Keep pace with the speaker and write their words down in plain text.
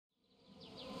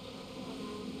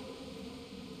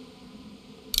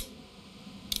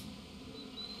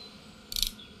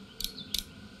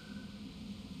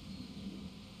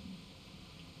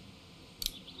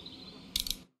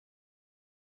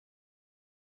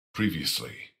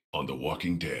Previously on The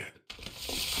Walking Dead.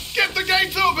 Get the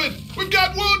gates open! We've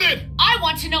got wounded! I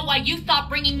want to know why you thought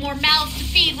bringing more mouths to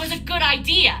feed was a good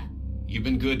idea. You've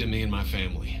been good to me and my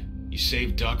family. You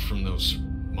saved Duck from those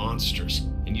monsters,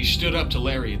 and you stood up to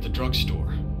Larry at the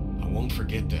drugstore. I won't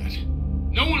forget that.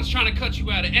 No one's trying to cut you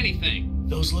out of anything.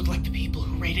 Those look like the people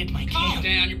who raided my Calm camp.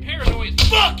 down, your paranoia is—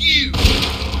 Fuck you!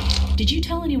 Did you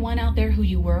tell anyone out there who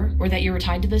you were, or that you were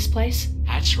tied to this place?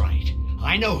 That's right.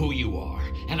 I know who you are,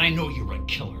 and I know you're a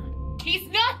killer. He's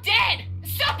not dead!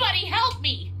 Somebody help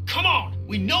me! Come on!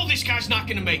 We know this guy's not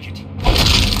gonna make it.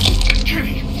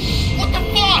 Kenny! What the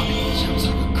fuck? Sounds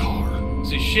like a car.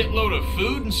 There's a shitload of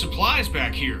food and supplies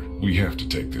back here. We have to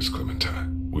take this,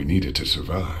 Clementine. We need it to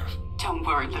survive. Don't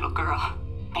worry, little girl.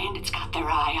 Bandits got their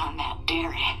eye on that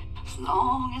dairy. As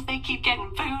long as they keep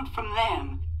getting food from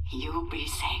them, you'll be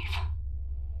safe.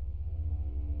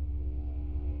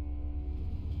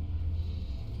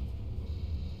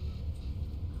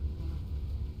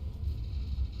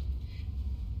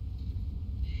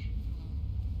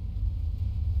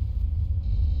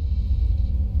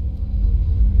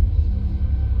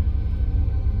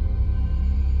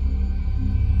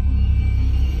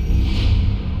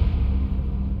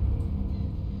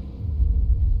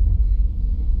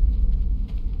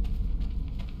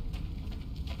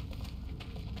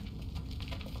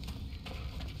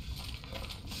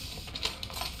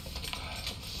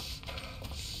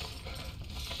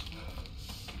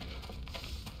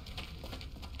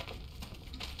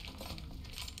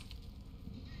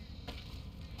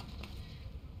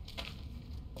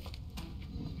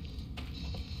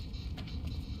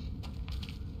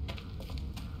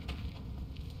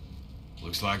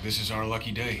 Looks like this is our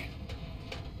lucky day.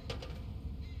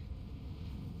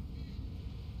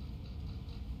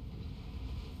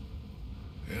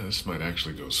 Yeah, this might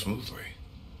actually go smoothly.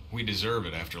 We deserve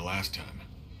it after last time.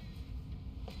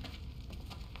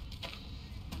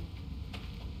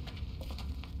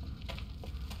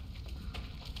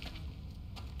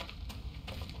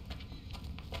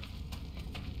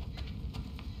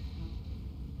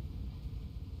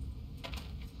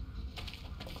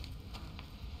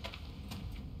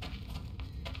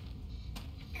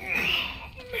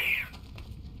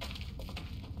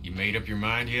 You made up your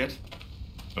mind yet?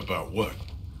 About what?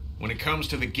 When it comes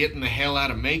to the getting the hell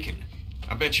out of Macon,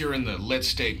 I bet you're in the let's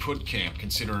stay put camp,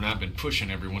 considering I've been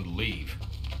pushing everyone to leave.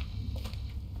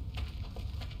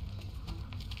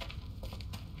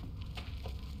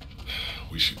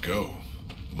 We should go.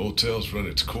 The motel's run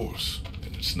its course,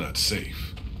 and it's not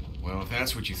safe. Well, if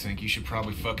that's what you think, you should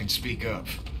probably fucking speak up.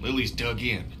 Lily's dug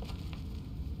in.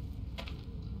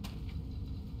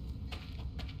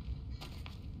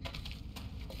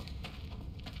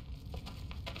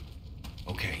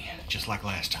 Okay, just like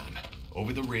last time.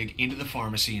 Over the rig, into the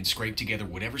pharmacy, and scrape together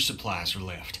whatever supplies are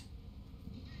left.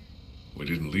 We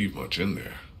didn't leave much in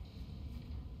there.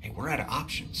 Hey, we're out of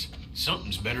options.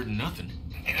 Something's better than nothing.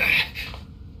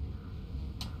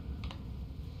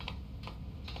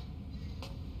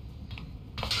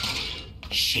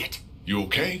 Shit. You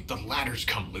okay? The ladder's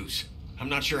come loose. I'm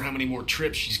not sure how many more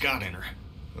trips she's got in her.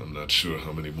 I'm not sure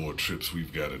how many more trips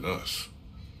we've got in us.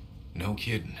 No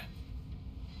kidding.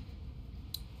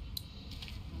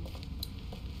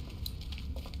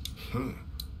 Huh.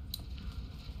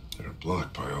 They're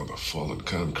blocked by all the fallen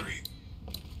concrete.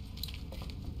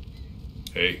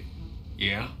 Hey,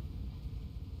 Yeah?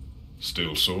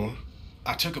 still sore?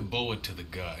 I took a bullet to the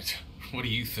gut. What do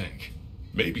you think?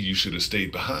 Maybe you should have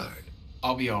stayed behind.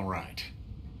 I'll be all right.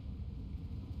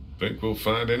 Think we'll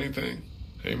find anything?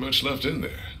 Ain't much left in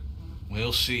there.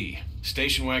 We'll see.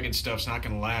 Station wagon stuff's not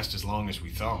gonna last as long as we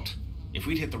thought. If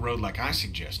we'd hit the road like I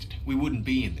suggested, we wouldn't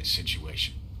be in this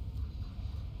situation.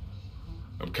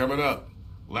 I'm coming up.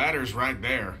 Ladder's right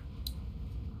there.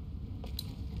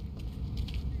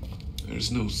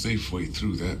 There's no safe way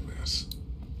through that mess.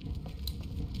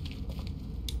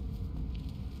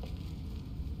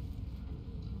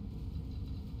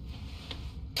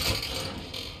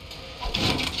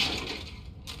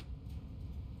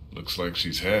 Looks like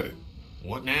she's had it.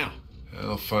 What now?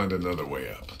 I'll find another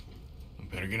way up. I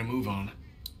better get a move on.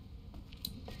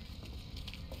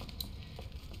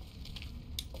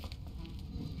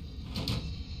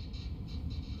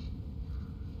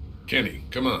 Kenny,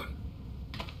 come on.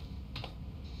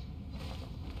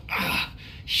 Ah,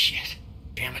 shit.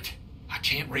 Damn it. I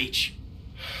can't reach.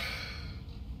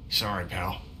 Sorry,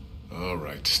 pal. All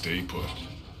right, stay put.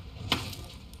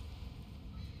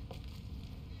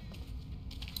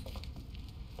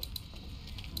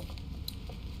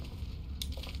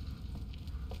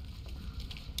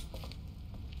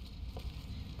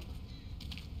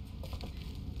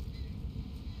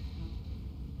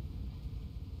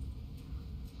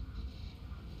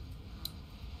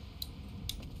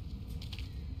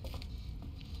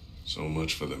 So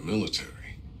much for the military.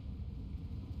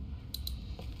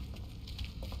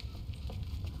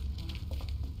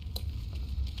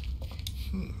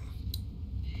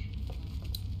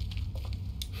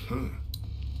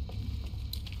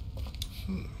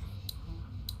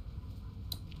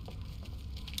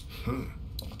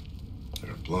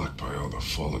 They're blocked by all the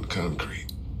fallen concrete.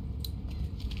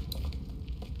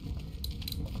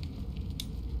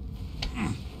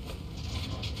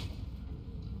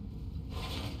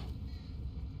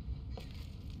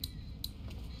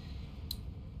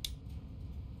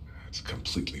 It's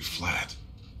completely flat.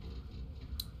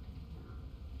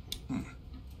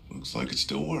 Looks like it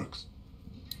still works.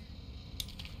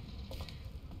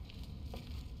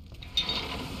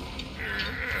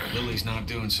 Lily's not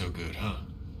doing so good, huh?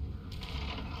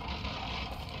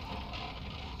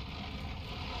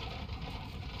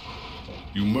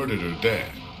 You murdered her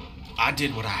dad. I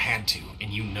did what I had to,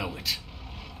 and you know it.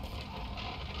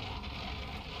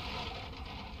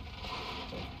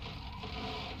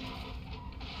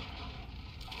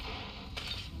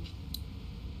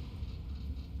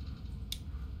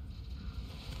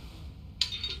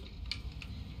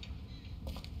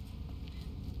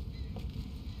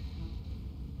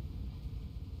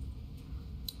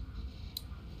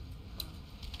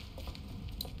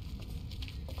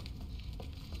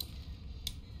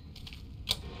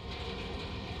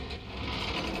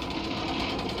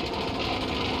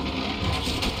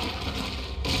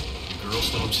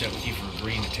 Still upset with you for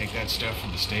agreeing to take that stuff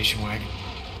from the station wagon?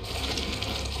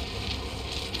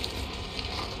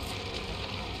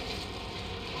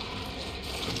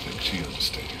 I think she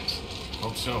understands.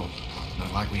 Hope so.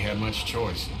 Not like we had much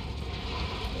choice.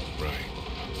 Right.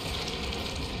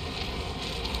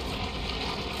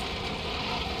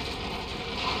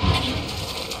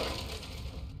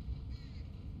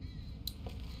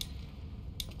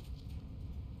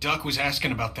 Duck was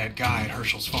asking about that guy at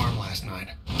Herschel's farm last night.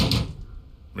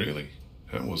 Really?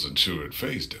 I wasn't sure it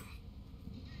fazed him.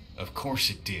 Of course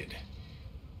it did.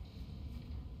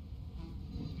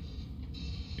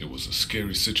 It was a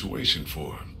scary situation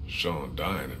for him, Sean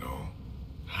dying and all.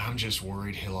 I'm just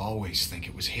worried he'll always think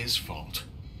it was his fault.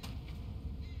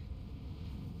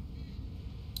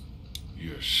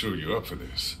 You're sure you're up for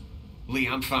this? Lee,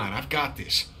 I'm fine. I've got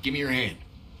this. Give me your hand.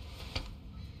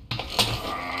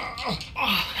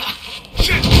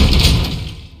 Shit!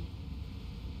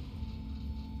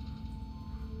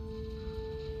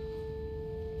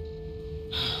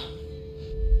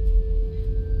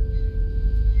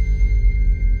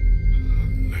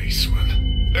 Nice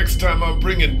one. Next time I'm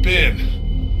bringing Ben.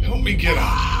 Help me get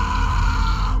out.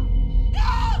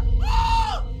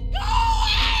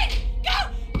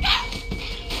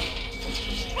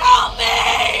 Help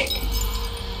me!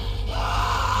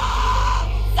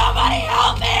 Somebody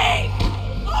help me!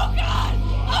 Oh God!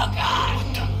 Oh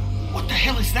God! What the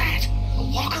hell is that? A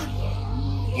walker?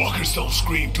 Walkers don't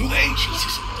scream, do they?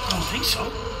 Jesus, I don't think so.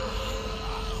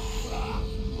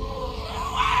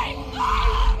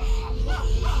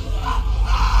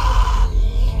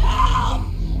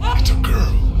 It's a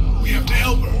girl. We have to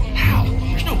help her. How?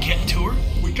 There's no getting to her.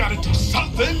 We gotta do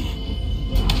something. We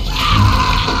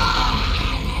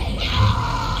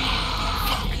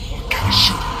gotta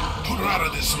shoot her. Put her out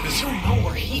of this misery. You know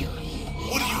we're here.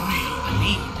 What do you mean? I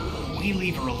mean, we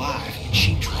leave her alive, and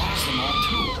she draws them all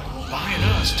to her, buying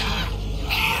us time.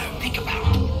 Yeah. Think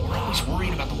about it. We're always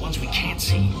worrying about the ones we can't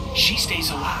see. She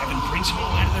stays alive and brings them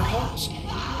all out of their holes.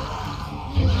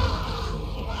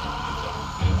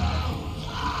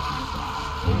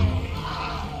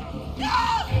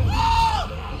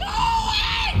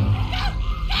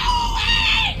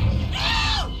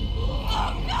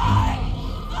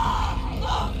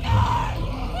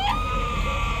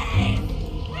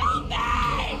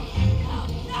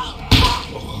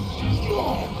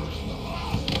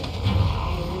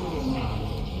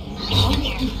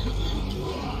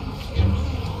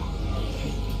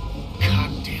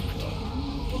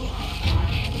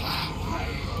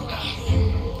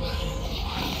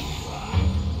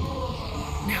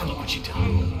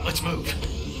 Let's move.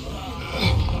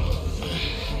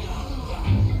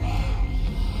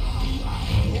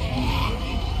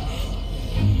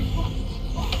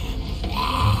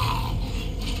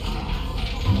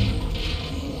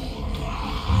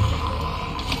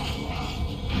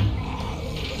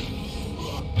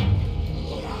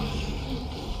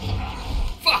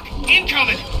 Fuck!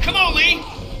 Incoming! Come on, Lee!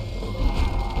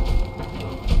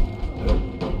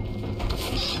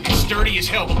 It's sturdy as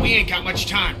hell, but we ain't got much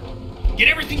time. Get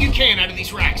everything you can out of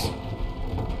these racks.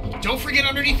 Don't forget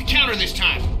underneath the counter this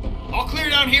time. I'll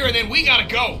clear down here and then we gotta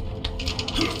go.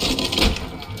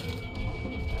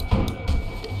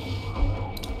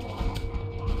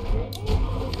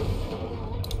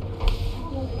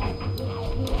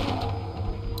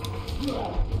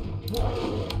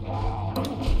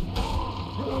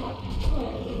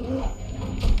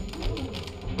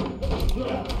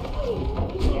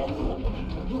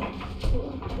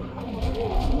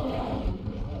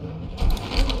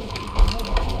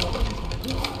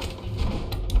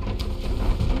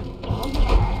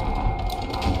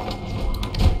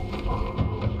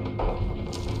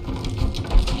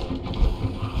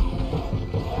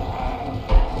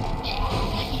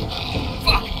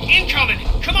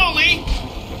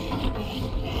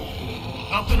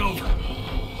 Up and over.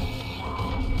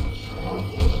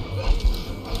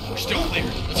 We're still clear.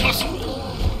 Let's hustle.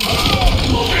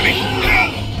 Ready?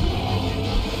 Now!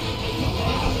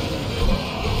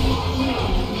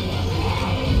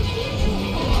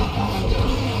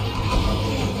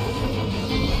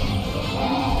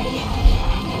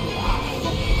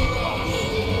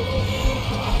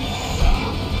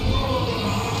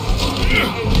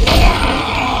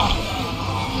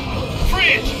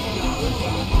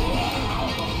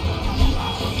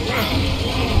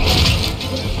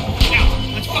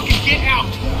 Now, let's fucking get out!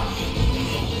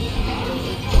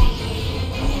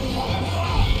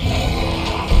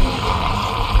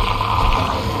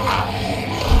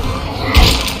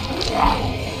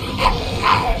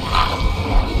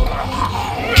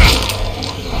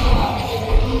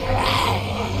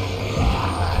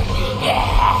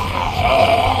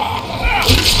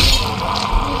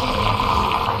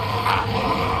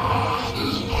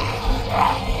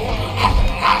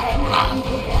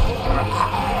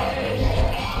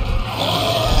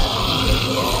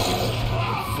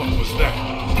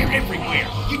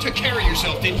 Took care of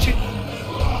yourself, didn't you?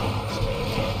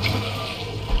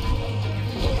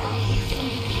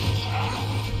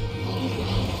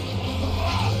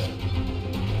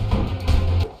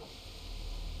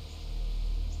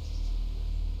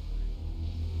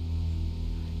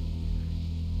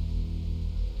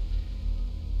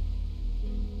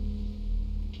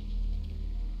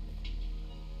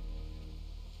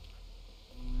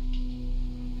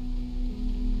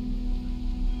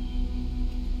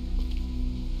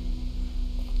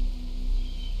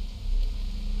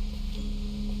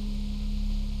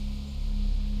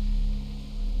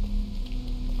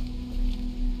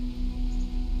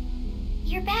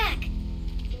 You're back.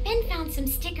 Ben found some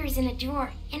stickers in a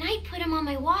drawer, and I put them on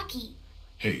my walkie.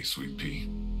 Hey, Sweet Pea.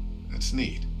 That's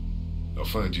neat. I'll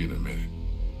find you in a minute.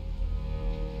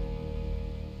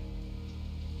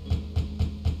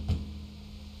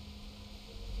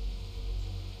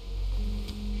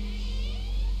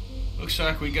 Looks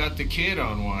like we got the kid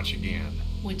on watch again.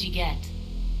 What'd you get?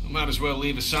 We might as well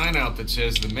leave a sign out that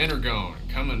says the men are gone.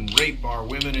 Come and rape our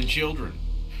women and children.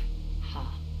 Huh.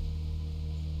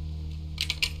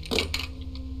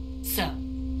 So,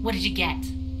 what did you get?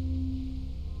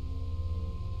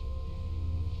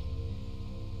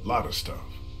 Lot of stuff.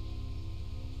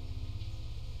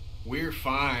 We're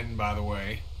fine, by the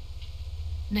way.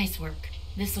 Nice work.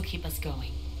 This'll keep us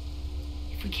going.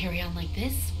 If we carry on like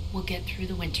this, we'll get through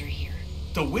the winter here.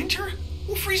 The winter?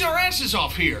 We'll freeze our asses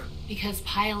off here. Because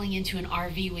piling into an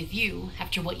RV with you,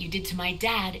 after what you did to my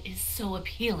dad, is so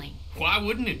appealing. Why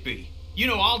wouldn't it be? You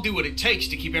know I'll do what it takes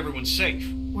to keep everyone safe.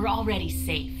 We're already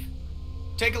safe.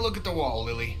 Take a look at the wall,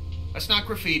 Lily. That's not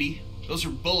graffiti. Those are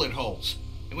bullet holes.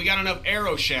 And we got enough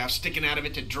arrow shafts sticking out of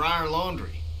it to dry our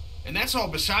laundry. And that's all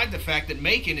beside the fact that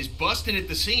Macon is busting at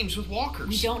the seams with walkers.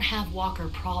 We don't have walker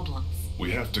problems.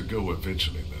 We have to go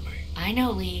eventually, Lily. I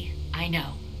know, Lee. I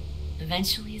know.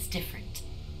 Eventually is different.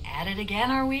 At it again,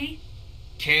 are we?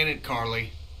 Can it,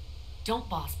 Carly? Don't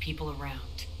boss people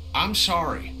around. I'm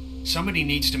sorry. Somebody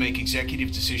needs to make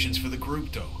executive decisions for the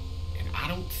group, though. And I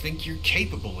don't think you're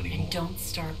capable anymore. And don't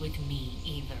start with me,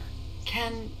 either.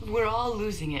 Ken, we're all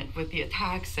losing it with the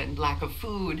attacks and lack of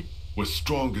food. We're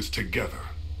strongest together.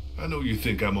 I know you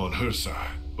think I'm on her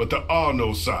side, but there are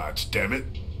no sides, damn it.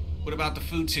 What about the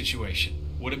food situation?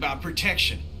 What about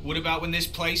protection? What about when this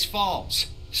place falls?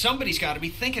 Somebody's got to be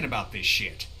thinking about this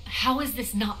shit. How has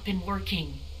this not been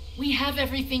working? We have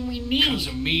everything we need. Because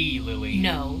of me, Lily.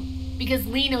 No, because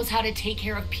Lee knows how to take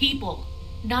care of people,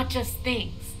 not just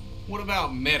things. What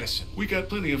about medicine? We got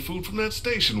plenty of food from that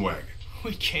station wagon.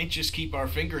 We can't just keep our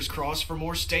fingers crossed for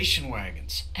more station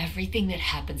wagons. Everything that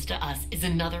happens to us is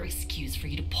another excuse for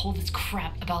you to pull this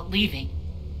crap about leaving.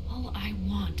 All I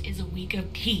want is a week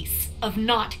of peace, of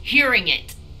not hearing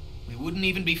it. We wouldn't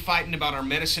even be fighting about our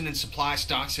medicine and supply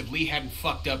stocks if Lee hadn't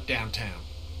fucked up downtown.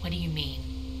 What do you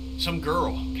mean? Some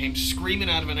girl came screaming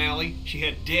out of an alley. She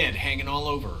had dead hanging all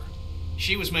over her.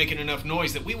 She was making enough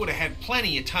noise that we would have had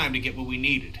plenty of time to get what we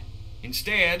needed.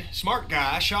 Instead, smart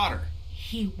guy shot her.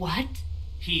 He what?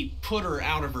 He put her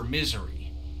out of her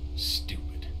misery.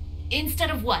 Stupid.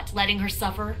 Instead of what? Letting her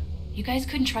suffer? You guys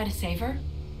couldn't try to save her?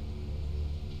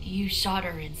 You shot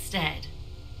her instead.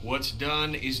 What's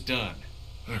done is done.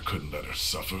 I couldn't let her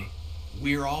suffer.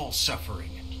 We're all suffering.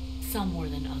 Some more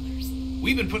than others.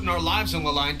 We've been putting our lives on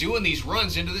the line doing these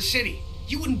runs into the city.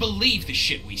 You wouldn't believe the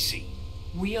shit we see.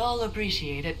 We all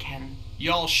appreciate it, Ken.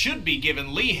 Y'all should be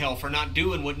giving Lee hell for not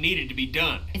doing what needed to be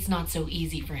done. It's not so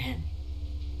easy for him.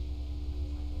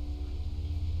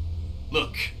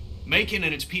 Look, Macon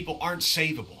and its people aren't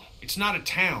savable. It's not a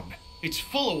town. It's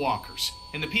full of walkers,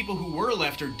 and the people who were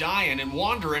left are dying and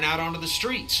wandering out onto the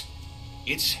streets.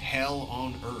 It's hell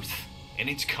on Earth, and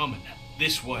it's coming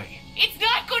this way. It's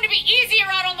not going to be easier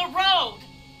out on the road!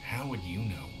 How would you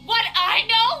know? What I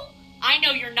know? I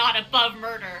know you're not above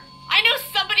murder. I know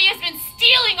somebody has been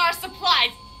stealing our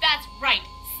supplies. That's right,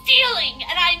 stealing!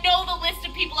 And I know the list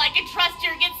of people I can trust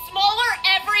here gets smaller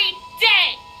every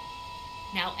day!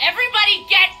 Now everybody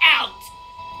get out!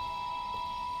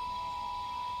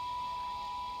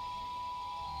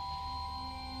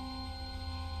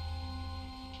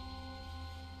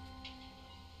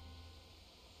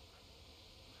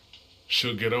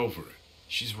 She'll get over it.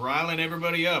 She's riling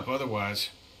everybody up otherwise.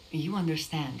 You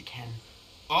understand, Ken.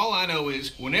 All I know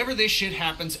is, whenever this shit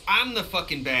happens, I'm the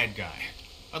fucking bad guy.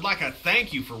 I'd like a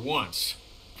thank you for once.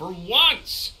 For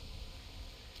once!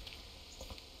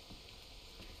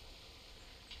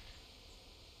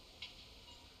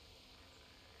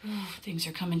 Things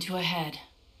are coming to a head.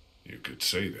 You could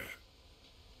say that.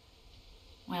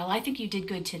 Well, I think you did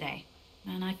good today.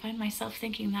 And I find myself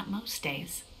thinking that most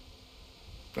days.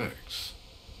 Thanks.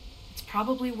 It's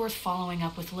probably worth following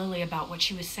up with Lily about what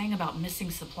she was saying about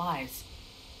missing supplies.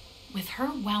 With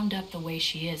her wound up the way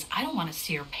she is, I don't want to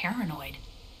see her paranoid.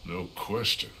 No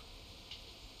question.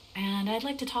 And I'd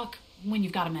like to talk when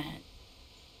you've got a minute.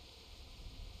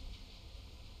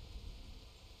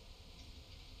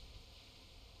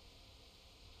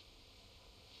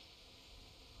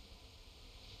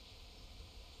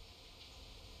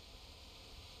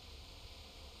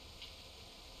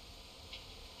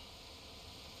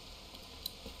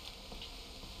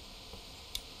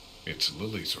 It's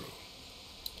Lily's room.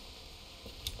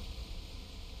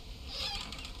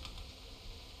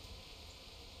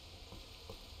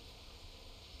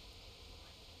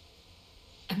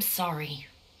 I'm sorry.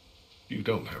 You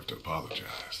don't have to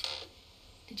apologize.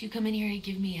 Did you come in here to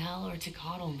give me hell or to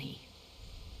coddle me?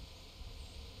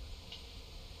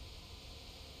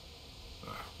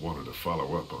 I wanted to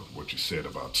follow up on what you said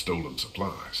about stolen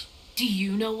supplies. Do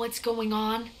you know what's going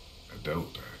on? I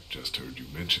don't. I just heard you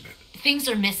mention it. Things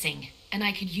are missing, and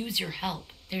I could use your help.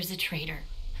 There's a traitor.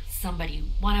 Somebody,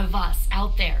 one of us,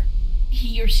 out there.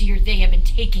 He or she or they have been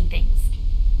taking things.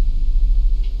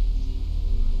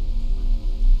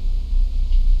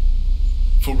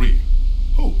 For real?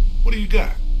 Who? What do you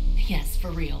got? Yes, for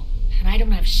real. And I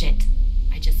don't have shit.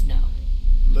 I just know.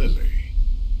 Lily.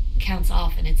 Counts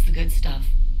off, and it's the good stuff.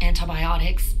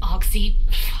 Antibiotics, oxy,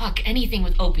 fuck, anything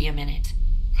with opium in it.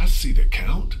 I see the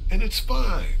count, and it's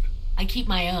fine. I keep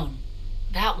my own.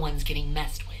 That one's getting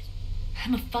messed with.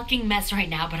 I'm a fucking mess right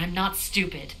now, but I'm not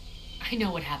stupid. I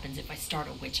know what happens if I start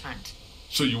a witch hunt.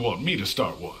 So you want me to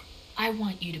start one? I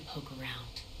want you to poke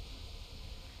around.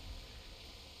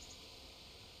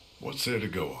 What's there to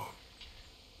go on?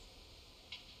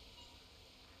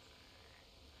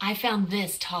 I found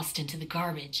this tossed into the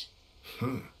garbage.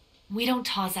 We don't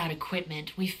toss out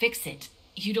equipment, we fix it.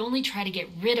 You'd only try to get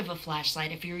rid of a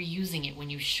flashlight if you were using it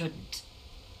when you shouldn't.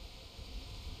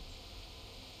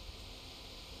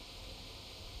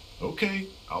 Okay,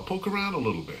 I'll poke around a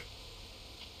little bit.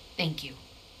 Thank you.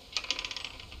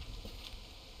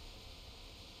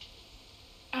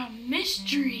 A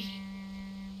mystery.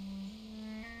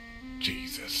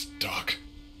 Jesus, Doc.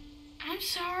 I'm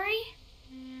sorry.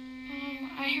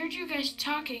 I heard you guys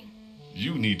talking.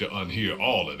 You need to unhear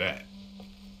all of that.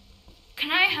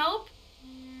 Can I help?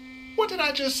 What did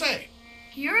I just say?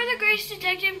 You're the Grace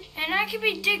Detective, and I can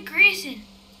be Dick Grayson,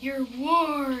 your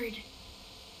ward.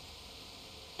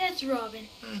 That's Robin.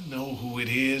 I know who it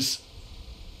is.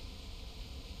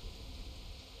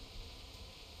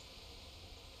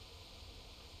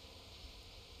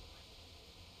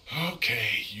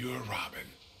 Okay, you're Robin.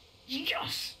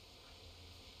 Yes.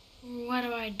 What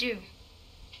do I do?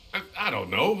 I don't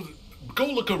know. Go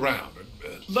look around.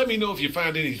 Let me know if you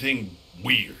find anything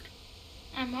weird.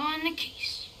 I'm on the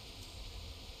case.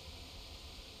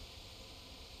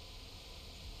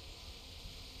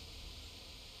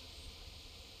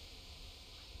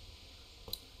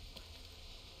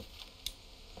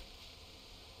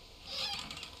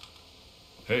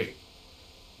 Hey,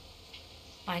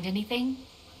 Find anything?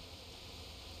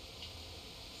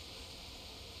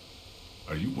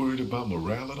 are you worried about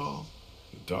morale at all?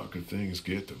 The darker things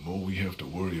get, the more we have to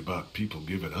worry about people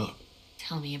giving up.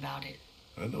 Tell me about it.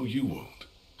 I know you won't.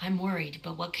 I'm worried,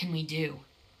 but what can we do?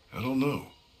 I don't know.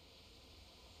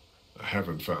 I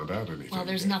haven't found out anything. Well,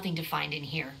 there's yet. nothing to find in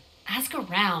here. Ask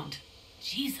around.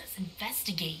 Jesus,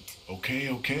 investigate.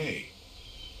 Okay.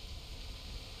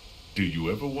 Do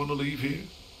you ever want to leave here?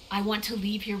 I want to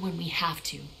leave here when we have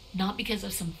to, not because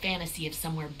of some fantasy of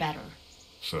somewhere better.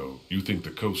 So, you think the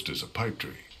coast is a pipe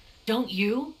dream? Don't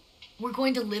you? We're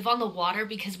going to live on the water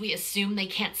because we assume they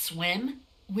can't swim?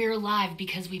 We're alive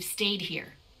because we've stayed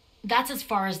here. That's as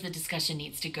far as the discussion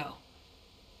needs to go.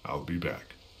 I'll be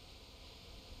back.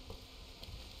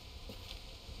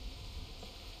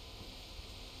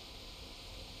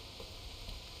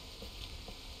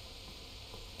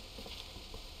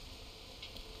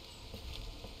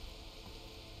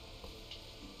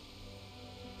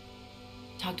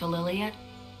 Talk to Lily yet?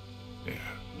 Yeah,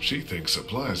 she thinks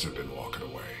supplies have been walking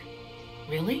away.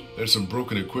 Really? There's some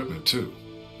broken equipment, too.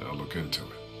 I'll look into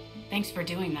it. Thanks for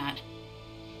doing that.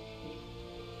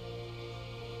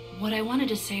 What I wanted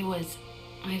to say was,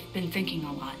 I've been thinking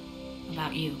a lot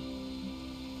about you.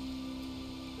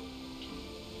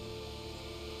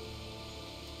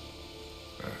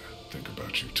 I think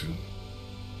about you, too.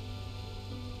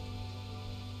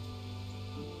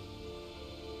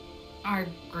 Our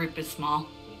group is small.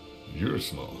 You're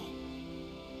small.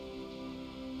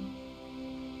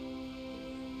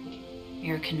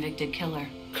 You're a convicted killer.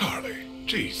 Carly,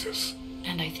 Jesus.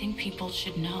 And I think people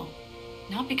should know.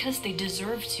 Not because they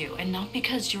deserve to, and not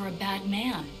because you're a bad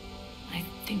man. I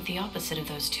think the opposite of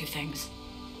those two things.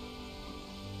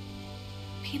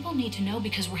 People need to know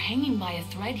because we're hanging by a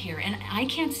thread here, and I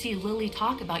can't see Lily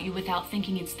talk about you without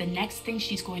thinking it's the next thing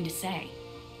she's going to say.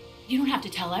 You don't have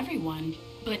to tell everyone,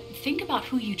 but think about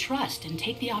who you trust and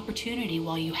take the opportunity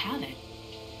while you have it.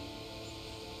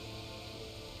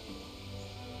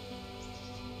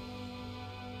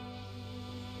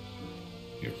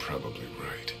 You're probably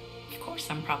right. Of course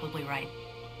I'm probably right.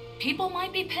 People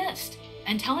might be pissed,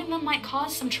 and telling them might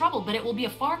cause some trouble, but it will be a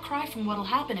far cry from what'll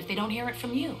happen if they don't hear it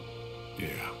from you.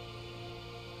 Yeah.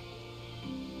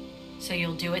 So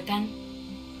you'll do it then?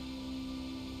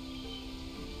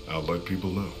 I'll let people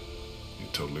know.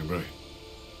 You're totally right.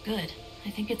 Good.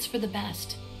 I think it's for the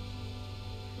best.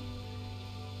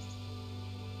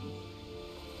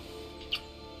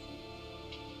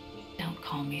 Don't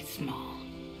call me small.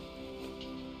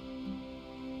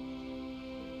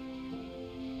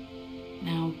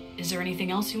 Now, is there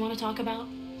anything else you want to talk about?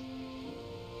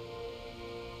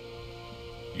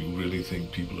 You really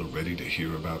think people are ready to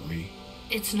hear about me?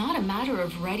 It's not a matter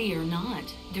of ready or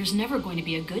not. There's never going to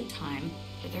be a good time,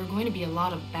 but there are going to be a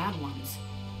lot of bad ones.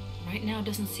 Right now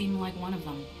doesn't seem like one of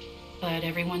them. But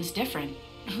everyone's different.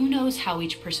 Who knows how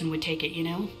each person would take it, you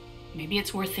know? Maybe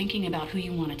it's worth thinking about who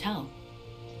you want to tell.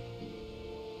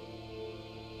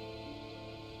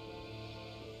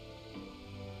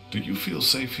 Do you feel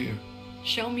safe here?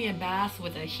 Show me a bath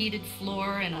with a heated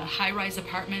floor in a high-rise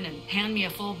apartment and hand me a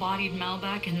full-bodied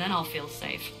Malbec and then I'll feel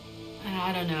safe.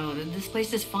 I don't know, this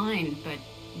place is fine, but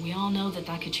we all know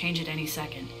that could change at any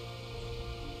second.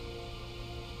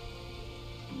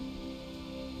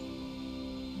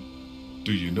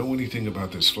 Do you know anything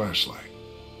about this flashlight?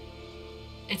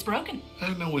 It's broken.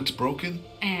 I know it's broken.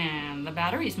 And the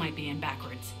batteries might be in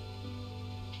backwards.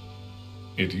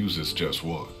 It uses just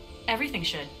one. Everything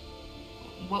should.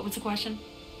 What was the question?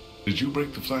 Did you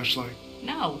break the flashlight?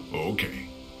 No. Okay.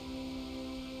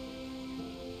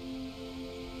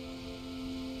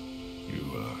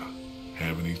 You,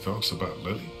 have any thoughts about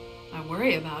Lily? I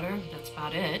worry about her, that's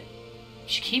about it.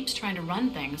 She keeps trying to run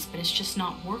things, but it's just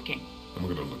not working. I'm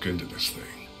gonna look into this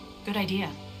thing. Good idea.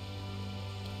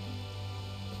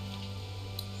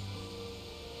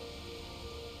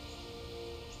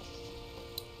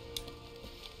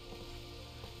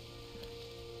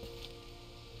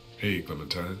 Hey,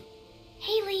 Clementine.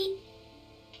 Hey, Lee.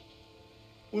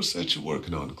 What's that you're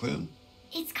working on, Clem?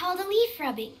 It's called a leaf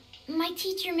rubbing. My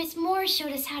teacher, Miss Moore,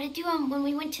 showed us how to do them when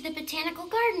we went to the botanical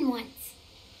garden once.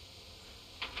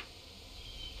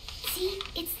 See,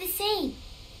 it's the same.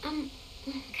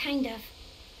 Kind of.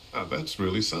 Ah, that's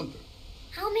really something.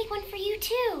 I'll make one for you,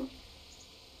 too.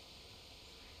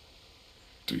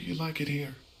 Do you like it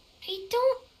here? I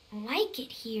don't like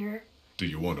it here. Do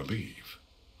you want to leave?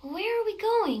 Where are we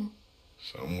going?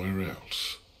 Somewhere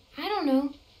else. I don't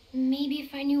know. Maybe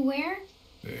if I knew where?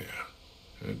 Yeah,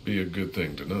 that'd be a good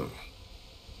thing to know.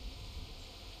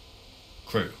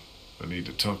 Clem, I need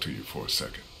to talk to you for a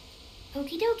second.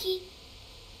 Okie dokie.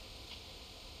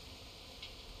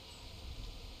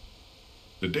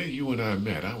 The day you and I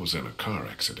met, I was in a car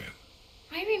accident.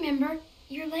 I remember.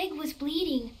 Your leg was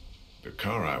bleeding. The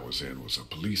car I was in was a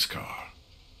police car,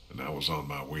 and I was on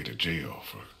my way to jail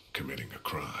for committing a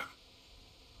crime.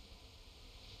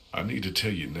 I need to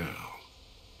tell you now,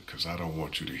 because I don't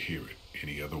want you to hear it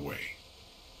any other way.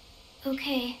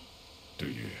 Okay. Do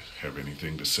you have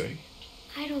anything to say?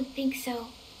 I don't think so.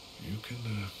 You can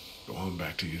go on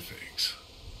back to your things.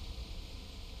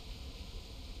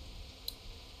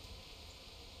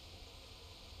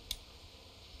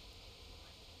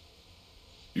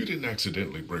 You didn't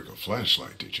accidentally break a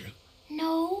flashlight, did you?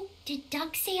 No. Did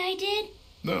Duck say I did?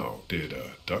 No. Did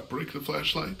Duck break the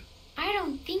flashlight? I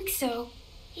don't think so.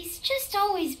 He's just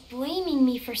always blaming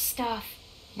me for stuff.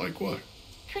 Like what?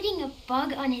 Putting a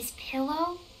bug on his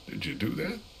pillow? Did you do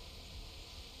that?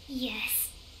 Yes.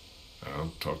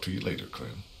 I'll talk to you later,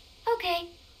 Clem. Okay.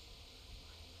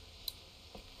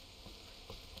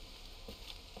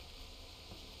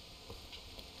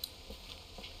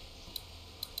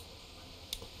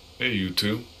 Hey, you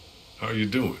two. How you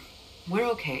doing? We're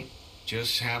okay.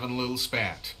 Just having a little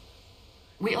spat.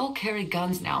 We all carry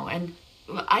guns now, and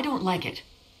I don't like it.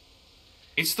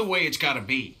 It's the way it's gotta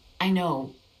be. I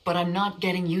know, but I'm not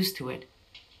getting used to it.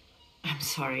 I'm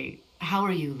sorry. How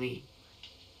are you, Lee?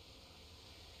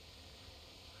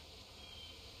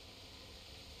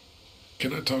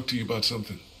 Can I talk to you about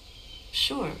something?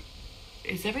 Sure.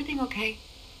 Is everything okay?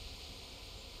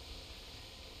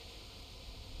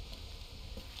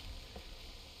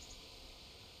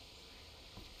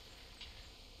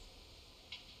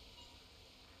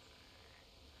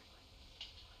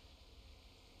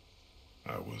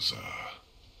 I was,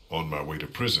 on my way to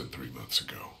prison 3 months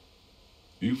ago.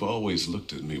 You've always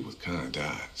looked at me with kind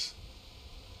eyes.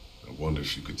 I wonder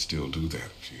if you could still do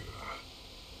that if you,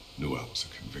 knew I was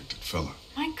a convicted felon.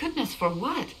 My goodness, for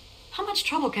what? How much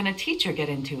trouble can a teacher get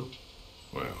into?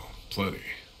 Well, plenty.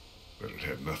 But it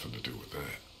had nothing to do with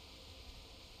that.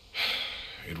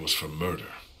 It was for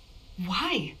murder.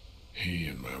 Why? He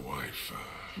and my wife,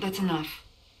 That's enough.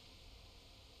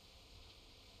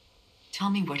 Tell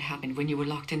me what happened when you were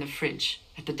locked in the fridge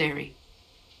at the dairy.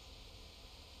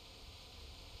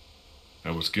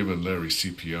 I was giving Larry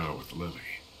CPR with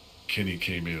Lily. Kenny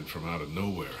came in from out of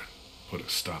nowhere and put a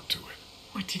stop to it.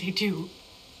 What did he do?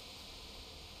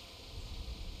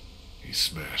 He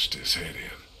smashed his head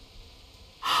in.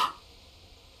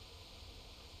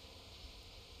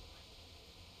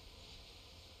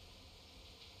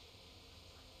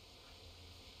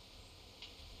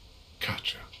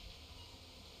 Gotcha.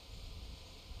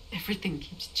 Everything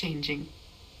keeps changing.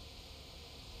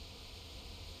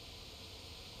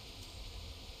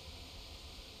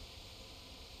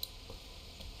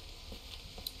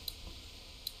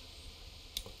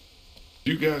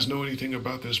 Do you guys know anything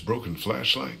about this broken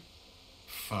flashlight?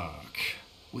 Fuck.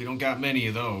 We don't got many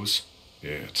of those.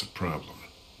 Yeah, it's a problem.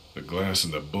 The glass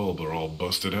and the bulb are all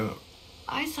busted out.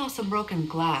 I saw some broken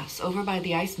glass over by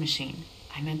the ice machine.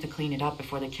 I meant to clean it up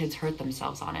before the kids hurt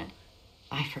themselves on it.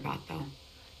 I forgot, though.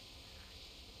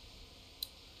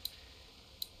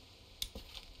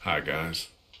 Hi, guys.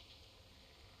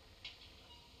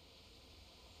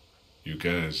 You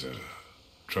guys,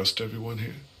 trust everyone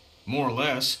here? More or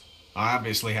less. I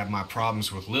obviously have my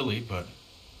problems with Lily, but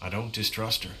I don't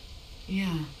distrust her.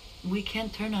 Yeah, we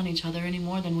can't turn on each other any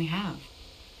more than we have.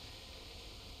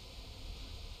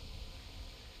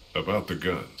 About the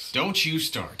guns. Don't you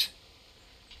start.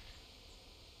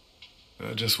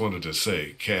 I just wanted to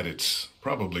say, Kat, it's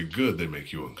probably good they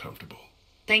make you uncomfortable.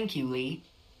 Thank you, Lee.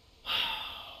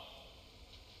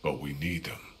 But we need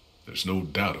them. There's no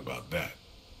doubt about that.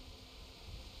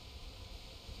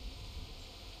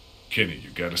 Kenny, you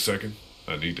got a second?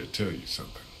 I need to tell you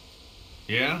something.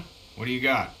 Yeah? What do you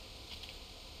got?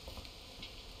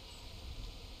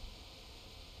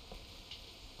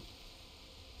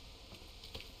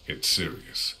 It's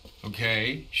serious.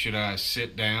 Okay, should I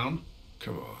sit down?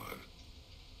 Come on.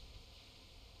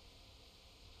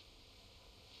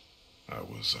 I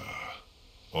was,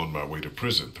 on my way to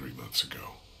prison 3 months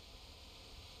ago.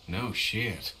 No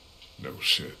shit. No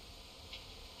shit.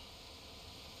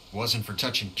 Wasn't for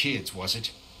touching kids, was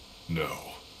it?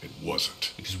 No, it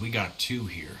wasn't. Because we got two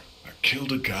here. I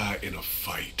killed a guy in a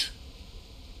fight.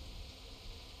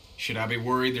 Should I be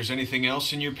worried there's anything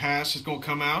else in your past that's gonna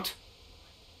come out?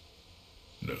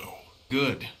 No.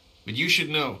 Good. But you should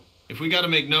know, if we gotta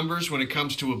make numbers when it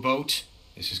comes to a boat,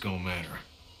 this is gonna matter.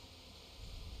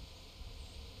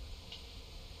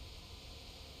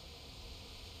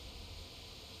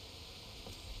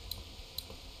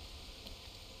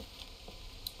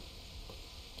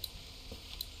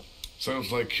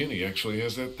 Sounds like Kenny actually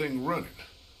has that thing running.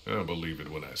 I'll believe it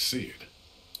when I see it.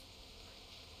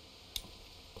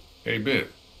 Hey, Ben.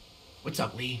 What's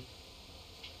up, Lee?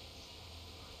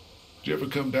 Did you ever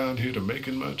come down here to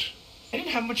Macon much? I didn't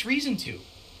have much reason to.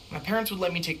 My parents would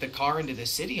let me take the car into the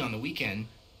city on the weekend.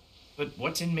 But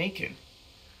what's in Macon?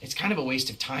 It's kind of a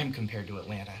waste of time compared to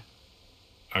Atlanta.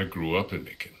 I grew up in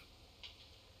Macon.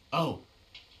 Oh,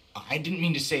 I didn't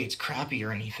mean to say it's crappy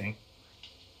or anything.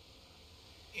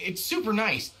 It's super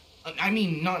nice. I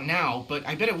mean, not now, but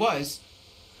I bet it was.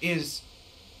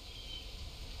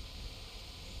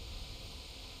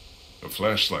 A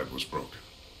flashlight was broken.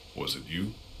 Was it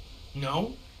you?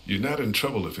 No? You're not in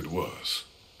trouble if it was.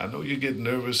 I know you get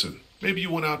nervous and maybe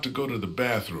you went out to go to the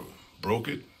bathroom, broke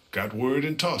it, got word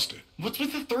and tossed it. What's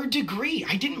with the third degree?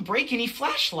 I didn't break any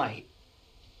flashlight.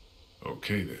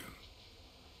 Okay then.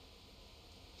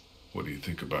 What do you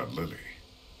think about Lily?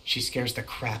 She scares the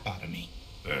crap out of me.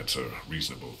 That's a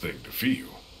reasonable thing to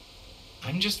feel.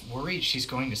 I'm just worried she's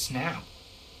going to snap.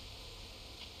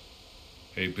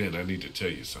 Hey Ben, I need to tell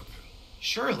you something.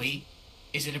 Shirley,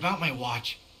 is it about my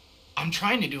watch? I'm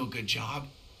trying to do a good job.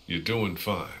 You're doing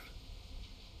fine.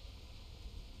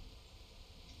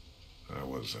 I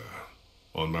was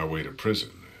on my way to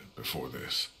prison before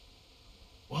this.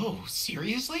 Whoa,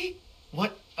 seriously?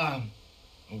 What,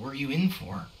 were you in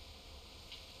for?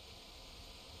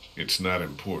 It's not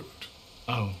important.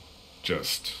 Oh.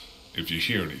 Just, if you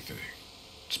hear anything,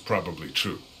 it's probably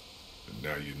true. And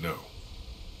now you know.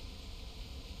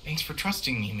 Thanks for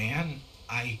trusting me, man.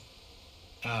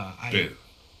 Ben,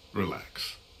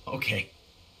 relax. Okay.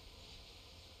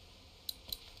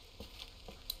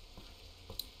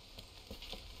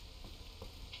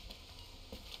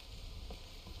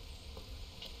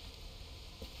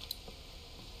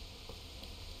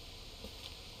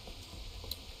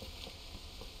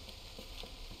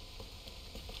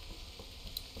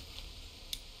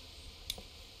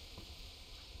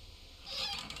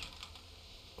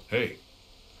 Hey.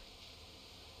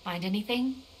 Find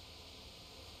anything?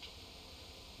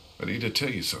 I need to tell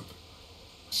you something.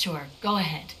 Sure, go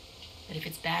ahead. But if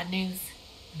it's bad news,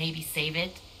 maybe save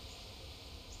it.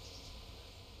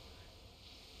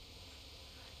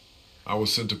 I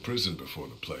was sent to prison before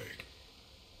the plague.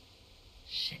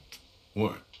 Shit.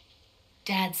 What?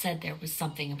 Dad said there was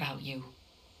something about you.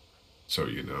 So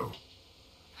you know.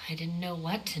 I didn't know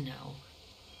what to know.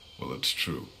 Well, it's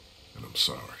true, and I'm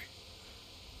sorry.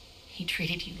 He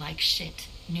treated you like shit,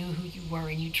 knew who you were,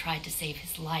 and you tried to save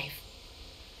his life.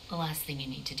 The last thing you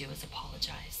need to do is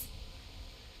apologize.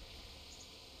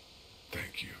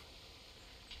 Thank you.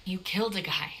 You killed a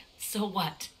guy. So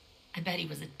what? I bet he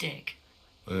was a dick.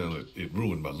 Well, it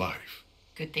ruined my life.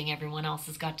 Good thing everyone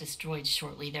else's got destroyed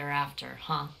shortly thereafter,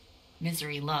 huh?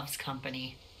 Misery loves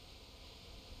company.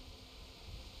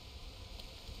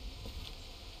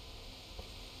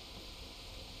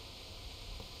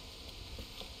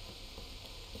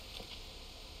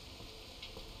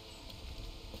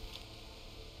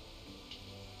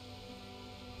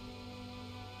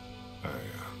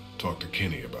 Talked to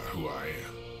Kenny about who I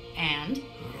am. And?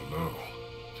 I don't know.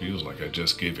 Feels like I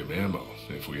just gave him ammo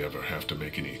if we ever have to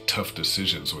make any tough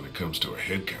decisions when it comes to a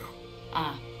head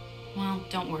count. Well,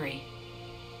 don't worry.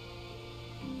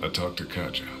 I talked to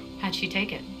Katja. How'd she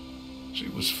take it? She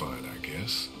was fine, I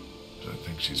guess. I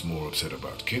think she's more upset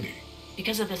about Kenny.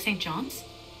 Because of the St. John's?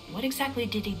 What exactly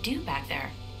did he do back there?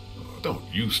 Oh, don't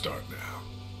you start now.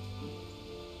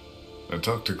 I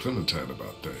talked to Clementine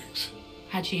about things.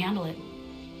 How'd she handle it?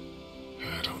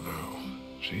 I don't know.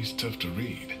 She's tough to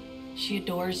read. She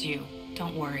adores you.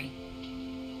 Don't worry.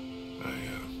 I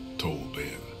told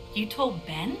Ben. You told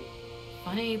Ben?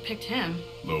 Funny you picked him.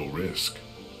 Low risk.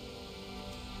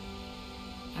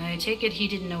 I take it he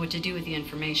didn't know what to do with the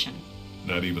information.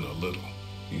 Not even a little.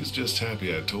 He's just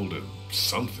happy I told him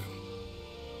something.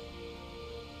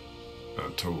 I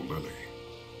told Lily.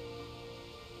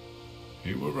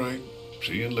 You were right.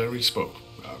 She and Larry spoke,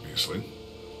 obviously.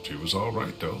 She was all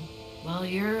right, though. Well,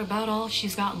 you're about all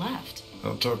she's got left.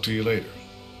 I'll talk to you later.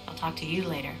 I'll talk to you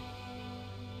later.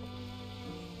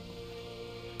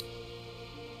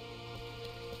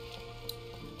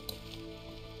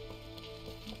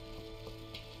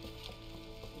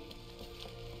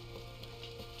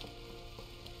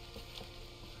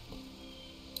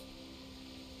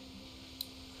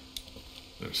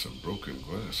 There's some broken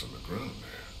glass on the ground there.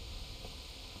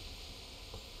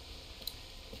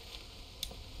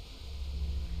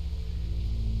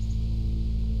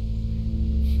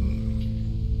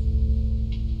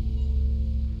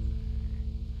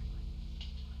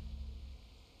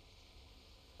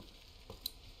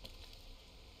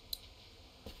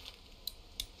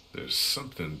 There's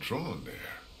something drawn there.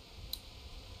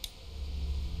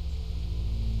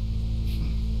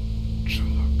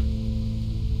 Chalk.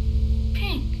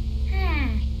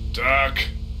 Pink. Doc.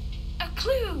 A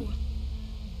clue.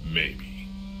 Maybe.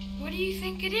 What do you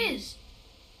think it is?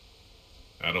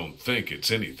 I don't think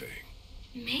it's anything.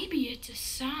 Maybe it's a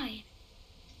sign.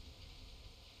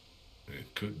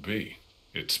 It could be.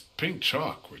 It's pink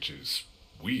chalk, which is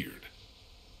weird.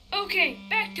 Okay,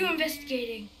 back to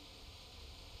investigating.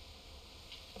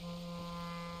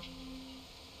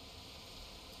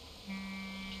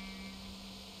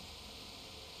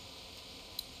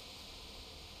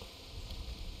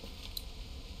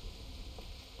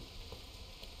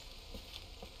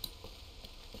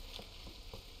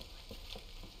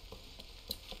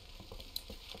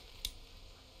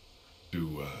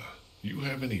 you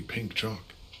have any pink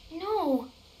chalk? No,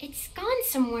 it's gone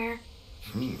somewhere.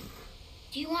 Do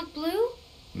you want blue?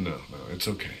 No, it's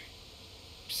okay.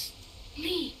 Psst,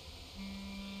 Lee.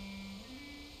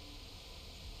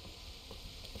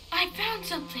 I found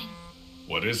something.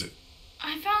 What is it?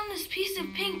 I found this piece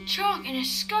of pink chalk and a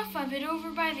scuff of it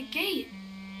over by the gate.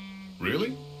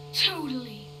 Really?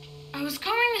 Totally. I was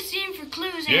coming to see him for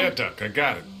clues and... Yeah, Duck, I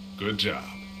got it. Good job.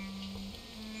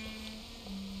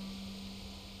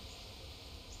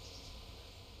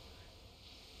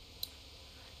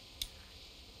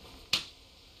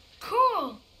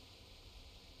 Cool.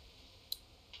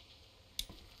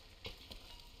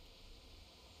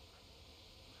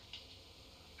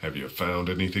 Have you found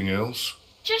anything else?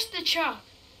 Just the chalk.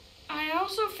 I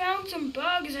also found some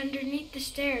bugs underneath the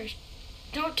stairs.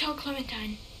 Don't tell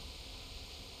Clementine.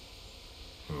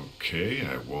 Okay,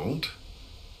 I won't.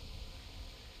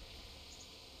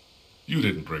 You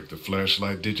didn't break the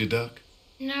flashlight, did you, Duck?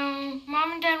 No,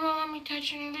 Mom and Dad won't let me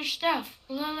touch any of their stuff.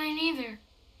 Lily neither.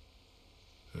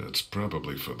 That's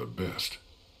probably for the best.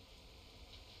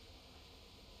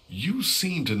 You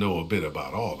seem to know a bit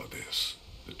about all of this.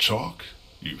 The chalk,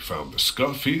 you found the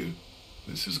scuff here.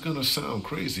 This is gonna sound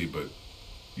crazy, but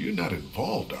you're not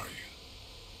involved, are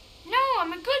you? No,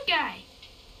 I'm a good guy.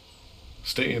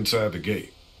 Stay inside the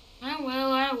gate. I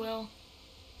will.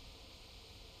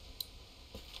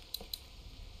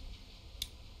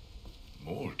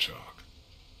 More chalk.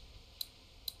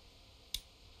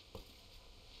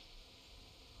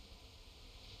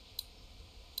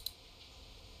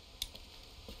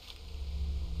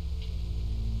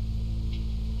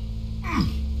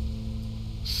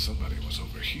 Somebody was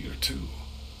over here, too.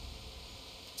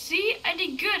 See, I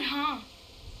did good, huh?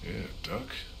 Yeah, Duck,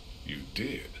 you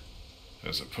did. I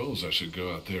suppose I should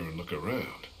go out there and look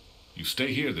around. You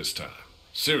stay here this time.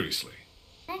 Seriously.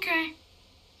 Okay.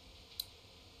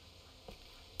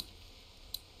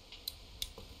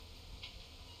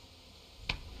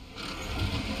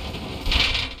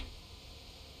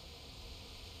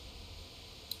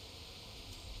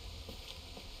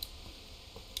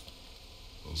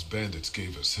 Those bandits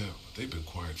gave us hell, but they've been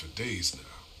quiet for days now.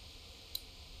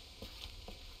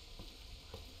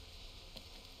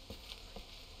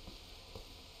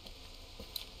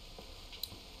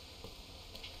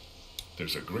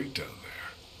 There's a grate down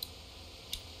there.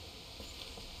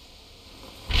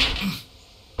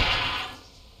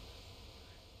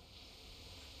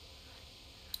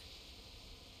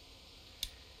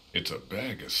 It's a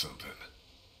bag of something.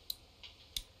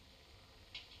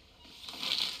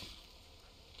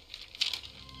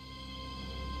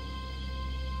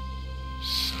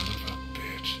 Son of a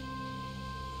bitch.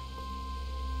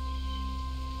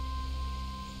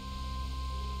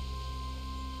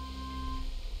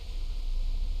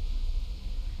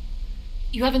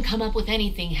 You haven't come up with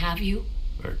anything, have you?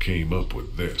 I came up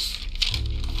with this.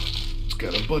 It's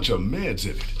got a bunch of meds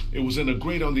in it. It was in a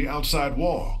grate on the outside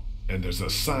wall, and there's a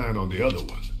sign on the other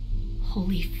one.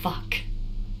 Holy fuck.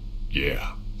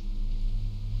 Yeah.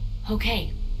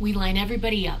 Okay, we line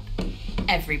everybody up.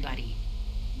 Everybody.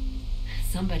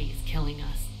 Somebody is killing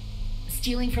us.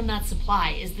 Stealing from that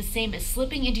supply is the same as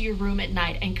slipping into your room at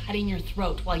night and cutting your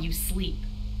throat while you sleep.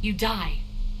 You die.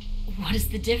 What is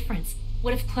the difference?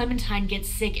 What if Clementine gets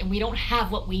sick and we don't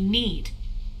have what we need?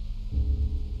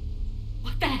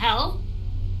 What the hell?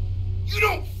 You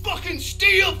don't fucking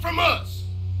steal from us!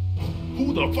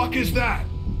 Who the fuck is that?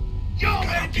 Y'all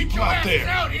better get your asses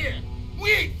out here!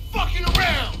 We ain't fucking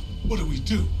around! What do we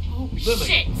do? Oh, Lily.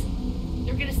 shit!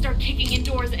 They're gonna start kicking in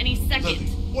doors any second. Lily,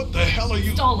 what the hell are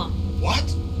you... Stall them.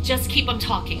 What? Just keep them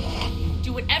talking.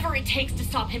 Do whatever it takes to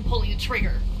stop him pulling the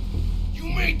trigger. You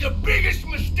made the biggest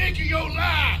mistake of your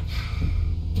life!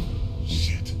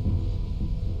 Shit.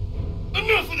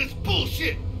 Enough of this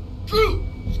bullshit! Drew,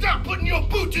 stop putting your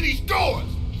boot to these doors!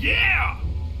 Yeah!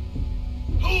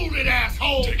 Hold it,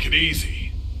 asshole! Take it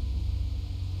easy.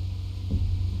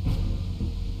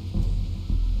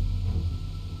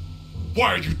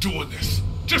 Why are you doing this?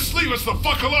 Just leave us the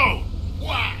fuck alone!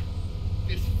 Why?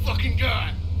 This fucking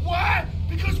guy. Why?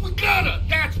 Because we gotta!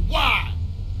 That's why!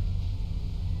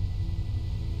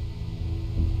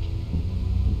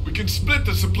 We can split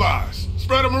the supplies.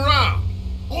 Spread them around.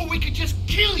 Or we could just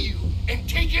kill you and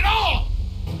take it all!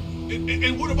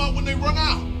 And what about when they run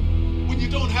out? When you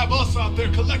don't have us out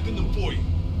there collecting them for you?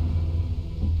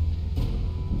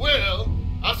 Well,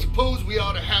 I suppose we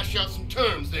ought to hash out some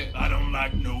terms then. I don't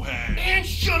like no hash. And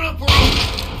shut up,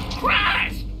 Rose!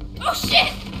 Christ! Oh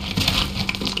shit!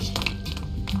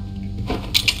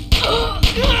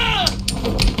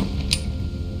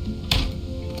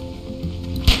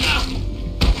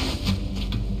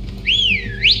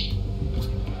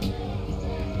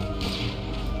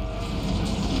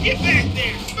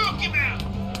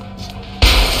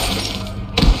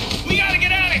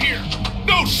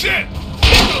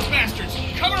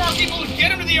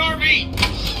 RV!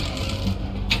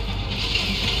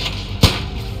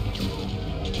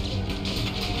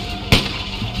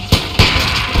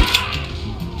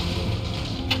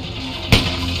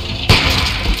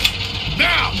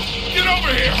 Now! Get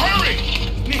over here! Hurry!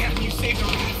 Man, you saved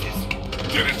our asses.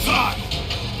 Get inside!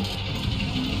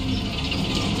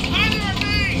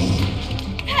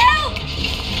 Help!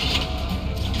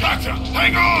 Gotcha!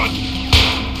 Hang on!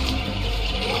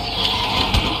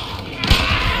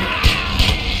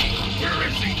 Where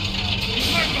is he?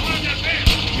 He's right behind that van!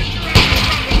 Get your ass in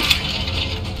front of the line!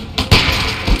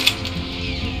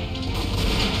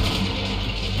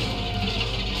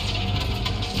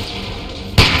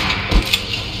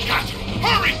 Gotcha!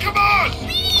 Hurry! Come on!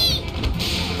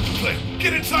 Clint,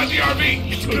 get inside the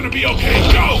RV! It's gonna be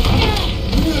okay!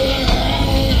 Go!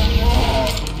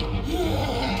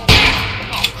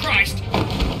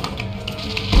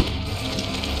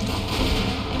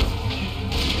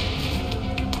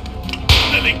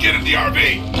 Lily, get in the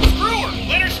RV! Screw her!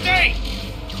 Let her stay!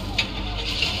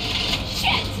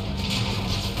 Shit!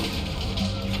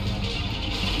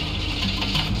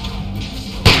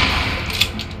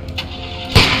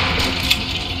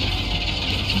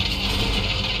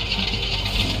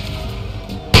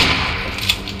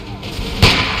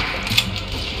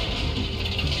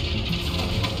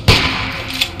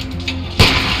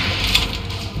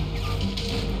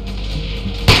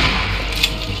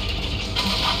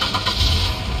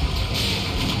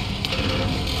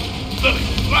 Lily,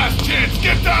 last chance!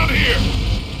 Get down here!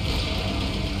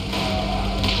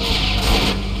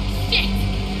 Shit!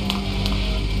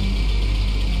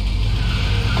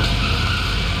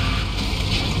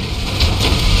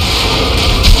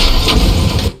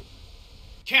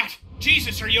 Cat,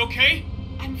 Jesus, are you okay?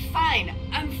 I'm fine.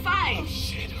 I'm fine. Oh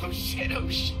shit, oh shit, oh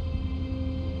shit.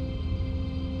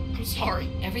 I'm sorry.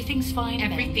 Everything's fine,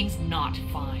 Ben. Everything's not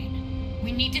fine.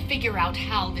 We need to figure out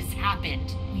how this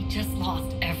happened. We just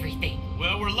lost everything.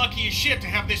 Well, we're lucky as shit to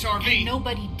have this RV. And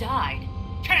nobody died.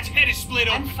 Cat's head is split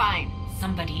I'm open. fine.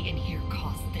 Somebody in here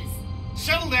caused this.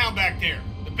 Settle down back there.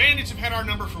 The bandits have had our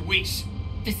number for weeks.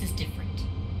 This is different.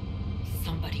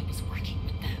 Somebody was working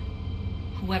with them.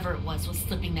 Whoever it was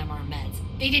slipping them our meds.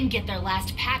 They didn't get their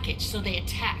last package, so they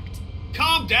attacked.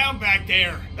 Calm down back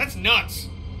there. That's nuts.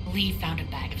 Lee found a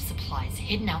bag of supplies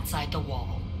hidden outside the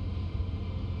wall.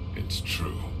 It's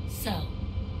true. So,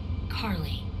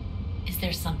 Carly, is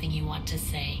there something you want to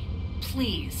say?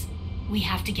 Please. We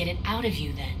have to get it out of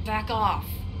you then. Back off.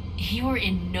 You're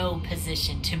in no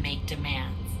position to make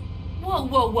demands. Whoa,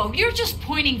 whoa, whoa. You're just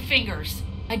pointing fingers.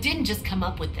 I didn't just come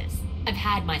up with this. I've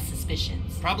had my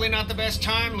suspicions. Probably not the best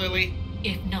time, Lily.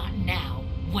 If not now,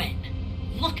 when?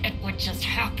 Look at what just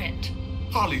happened.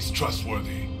 Holly's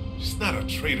trustworthy. She's not a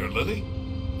traitor, Lily.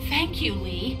 Thank you,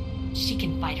 Lee. She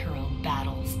can fight her own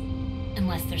battles.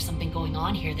 Unless there's something going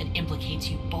on here that implicates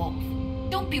you both.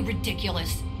 Don't be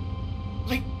ridiculous.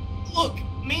 Like, look,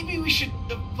 maybe we should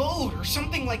vote or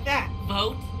something like that.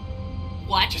 Vote?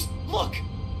 What? Just look.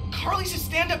 Carly's a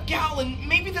stand-up gal, and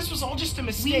maybe this was all just a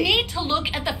mistake. We need to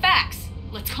look at the facts.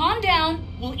 Let's calm down,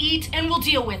 we'll eat, and we'll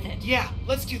deal with it. Yeah,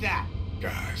 let's do that.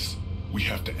 Guys, we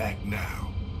have to act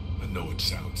now. I know it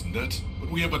sounds nuts, but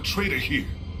we have a traitor here.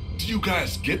 Do you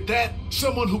guys get that?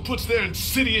 Someone who puts their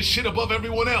insidious shit above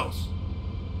everyone else.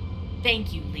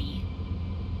 Thank you, Lee.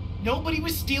 Nobody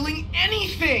was stealing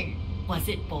anything! Was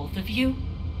it both of you?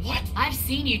 What? I've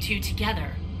seen you two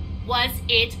together. Was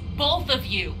it both of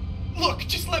you? Look,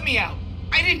 just let me out.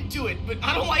 I didn't do it, but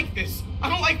I don't like this. I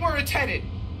don't like where it's headed.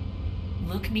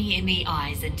 Look me in the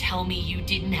eyes and tell me you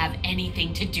didn't have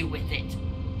anything to do with it.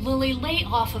 Lily, lay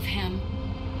off of him.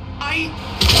 Shit!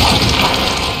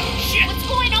 What's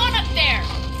going on up there?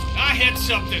 I hit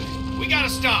something. We gotta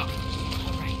stop.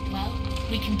 All right, well,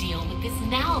 we can deal with this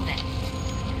now then.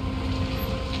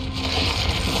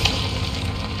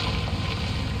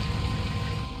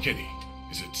 Kenny,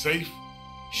 is it safe?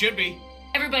 Should be.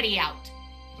 Everybody out.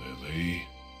 Lily.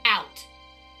 Out.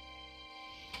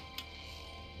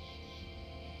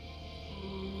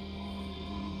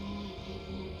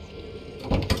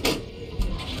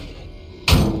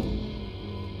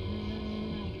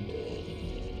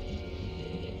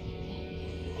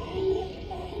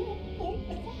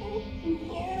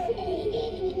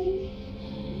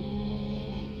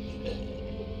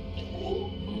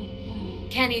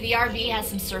 Kenny, the RV has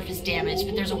some surface damage,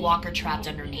 but there's a walker trapped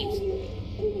underneath.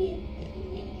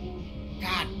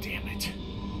 God damn it.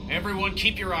 Everyone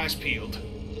keep your eyes peeled.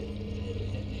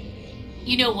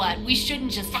 You know what? We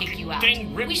shouldn't just kick you out.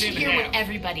 Thing ripped We should in hear half. what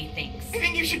everybody thinks. I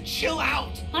think you should chill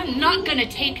out. I'm not gonna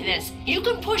take this. You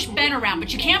can push Ben around,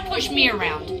 but you can't push me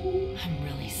around. I'm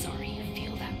really sorry you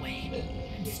feel that way.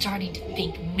 I'm starting to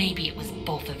think maybe it was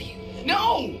both of you.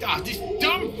 No! This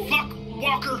dumb fuck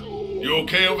Walker! You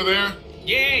okay over there?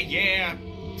 Yeah.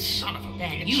 Son of a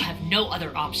Then bitch. you have no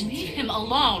other options. Leave him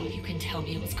alone. You can tell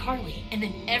me it was Carly, and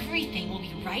then everything will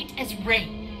be right as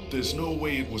rain. There's no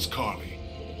way it was Carly.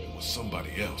 It was somebody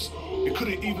else. It could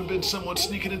have even been someone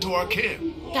sneaking into our camp.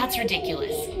 That's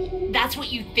ridiculous. That's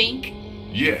what you think?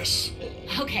 Yes.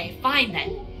 Okay, fine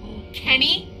then.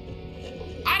 Kenny?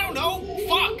 I don't know.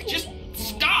 Fuck. Just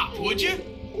stop, would you?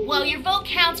 Well, your vote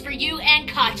counts for you and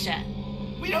Katja.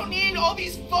 We don't need all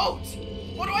these votes.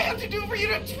 What do I have to do for you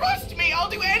to trust me? I'll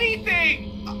do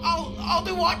anything. I'll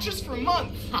do watches for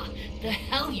months. Huh, the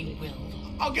hell you will.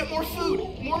 I'll get more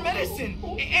food, more medicine,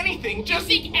 anything. Just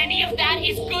You think any of that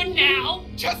is good now?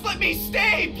 Just let me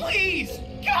stay, please.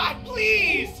 God,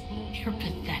 please. You're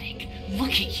pathetic.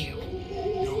 Look at you.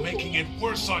 You're making it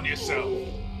worse on yourself.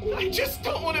 I just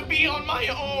don't want to be on my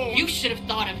own. You should have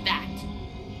thought of that.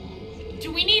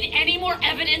 Do we need any more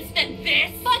evidence than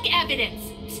this? Fuck evidence!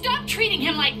 Stop treating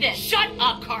him like this! Shut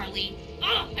up, Carly!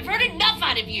 Ugh, I've heard enough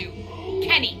out of you!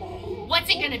 Kenny,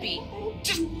 what's it gonna be?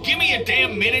 Just give me a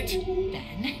damn minute.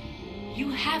 Then,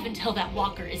 you have until that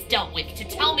walker is dealt with to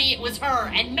tell me it was her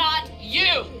and not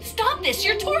you! Stop this!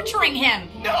 You're torturing him!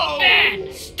 No!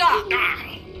 Ben, stop!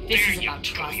 Ah, This there is you about go,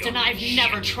 trust, you and I've shit.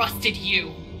 never trusted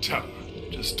you. Tell her.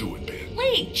 Just do it, Ben.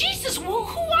 Wait, Jesus, who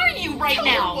are you right Tell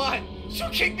now? her what? She'll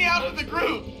kick me out of the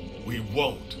group. We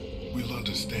won't. We'll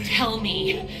understand. Tell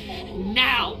me.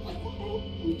 Now.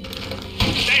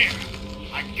 There.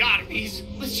 I got it.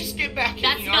 Let's just get back in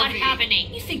That's the not RV.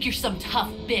 happening. You think you're some tough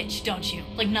bitch, don't you?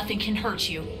 Like nothing can hurt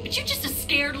you. But you're just a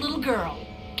scared little girl.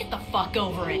 Get the fuck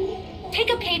over it. Take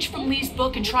a page from Lee's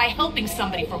book and try helping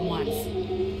somebody for once.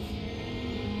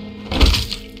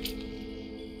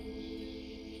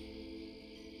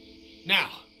 Now,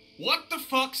 what the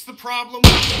fuck's the problem?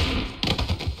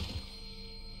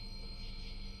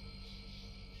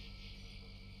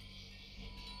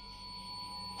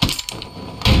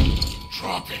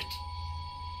 Drop it.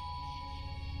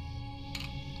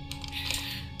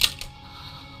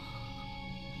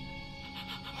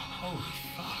 Holy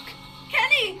fuck.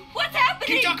 Kenny, what's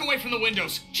happening? Get duck away from the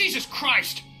windows. Jesus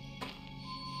Christ.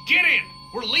 Get in.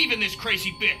 We're leaving this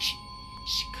crazy bitch.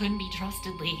 She couldn't be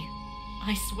trusted, Lee.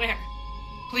 I swear.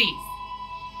 Please.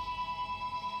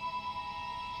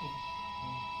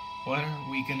 What are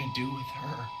we gonna do with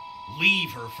her?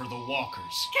 Leave her for the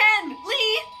walkers. Ken,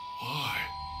 Lee! Why?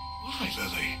 Why,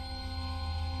 Lily?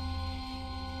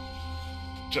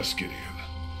 Just get in.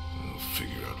 I'll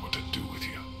figure out what to do with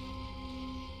you.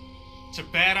 It's a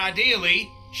bad idea,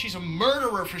 Lee. She's a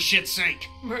murderer, for shit's sake.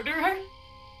 Murderer?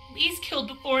 Lee's killed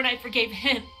before and I forgave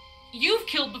him. You've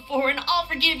killed before and I'll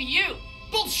forgive you.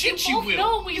 Bullshit, You you both will.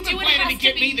 know we You've do been what planning has to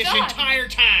get to me be this done. entire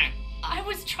time. I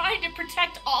was trying to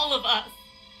protect all of us.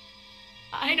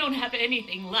 I don't have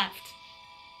anything left.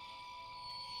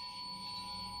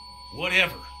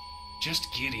 Whatever. Just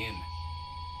get in.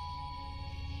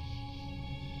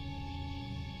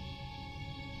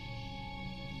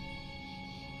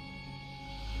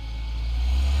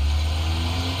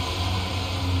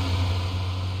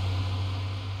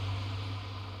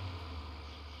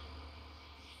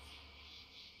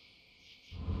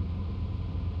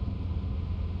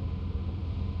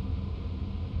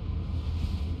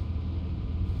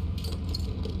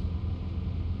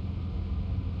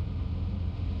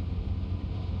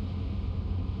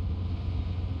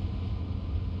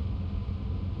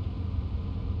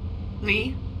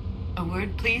 Lee, a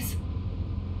word, please.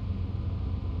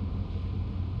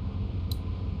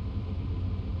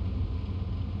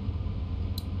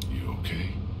 You okay?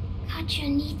 Katja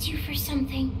needs you for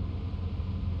something.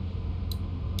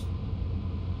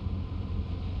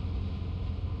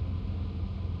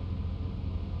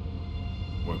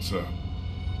 What's up?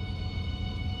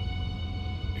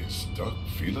 Is Duck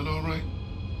feeling all right?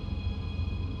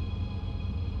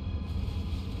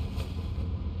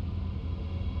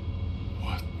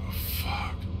 What the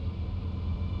fuck?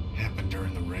 Happened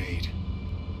during the raid.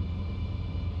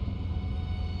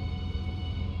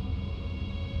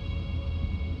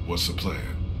 What's the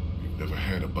plan? We've never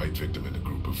had a bite victim in the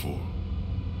group before.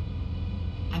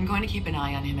 I'm going to keep an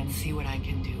eye on him and see what I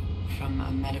can do from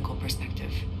a medical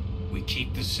perspective. We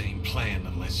keep the same plan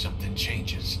unless something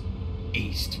changes.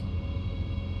 East.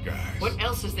 Guys. What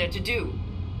else is there to do?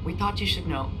 We thought you should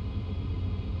know.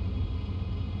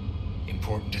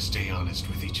 Important to stay honest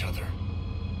with each other.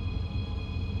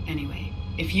 Anyway,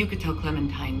 if you could tell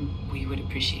Clementine, we would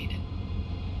appreciate it.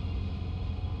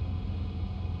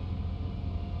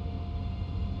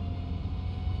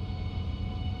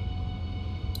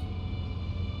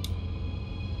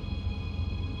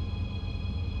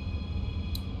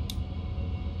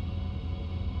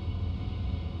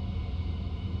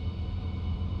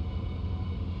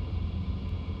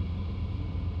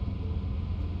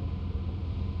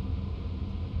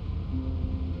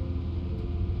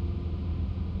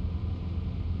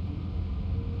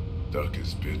 Duck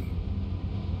is bitten.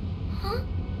 Huh?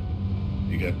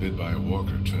 He got bit by a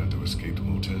walker trying to escape the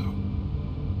motel.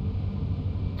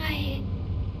 I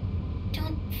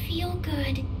don't feel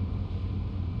good.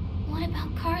 What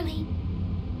about Carly?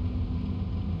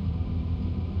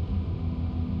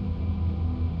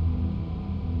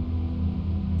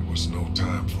 There was no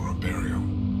time for a burial.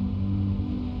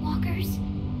 Walkers?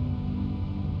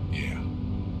 Yeah.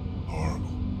 Horrible.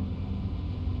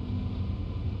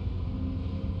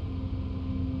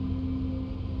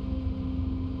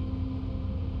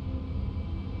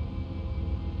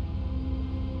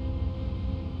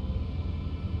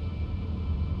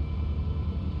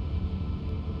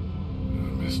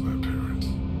 I miss my parents.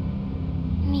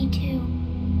 Me too.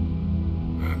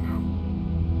 I know.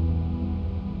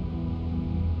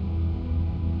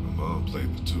 My mom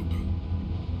played the tuba.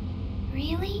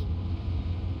 Really?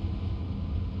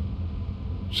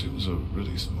 She was a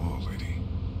really small lady.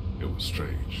 It was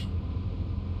strange.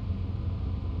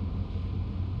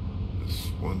 This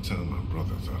one time my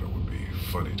brother thought it would be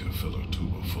funny to fill a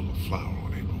tuba full of flour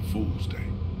on April Fool's Day.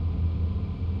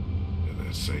 And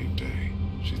that same day,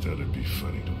 she thought it'd be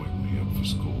funny to wake me up for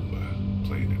school by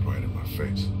playing it right in my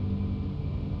face.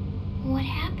 What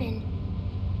happened?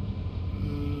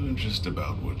 Just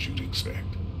about what you'd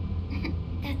expect.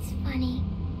 That's funny.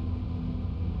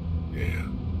 Yeah.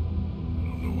 I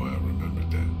don't know why I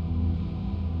remembered that.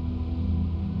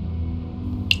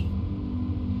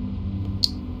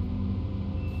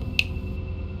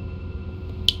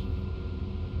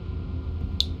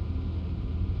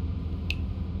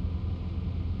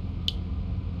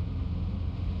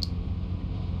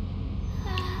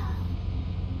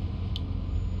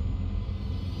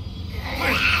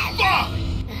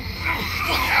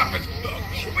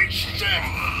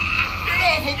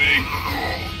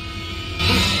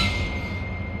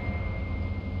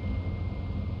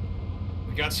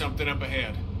 We got something up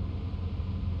ahead.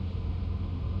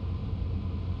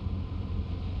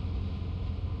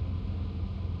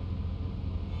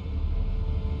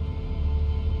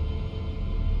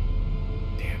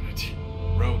 Damn it.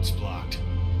 Road's blocked.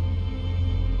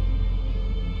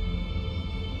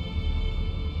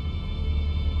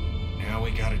 Now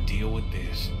we gotta deal with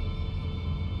this.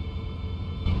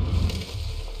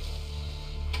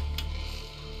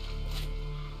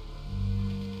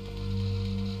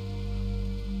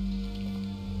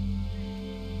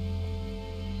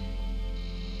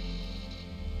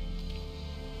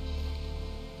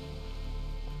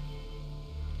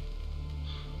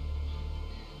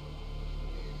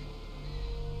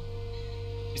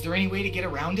 Is there any way to get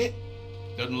around it?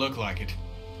 Doesn't look like it.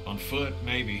 On foot,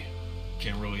 maybe.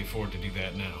 Can't really afford to do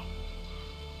that now.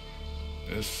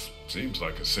 This seems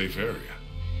like a safe area.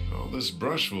 All this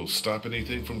brush will stop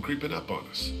anything from creeping up on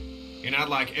us. And I'd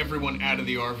like everyone out of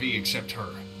the RV except her.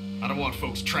 I don't want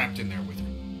folks trapped in there with her.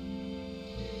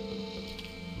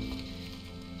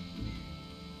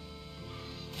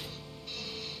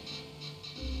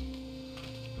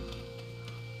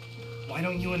 Why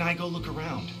don't you and I go look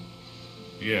around?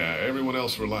 Yeah, everyone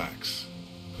else relax.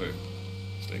 Clint,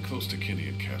 stay close to Kenny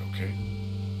and Kat, okay?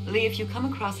 Lee, if you come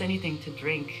across anything to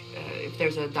drink, if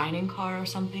there's a dining car or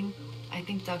something, I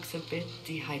think Duck's a bit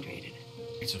dehydrated.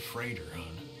 It's a freighter,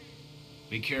 hon.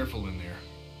 Be careful in there.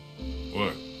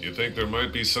 What, you think there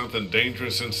might be something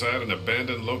dangerous inside an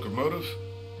abandoned locomotive?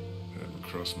 Hadn't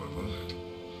crossed my mind.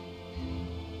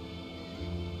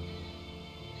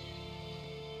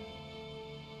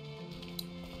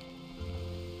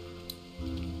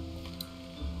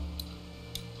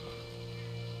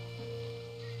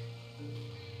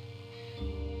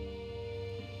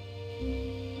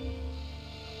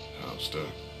 How's Duck?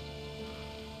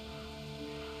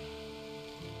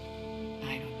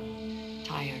 I don't know.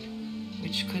 Tired.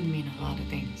 Which could mean a lot of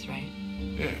things, right?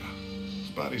 Yeah. His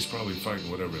body's probably fighting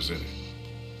whatever's in it.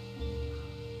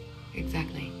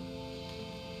 Exactly.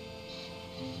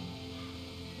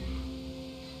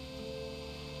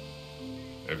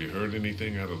 Have you heard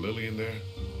anything out of Lily in there?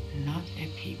 Not a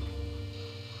peep.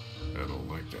 I don't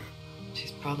like that.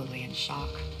 She's probably in shock.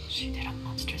 She did a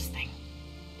monstrous thing.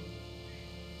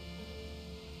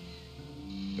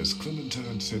 Has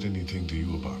Clementine said anything to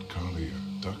you about Carly or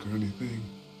Duck or anything?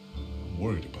 I'm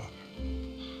worried about her.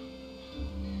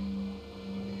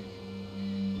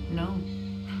 No.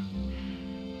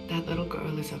 That little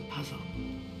girl is a puzzle.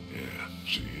 Yeah,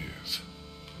 she is.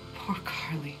 Poor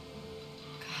Carly.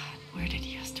 God, where did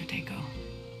yesterday go?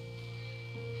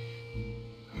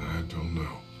 I don't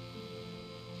know.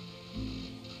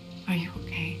 Are you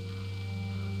okay?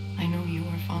 I know you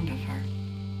were fond of her.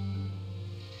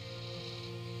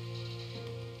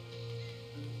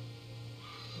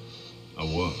 I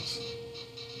was.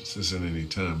 This isn't any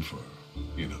time for,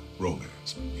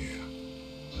 romance, but yeah.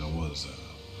 I was,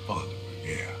 fond of her,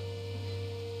 yeah.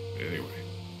 Anyway,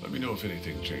 let me know if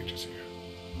anything changes here.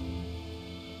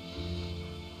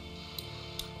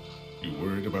 You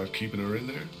worried about keeping her in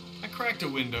there? I cracked a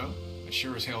window. I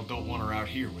sure as hell don't want her out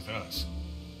here with us.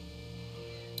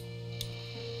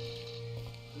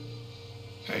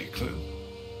 Hey, Clem.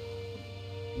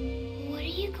 What are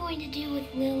you going to do with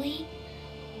Lily?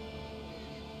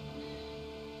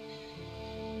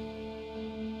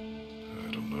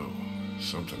 I don't know.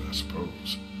 Something, I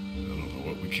suppose. I don't know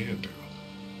what we can do.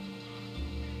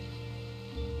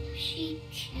 She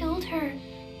killed her.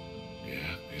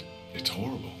 Yeah, it's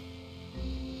horrible.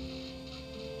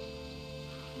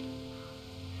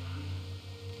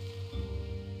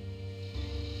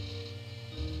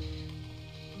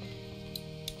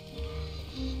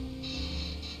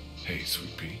 Hey,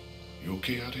 Sweet Pea, you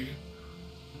okay out here?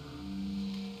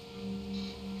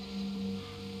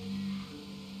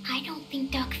 I don't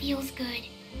think Duck feels good.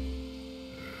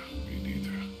 Me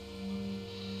neither.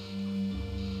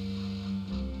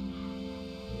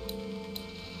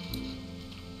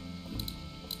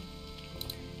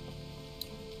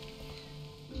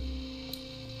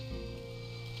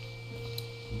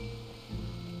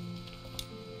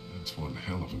 That's one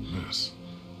hell of a mess.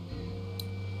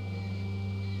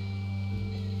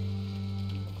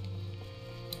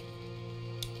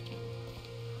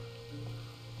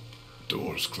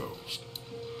 Door's closed.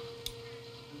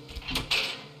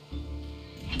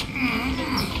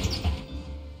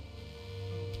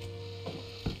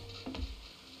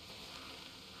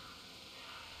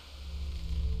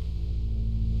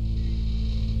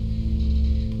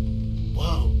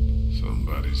 Whoa.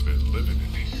 Somebody's been living in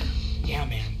here. Yeah,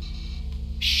 man.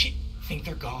 Shit, think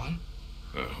they're gone?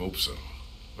 I hope so,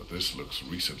 but this looks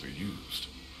recently used.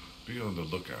 Be on the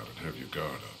lookout and have your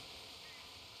guard up.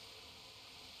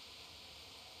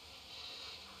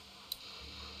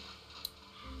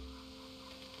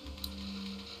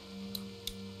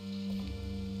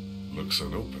 Looks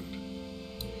unopened.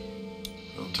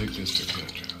 I'll take this to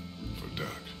Katja for Doc.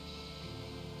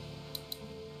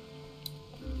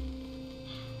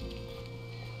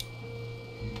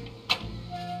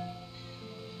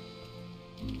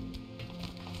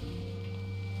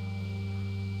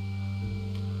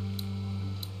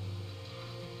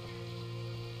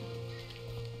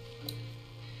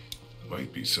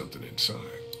 Might be something inside.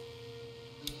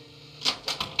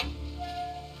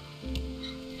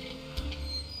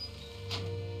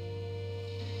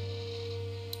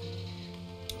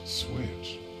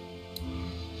 Switch.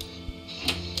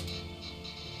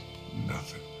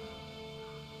 Nothing.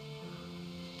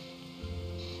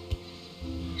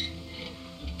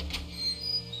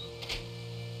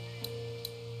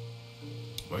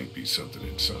 Might be something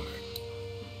inside.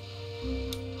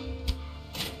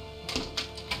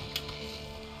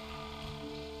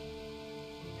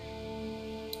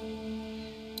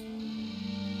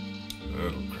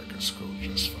 That'll crack a skull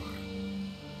just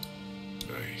fine.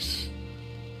 Nice.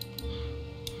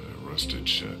 Rusted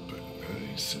shut, but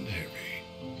nice and heavy.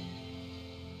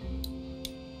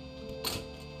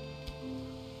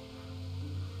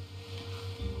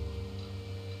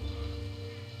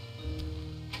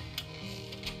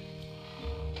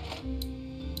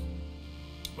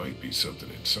 Might be something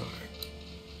inside.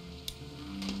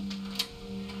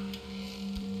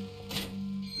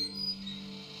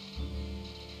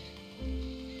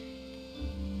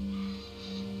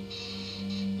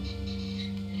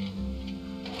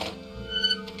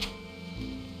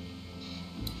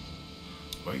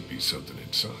 Might be something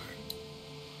inside.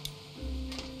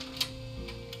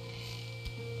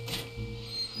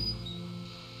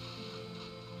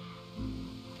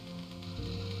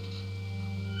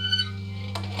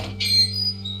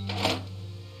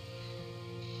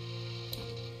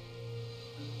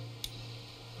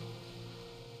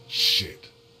 Shit.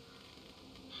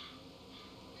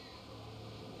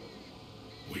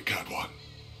 We got one.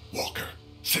 Walker,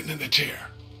 sitting in the chair.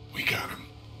 We got him.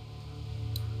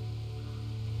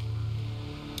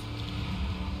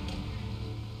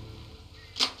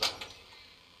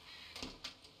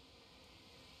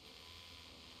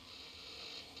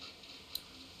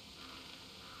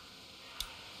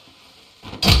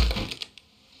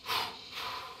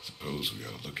 Suppose we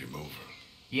ought to look him over.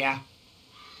 Yeah.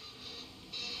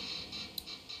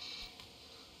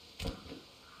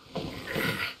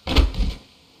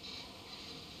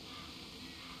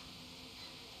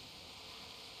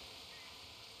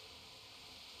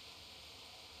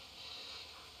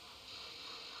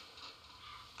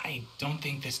 I don't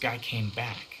think this guy came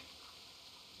back.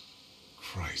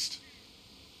 Christ.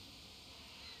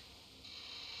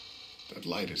 That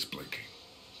light is blinking.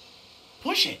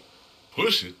 Push it.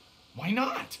 Push it? Why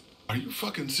not? Are you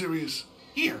fucking serious?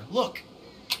 Here, look.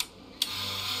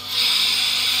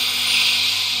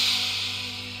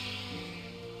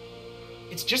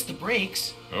 It's just the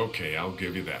brakes. Okay, I'll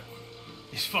give you that one.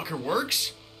 This fucker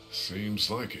works? Seems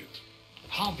like it.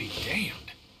 I'll be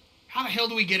damned. How the hell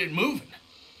do we get it moving?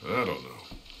 I don't know.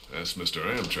 Ask Mr.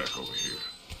 Amtrak over here.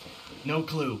 No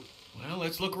clue. Well,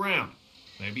 let's look around.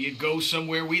 Maybe it goes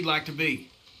somewhere we'd like to be.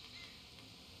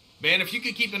 Ben, if you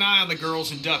could keep an eye on the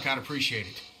girls and Duck, I'd appreciate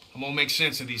it. I'm gonna make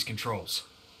sense of these controls.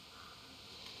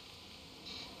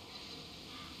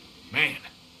 Man,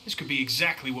 this could be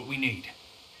exactly what we need.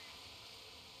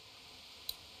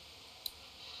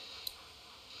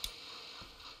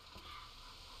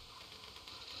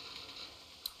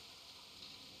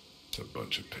 It's a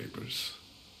bunch of papers.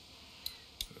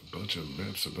 A bunch of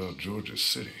maps about Georgia's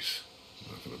cities.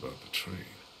 Nothing about the train.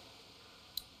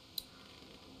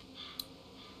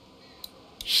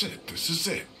 Shit, this is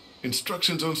it.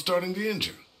 Instructions on starting the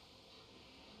engine.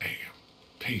 Damn,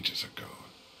 pages are gone.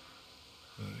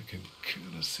 I can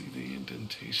kind of see the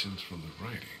indentations from the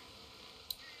writing.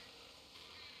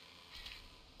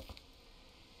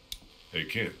 Hey,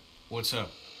 Ken. What's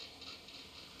up?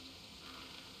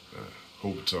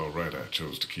 Hope it's all right I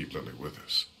chose to keep Lily with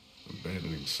us.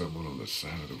 Abandoning someone on the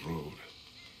side of the road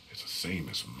is the same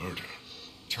as murder.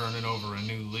 Turning over a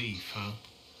new leaf, huh?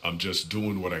 I'm just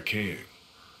doing what I can.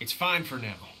 It's fine for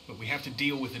now, but we have to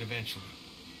deal with it eventually.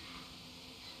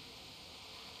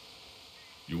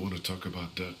 You want to talk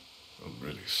about Duck? I'm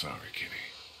really sorry, Kenny.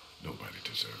 Nobody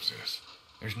deserves this.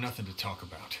 There's nothing to talk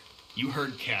about. You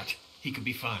heard Kat. He could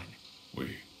be fine.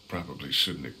 We probably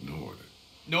shouldn't ignore it.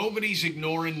 Nobody's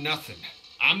ignoring nothing.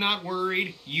 I'm not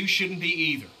worried. You shouldn't be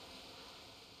either.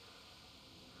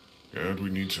 God, we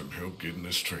need some help getting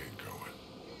this train going.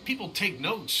 People take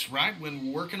notes, right, when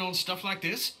we're working on stuff like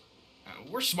this?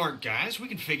 We're smart guys. We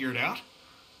can figure it out.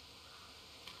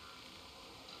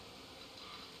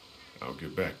 I'll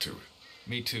get back to it.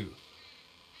 Me too.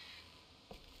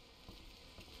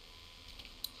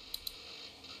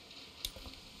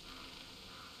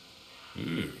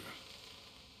 Ew.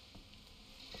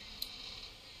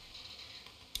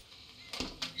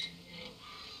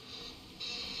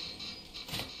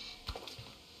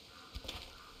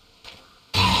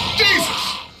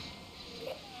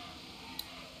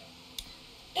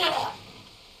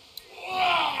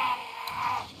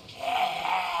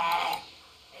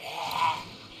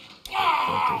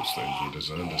 Those things were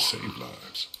designed to save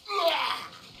lives.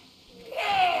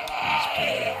 These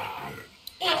people are good.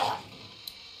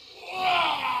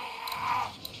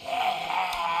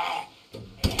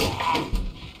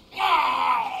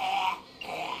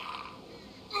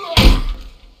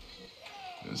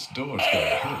 This door's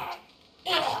gonna hurt.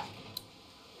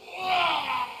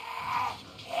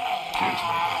 Kids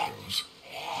make those.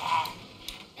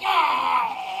 No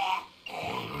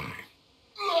way.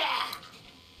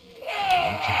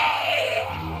 Okay,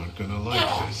 you aren't gonna like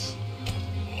this.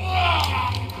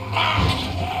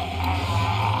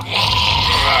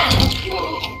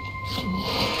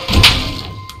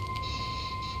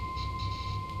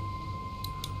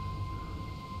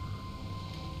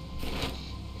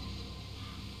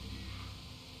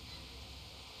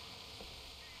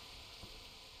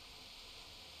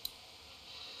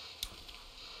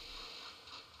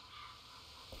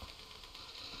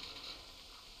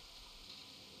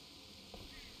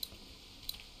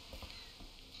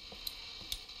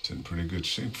 It's in pretty good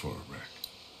shape for a wreck.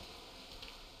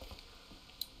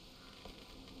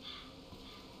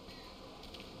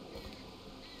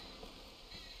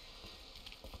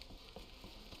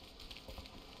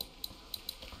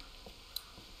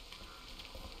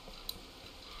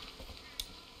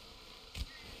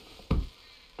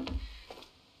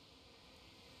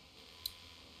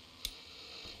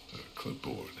 A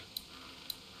clipboard.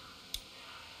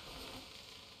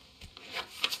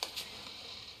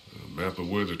 Map of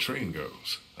where the train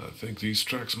goes. I think these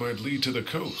tracks might lead to the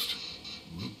coast.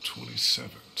 Route 27,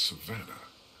 Savannah.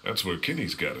 That's where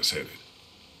Kenny's got us headed.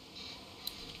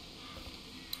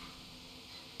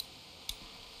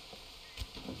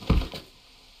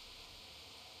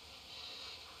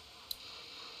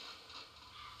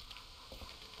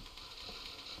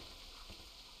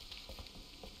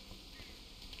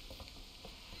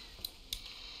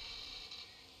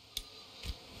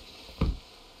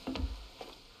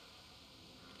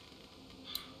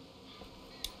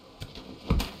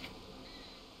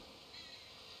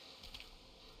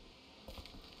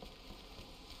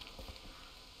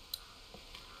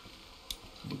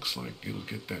 Looks like it'll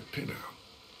get that pin out.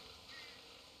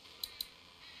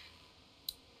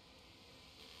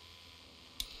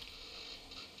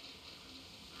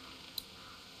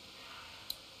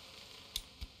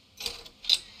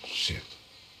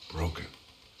 broken.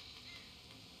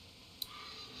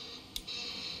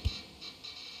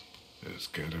 There's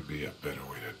gotta be a better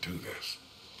way to do this.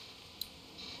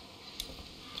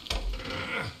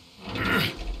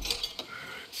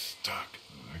 It's stuck.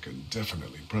 I can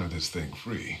definitely pry this thing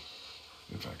free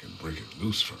if I can break it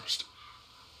loose first.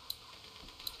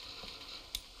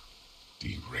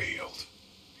 Derailed.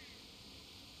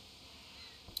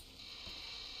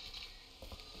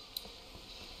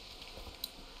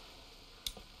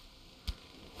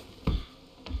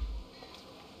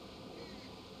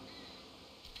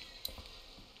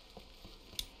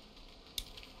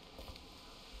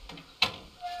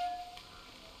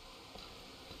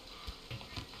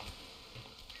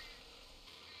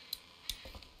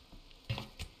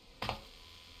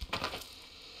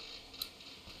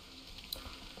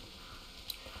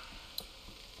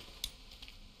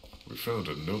 We found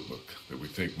a notebook that we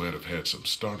think might have had some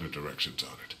starter directions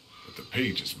on it, but the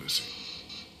page is missing.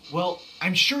 Well,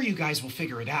 I'm sure you guys will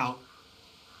figure it out.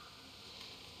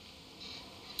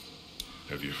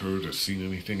 Have you heard or seen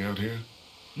anything out here?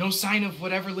 No sign of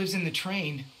whatever lives in the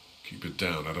train. Keep it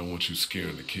down. I don't want you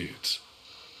scaring the kids.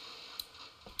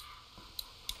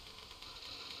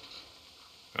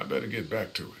 I better get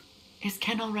back to it. Is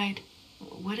Ken all right?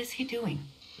 What is he doing?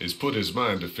 He's put his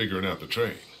mind to figuring out the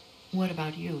train. What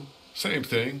about you? Same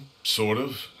thing, sort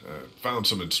of. I found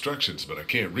some instructions, but I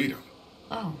can't read them.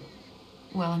 Oh.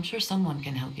 Well, I'm sure someone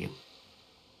can help you.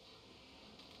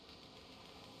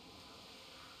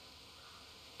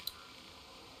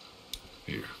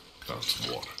 Here, found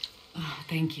some water. Oh,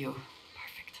 thank you.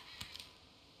 Perfect.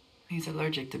 He's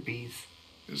allergic to bees.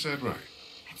 Is that right?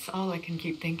 It's all I can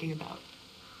keep thinking about.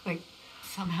 Like,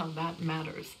 somehow that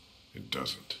matters. It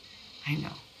doesn't. I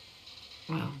know.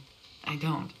 Well, I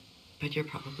don't, but you're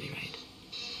probably right.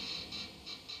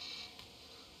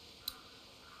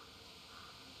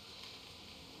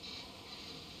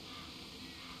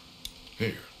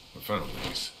 Here, I found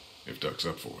these, if Duck's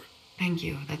up for it. Thank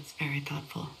you. That's very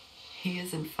thoughtful. He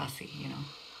isn't fussy, you know.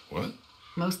 What?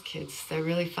 Most kids, they're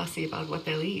really fussy about what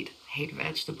they'll eat. Hate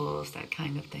vegetables, that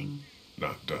kind of thing.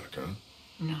 Not Duck, huh?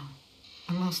 No.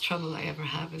 The most trouble I ever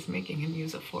have is making him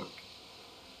use a fork.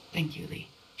 Thank you, Lee.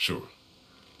 Sure.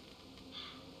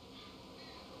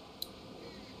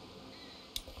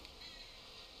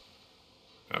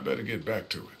 I better get back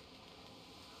to it.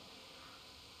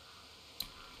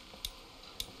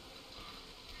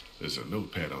 There's a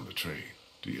notepad on the train.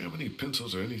 Do you have any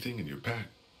pencils or anything in your pack?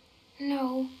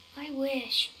 No, I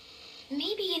wish.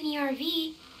 Maybe in the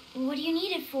RV. What do you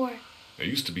need it for? There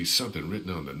used to be something written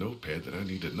on the notepad that I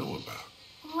need to know about.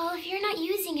 Well, if you're not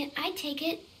using it, I'd take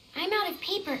it. I'm out of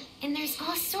paper, and there's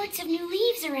all sorts of new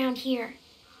leaves around here.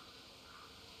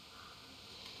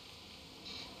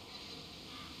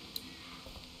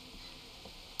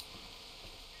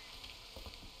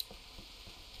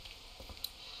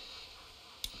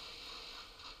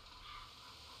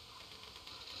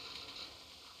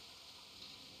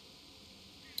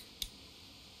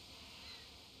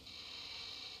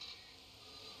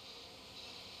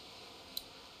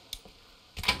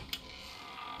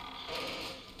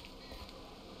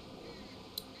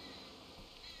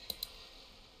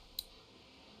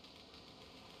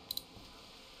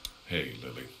 Hey,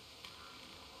 Lily.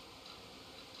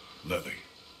 Lily.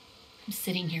 I'm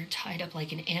sitting here tied up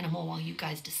like an animal while you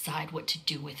guys decide what to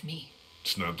do with me.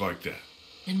 It's not like that.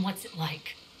 Then what's it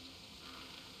like?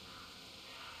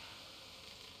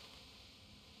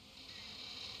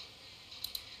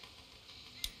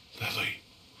 Lily.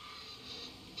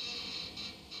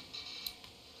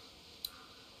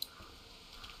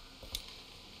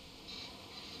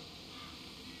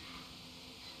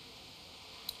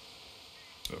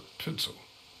 A pencil.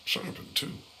 Sharpened,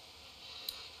 too.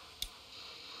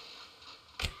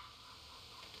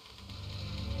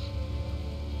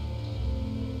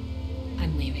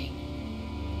 I'm leaving.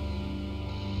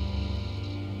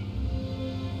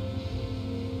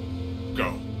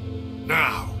 Go.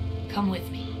 Now. Come with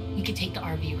me. We could take the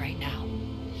RV right now.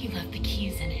 He left the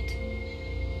keys in it.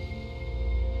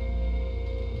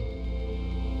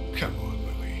 Come on,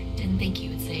 Lily. Didn't think you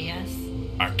would say yes.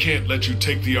 I can't let you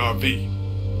take the RV.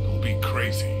 Don't be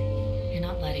crazy. You're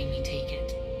not letting me take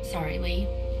it. Sorry, Lee.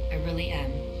 I really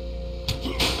am.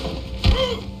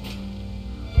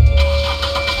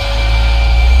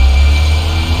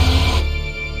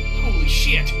 Holy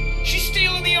shit! She's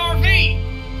stealing the RV!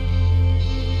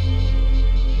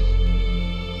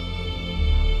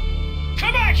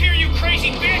 Come back here, you crazy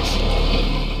bitch!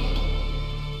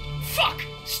 Fuck!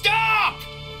 Stop!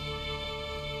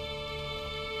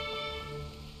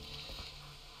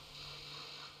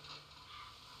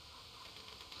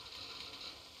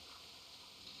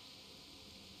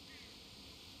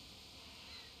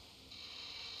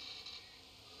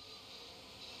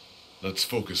 Let's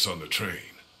focus on the train.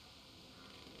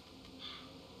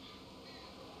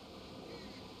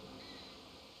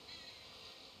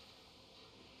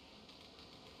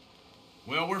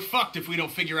 Well, we're fucked if we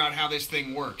don't figure out how this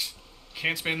thing works.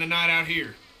 Can't spend the night out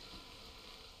here.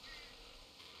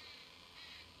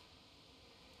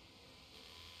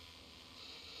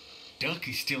 Duck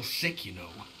is still sick, you know.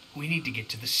 We need to get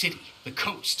to the city, the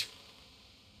coast.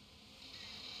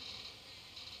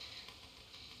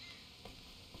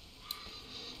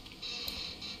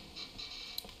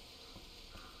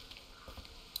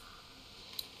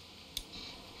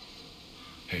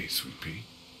 Hey, Sweet Pea,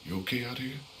 you okay out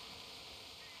here?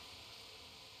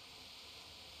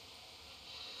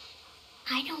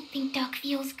 I don't think Duck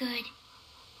feels good.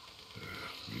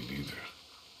 Me neither.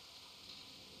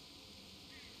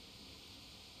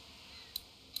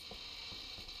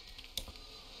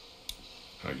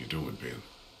 How you doing, Ben?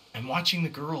 I'm watching the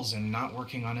girls and not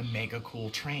working on a mega cool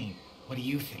train. What do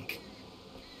you think?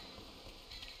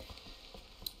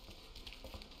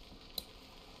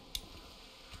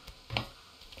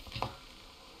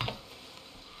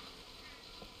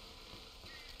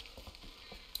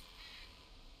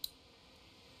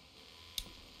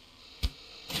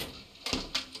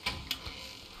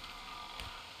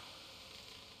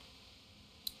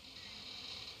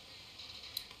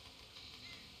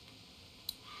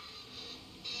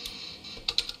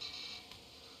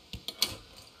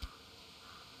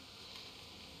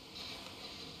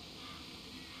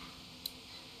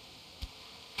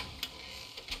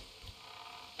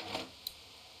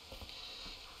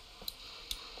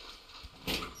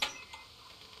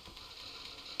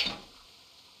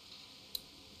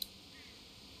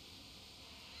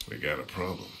 We got a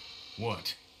problem.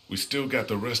 What? We still got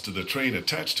the rest of the train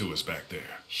attached to us back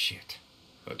there. Shit.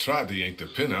 I tried to yank the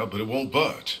pin out, but it won't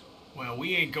budge. Well,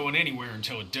 we ain't going anywhere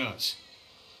until it does.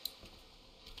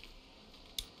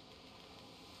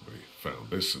 We found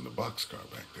this in the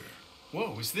boxcar back there.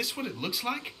 Whoa, is this what it looks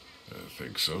like? I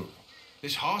think so.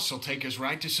 This hoss will take us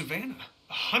right to Savannah.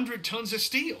 100 tons of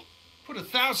steel. Put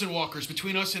 1,000 walkers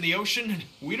between us and the ocean, and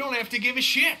we don't have to give a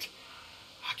shit.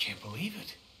 I can't believe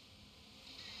it.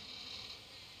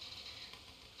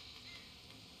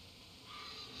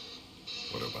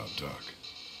 What about Doc?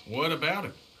 What about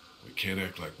him? We can't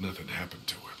act like nothing happened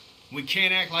to him. We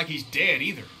can't act like he's dead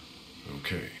either.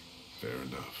 Okay, fair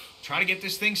enough. Try to get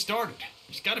this thing started.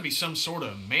 There's got to be some sort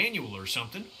of manual or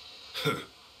something. I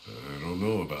don't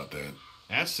know about that.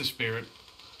 That's the spirit.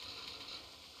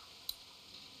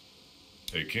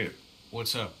 Hey, Kent.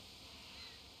 What's up?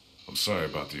 I'm sorry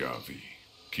about the RV.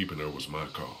 Keeping her was my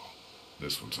call.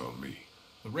 This one's on me.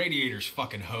 The radiator's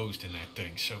fucking hosed in that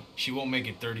thing, so she won't make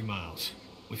it 30 miles.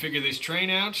 We figure this train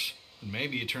out, and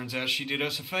maybe it turns out she did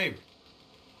us a favor.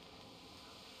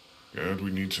 God,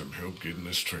 we need some help getting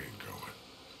this train going.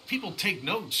 People take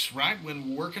notes, right,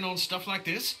 when we're working on stuff like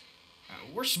this?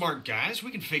 We're smart guys.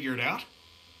 We can figure it out.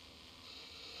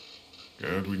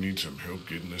 God, we need some help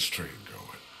getting this train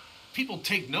going. People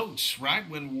take notes, right,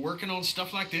 when we're working on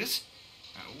stuff like this?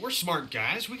 We're smart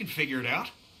guys. We can figure it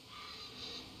out.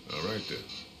 All right, then.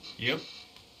 Yep.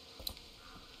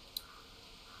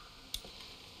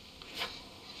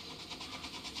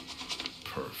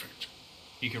 Perfect.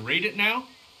 You can read it now?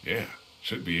 Yeah.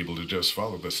 Should be able to just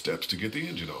follow the steps to get the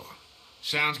engine on.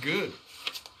 Sounds good.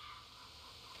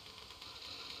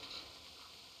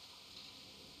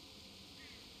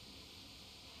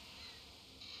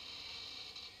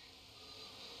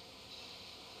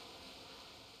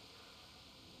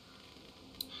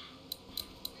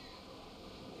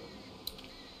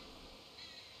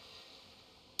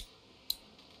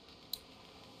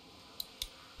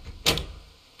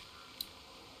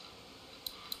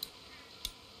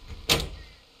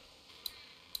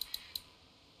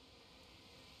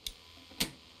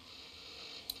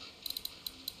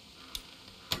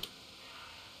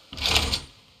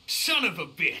 Son of a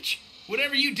bitch!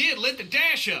 Whatever you did lit the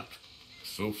dash up!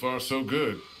 So far, so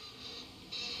good.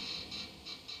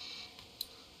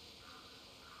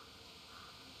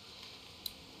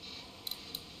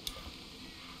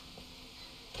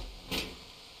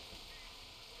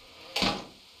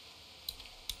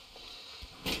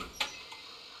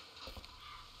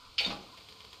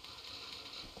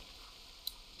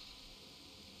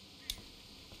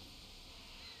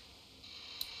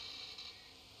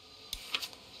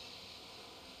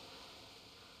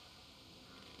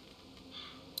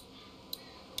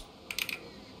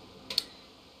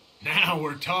 Now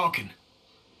we're talking.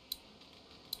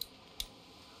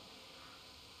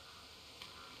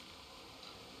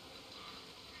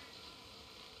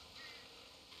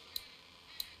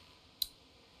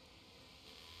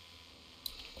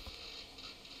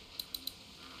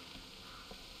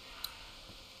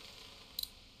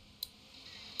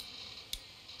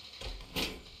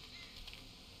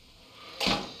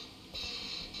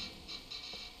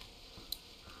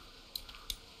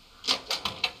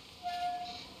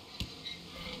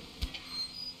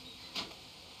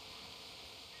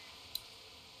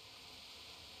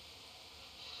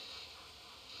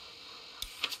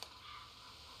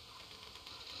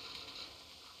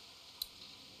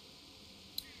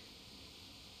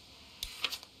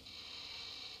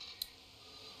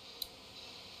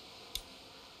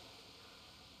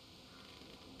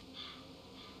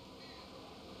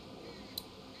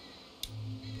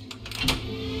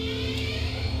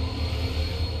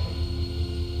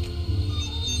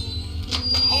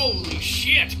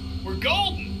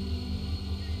 golden!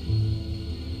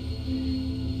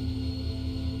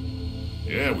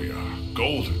 Yeah, we are.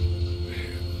 Golden.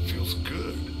 Man, feels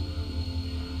good.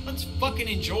 Let's fucking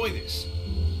enjoy this.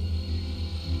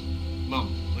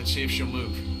 Mom, let's see if she'll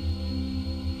move.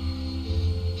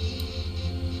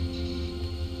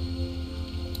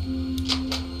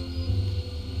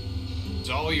 It's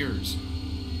all yours.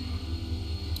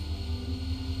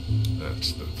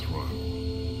 That's the throttle.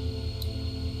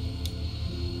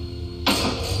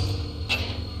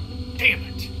 Damn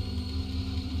it.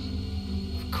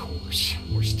 Of course,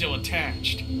 we're still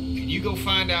attached. Can you go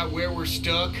find out where we're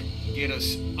stuck? Get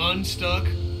us unstuck?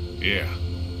 Yeah.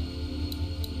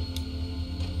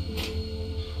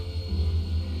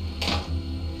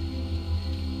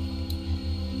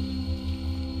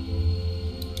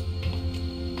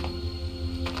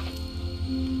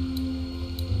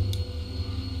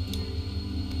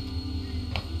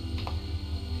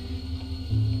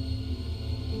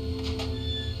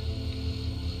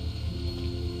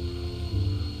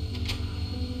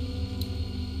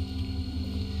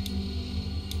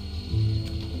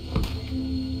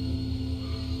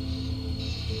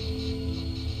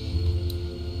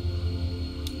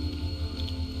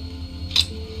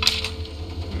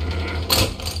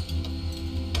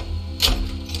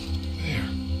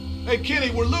 Hey, Kenny,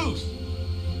 we're loose.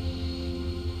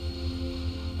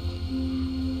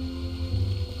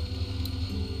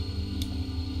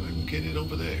 I can get it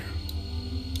over there.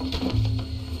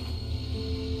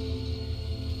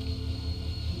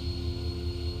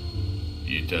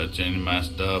 You touch any of my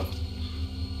stuff?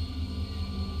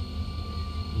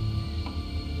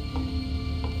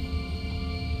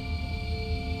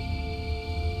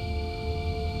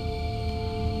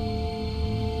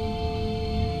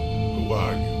 Who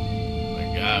are you? The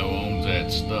guy who owns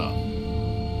that stuff.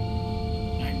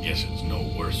 I guess it's no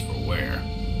worse for wear.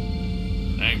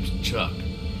 Name's Chuck.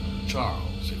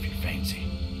 Charles, if you fancy.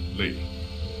 Lee.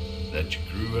 That your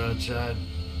crew outside?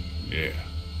 Yeah.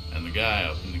 And the guy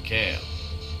up in the cab?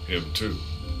 Him too.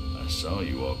 I saw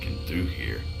you walking through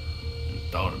here and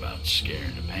thought about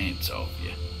scaring the pants off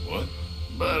you. What?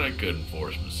 But I couldn't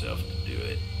force myself to do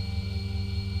it.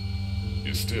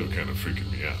 You're still kind of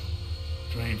freaking me out.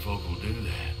 Trained folk will do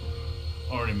that.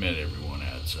 Already met everyone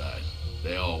outside.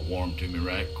 They all warmed to me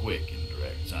right quick in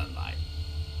direct sunlight.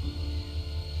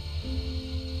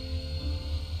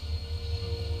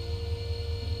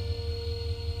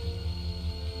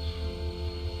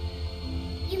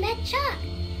 You met Chuck.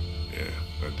 Yeah,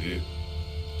 I did.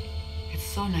 It's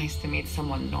so nice to meet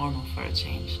someone normal for a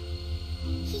change.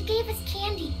 He gave us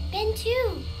candy. Ben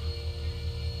too.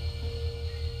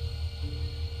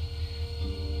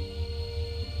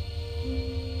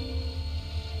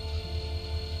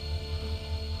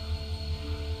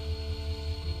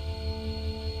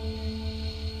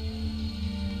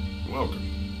 Welcome.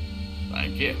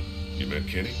 Thank you. You met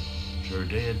Kenny? Sure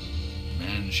did.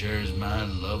 Man shares my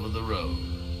love of the road.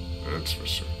 That's for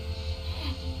certain.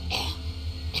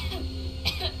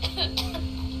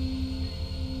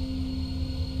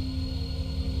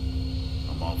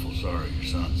 I'm awful sorry your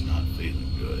son's not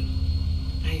feeling good.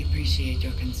 I appreciate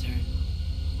your concern.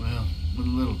 Well, with a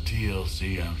little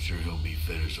TLC, I'm sure he'll be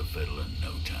fit as a fiddle in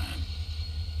no time.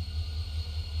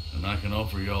 And I can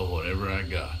offer y'all whatever I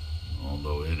got,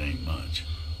 although it ain't much.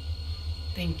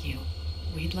 Thank you.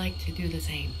 We'd like to do the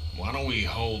same. Why don't we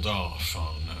hold off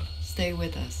on... Stay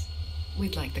with us.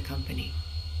 We'd like the company.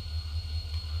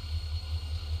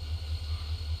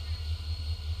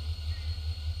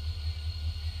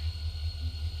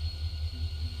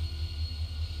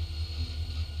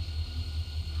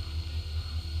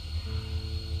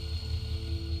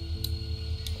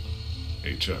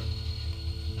 Hey, Chuck.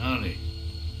 Howdy.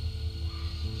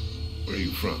 Where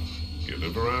you from? You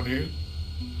live around here?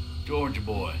 Georgia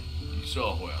boy. You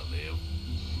saw where I live.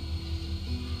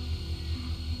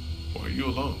 Why are you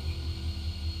alone?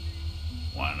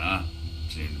 Why not?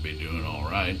 Seem to be doing all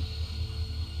right.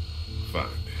 Fine,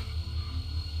 then.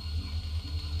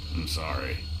 I'm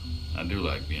sorry. I do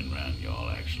like being around y'all,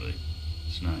 actually.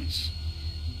 It's nice.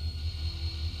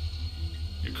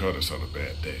 You caught us on a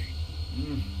bad day.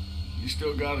 You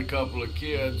still got a couple of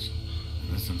kids.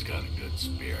 And this one's got a good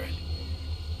spirit.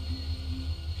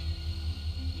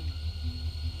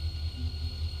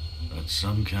 That's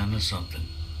some kind of something.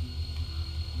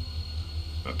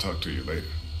 I'll talk to you later.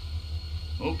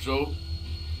 Hope so.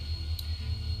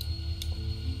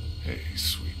 Hey,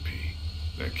 sweet pea.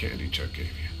 That candy Chuck gave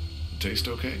you. Taste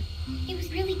okay? It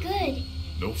was really good.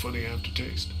 No funny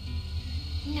aftertaste?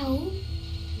 No.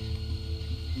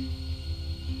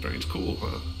 Brain's cool,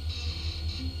 huh?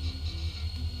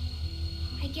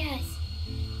 I guess.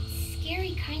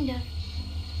 scary, kind of.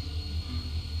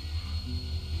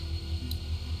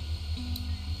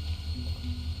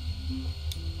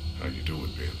 How you doing,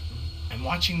 Ben? I'm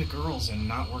watching the girls and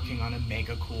not working on a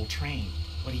mega cool train.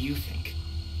 What do you think?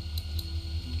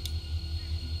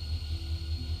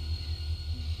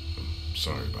 I'm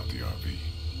sorry about the RV.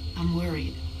 I'm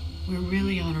worried. We're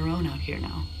really on our own out here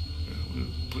now. Yeah, we're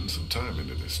putting some time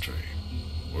into this train.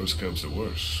 Worst comes to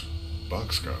worst,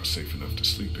 boxcar's safe enough to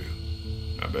sleep in.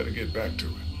 I better get back to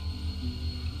it.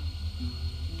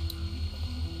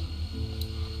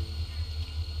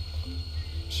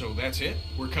 So that's it?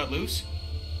 We're cut loose?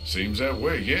 Seems that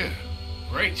way, yeah.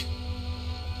 Great.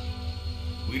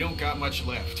 We don't got much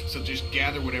left, so just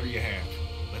gather whatever you have.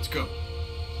 Let's go.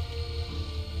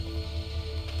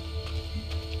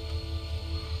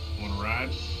 Wanna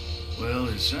ride? Well,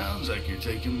 it sounds like you're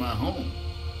taking my home.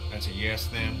 That's a yes,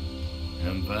 then?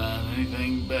 Haven't found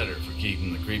anything better for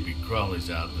keeping the creepy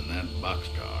crawlies out than that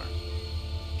boxcar.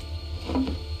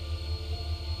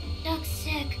 Duck's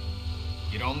sick.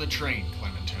 Get on the train,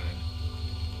 Clementine.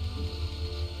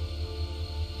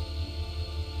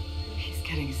 He's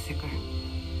getting sicker.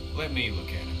 Let me look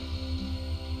at him.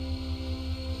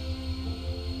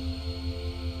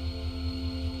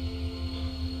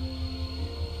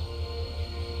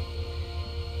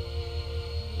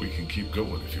 We can keep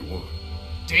going if you want.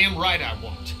 Damn right I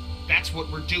won't. That's what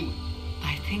we're doing.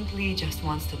 I think Lee just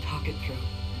wants to talk it through.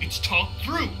 It's talked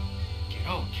through. Get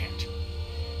on, Kent.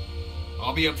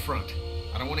 I'll be up front.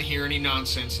 I don't want to hear any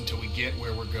nonsense until we get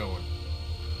where we're going.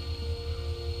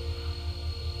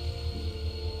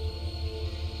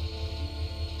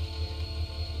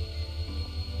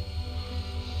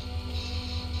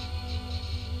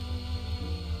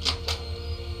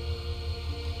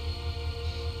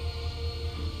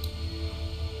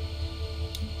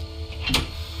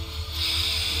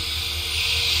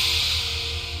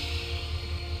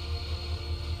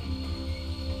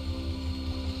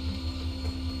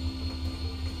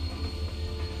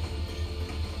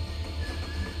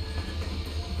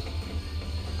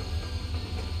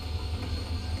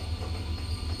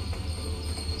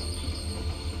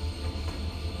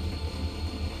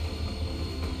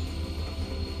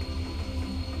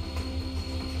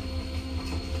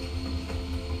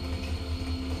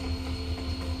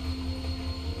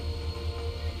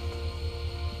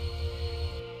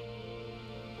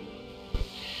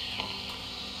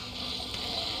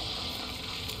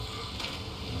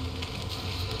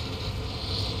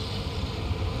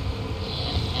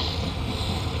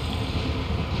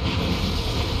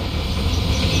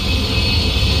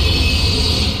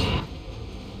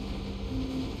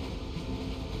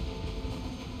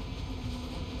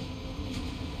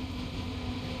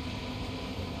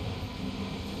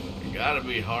 Gotta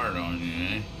be hard on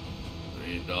you, eh?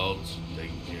 3 adults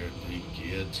taking care of 3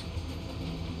 kids.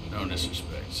 No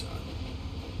disrespect, son.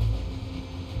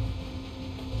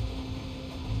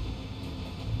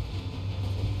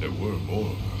 There were more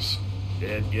of us.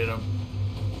 Dad get them?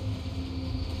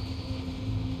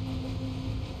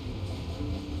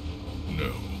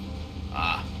 No.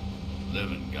 Ah,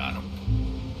 living got them.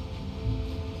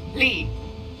 Lee!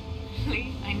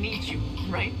 Lee, I need you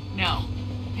right now.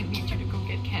 I need you to go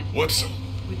get Ken. What's up?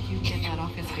 Would you get that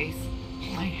off his face?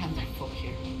 My hands are full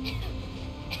here.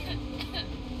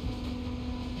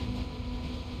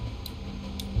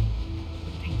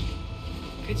 Thank you.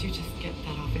 Could you just get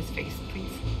that off his face,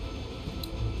 please?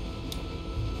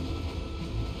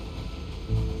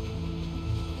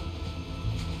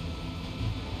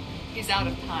 He's out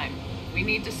of time. We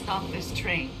need to stop this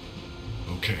train.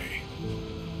 Okay.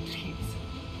 Please.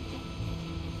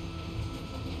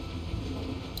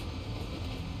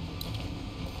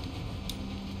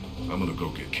 I'm gonna go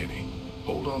get Kenny.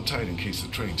 Hold on tight in case the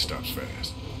train stops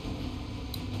fast.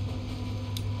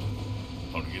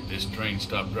 Want to get this train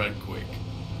stopped right quick.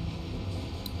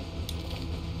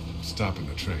 Stopping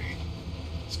the train.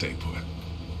 Stay put.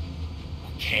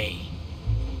 Okay.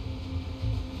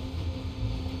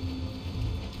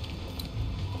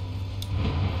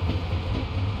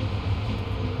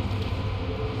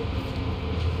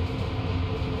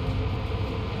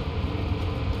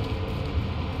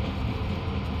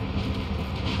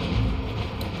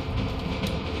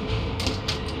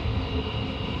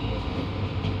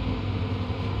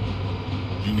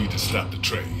 You need to stop the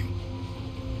train.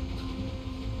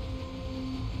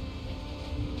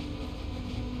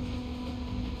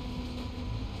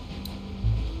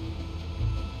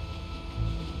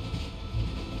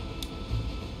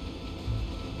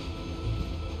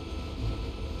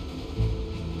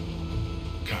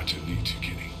 Katja needs you,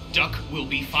 Kenny. Duck will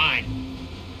be fine.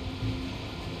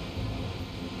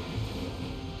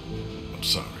 I'm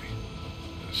sorry.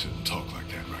 Shouldn't talk like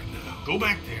that right now. Go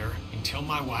back there and tell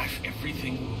my wife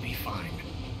everything will be fine.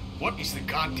 What is the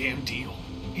goddamn deal?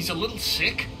 He's a little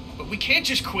sick, but we can't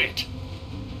just quit.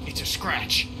 It's a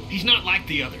scratch. He's not like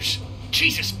the others.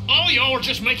 Jesus, all y'all are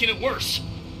just making it worse.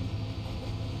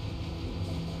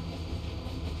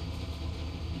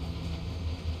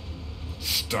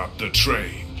 Stop the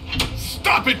train.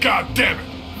 Stop it, goddammit!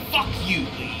 Fuck you,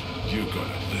 Lee. You're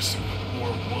gonna listen.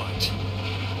 Or what?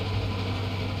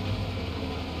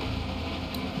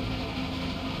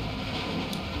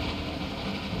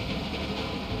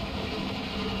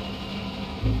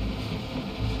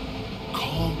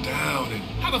 Calm down and...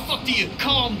 How the fuck do you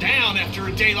calm down after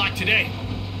a day like today?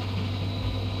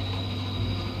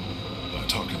 By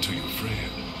talking to your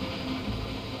friend.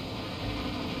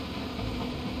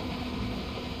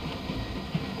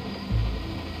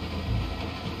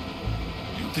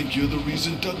 Think you're the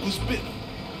reason Duck was bitten?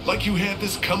 Like you had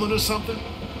this coming or something?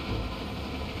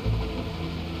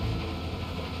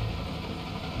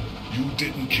 You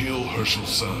didn't kill Herschel's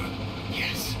son.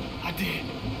 Yes, I did.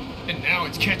 And now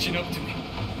it's catching up to me.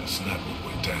 That's not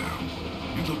what went down.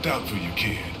 You looked out for your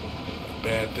kid. A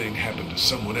bad thing happened to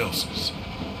someone else's.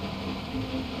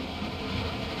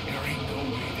 There ain't no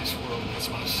way this world lets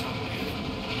my son live.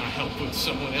 I help put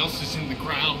someone else's in the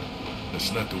ground.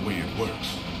 That's not the way it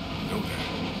works. You know that.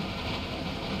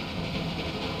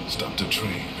 Stop the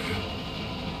train, man.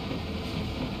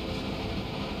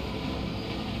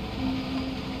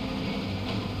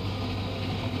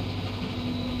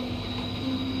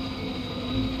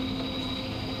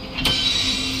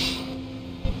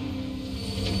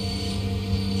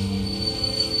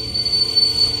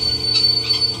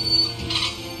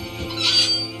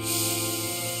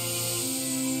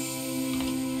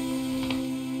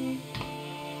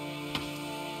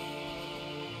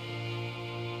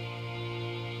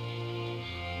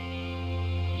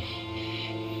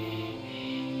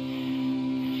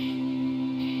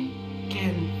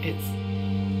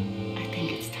 I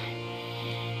think it's time.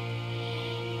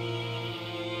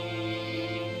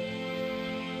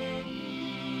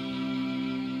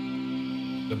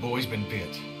 The boy's been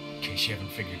bit, in case you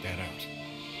haven't figured that out.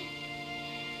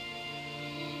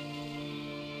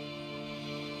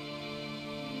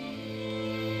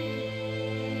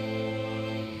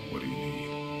 What do you need?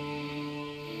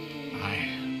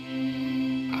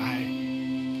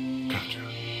 Gotcha.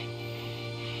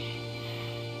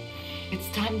 It's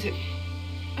time to...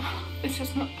 Oh, this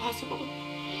is not possible.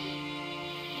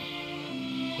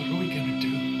 What are we gonna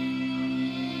do?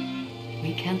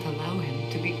 We can't allow him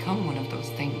to become one of those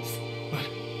things. But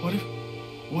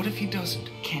what if he doesn't?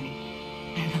 Kenny,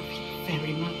 I love you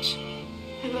very much.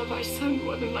 I love our son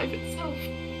more than life itself.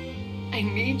 I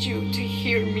need you to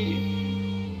hear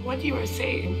me. What you are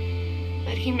saying,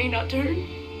 that he may not turn,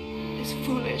 is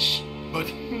foolish.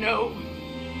 But... No.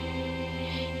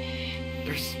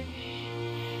 There's...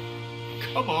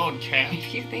 Come on, Kat.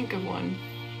 If you think of one,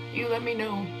 you let me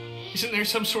know. Isn't there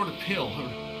some sort of pill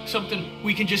or something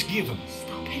we can just give him?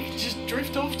 Stop He it. can just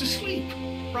drift off to sleep.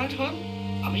 Right, hon?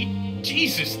 I mean,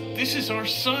 Jesus, this is our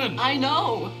son. I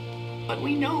know. But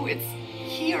we know it's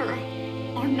here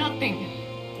or nothing.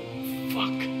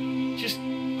 Fuck. Just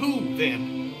who,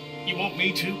 then? You want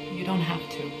me to? You don't have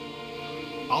to.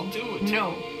 I'll do it.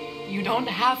 No, you don't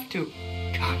have to.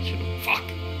 God, fuck.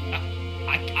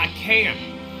 I can.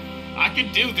 I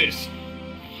can do this.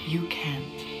 You can't.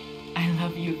 I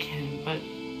love you, Ken, but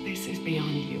this is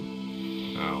beyond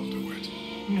you. I'll do it.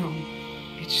 No,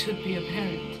 it should be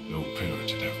apparent. No parent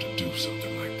should have to do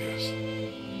something like this.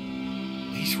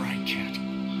 He's right, Kat.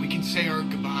 We can say our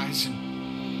goodbyes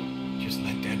and just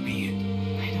let that be it.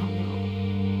 I don't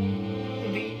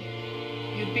know. Lee,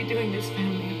 you'd be doing this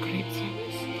family a great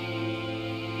service.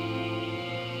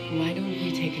 Why don't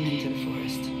we take him into the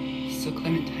forest so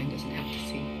Clementine doesn't have to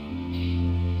see?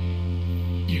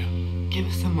 Yeah. Give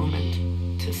us a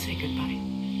moment to say goodbye.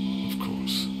 Of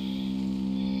course.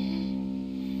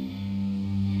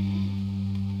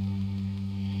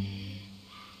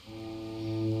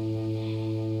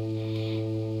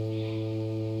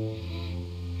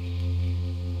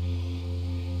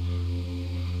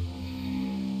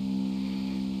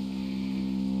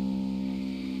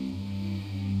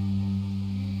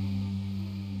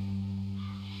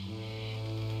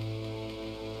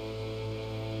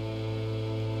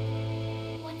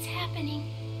 What's happening?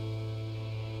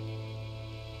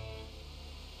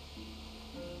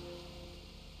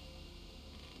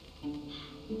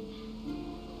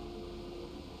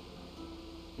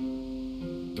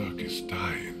 Duck is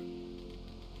dying.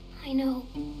 I know.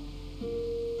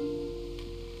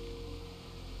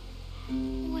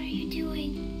 What are you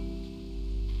doing?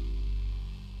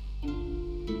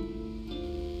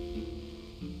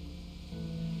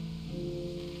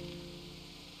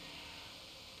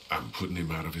 I'm putting him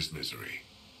out of his misery.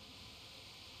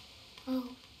 Oh.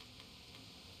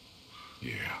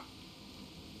 Yeah.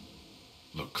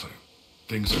 Look, Clem,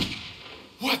 things are...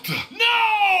 What the...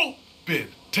 No! Ben,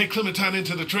 take Clementine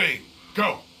into the train.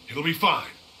 Go. It'll be fine.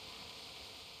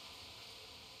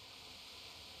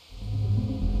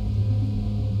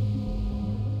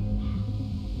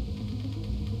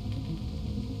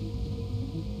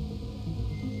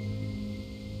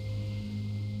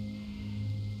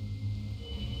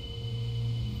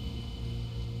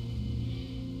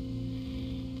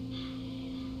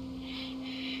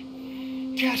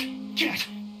 Cat,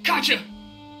 gotcha!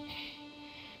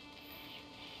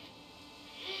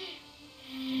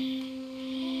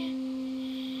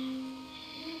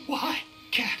 Why,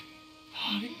 Cat?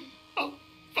 Honey, oh,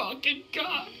 fucking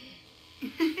God.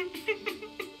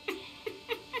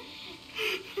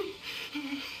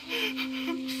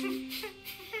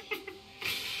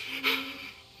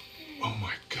 Oh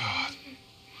my God.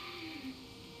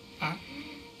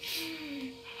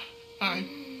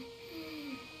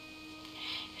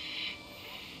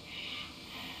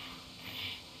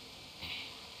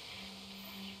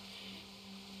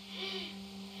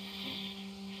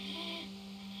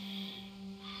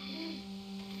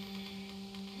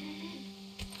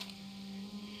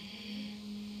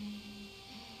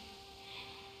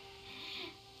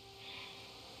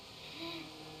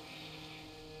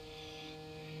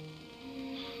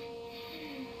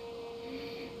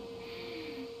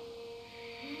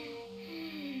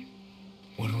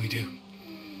 What do we do?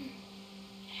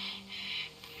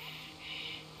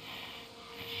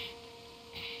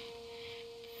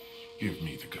 Give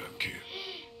me the gun, kid.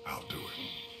 I'll do it.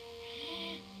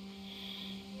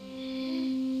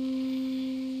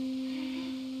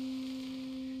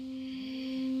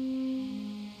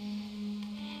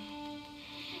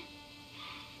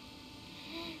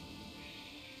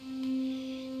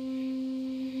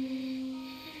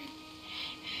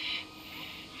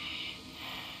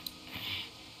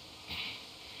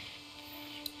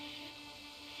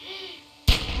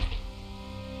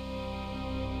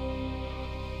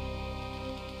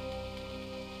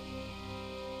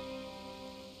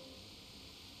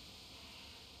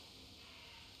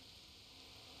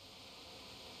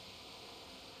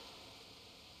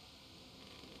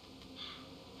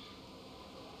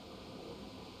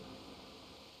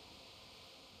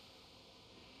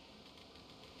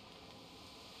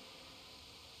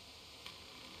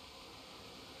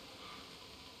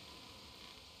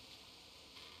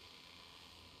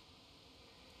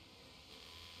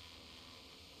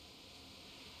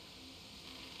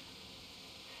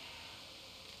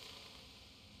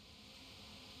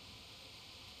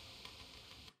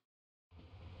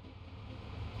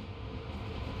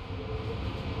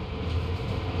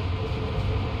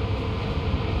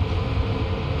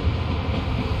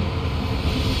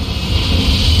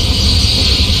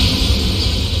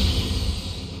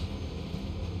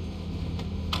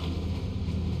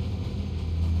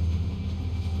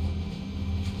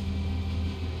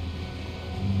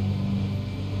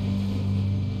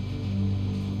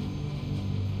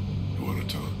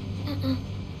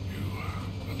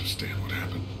 Understand what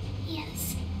happened?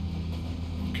 Yes.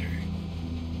 Okay.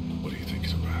 What do you think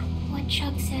it's about? What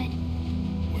Chuck said.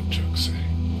 What Chuck say?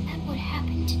 That what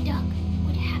happened to Duck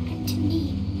would happen to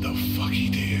me. The fuck he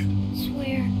did?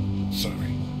 Swear. Sorry.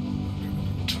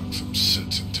 I'm gonna talk some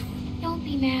sense into it. Don't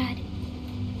be mad.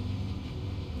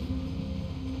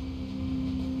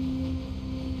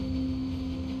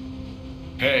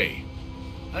 Hey,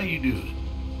 how you doing?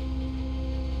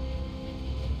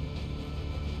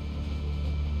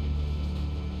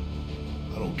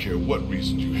 I don't care what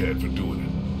reason you had for doing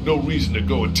it. No reason to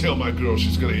go and tell my girl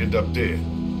she's gonna end up dead.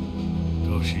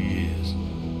 So she is.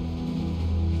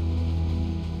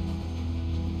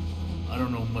 I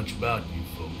don't know much about you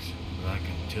folks, but I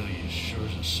can tell you as sure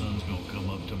as the sun's gonna come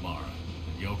up tomorrow.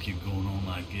 If y'all keep going on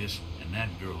like this, and that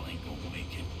girl ain't gonna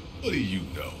make it. What do you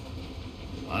know?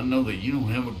 I know that you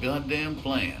don't have a goddamn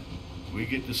plan. We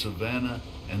get to Savannah,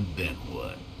 and then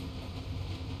what?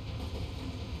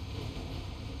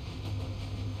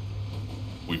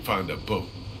 We find a boat.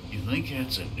 You think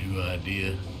that's a new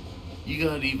idea? You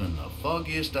got even the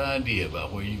foggiest idea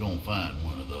about where you're gonna find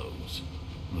one of those.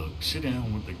 Look, sit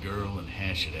down with the girl and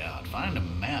hash it out. Find a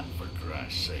map, for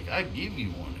Christ's sake. I'd give you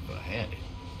one if I had it.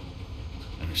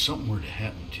 And if something were to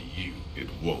happen to you... It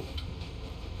won't.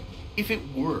 If it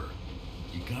were,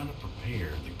 you gotta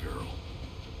prepare the girl.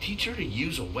 Teach her to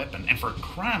use a weapon, and for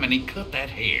crime, and he cut that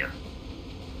hair.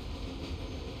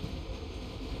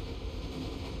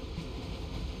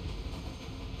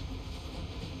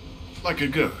 Like a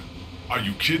gun. Are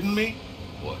you kidding me?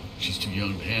 What, she's too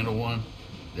young to handle one?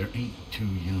 There ain't too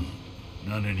young.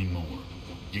 Not anymore.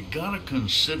 You gotta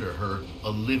consider her a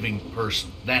living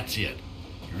person. That's it.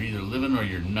 You're either living or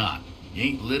you're not. You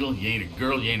ain't little, you ain't a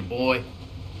girl, you ain't a boy.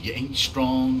 You ain't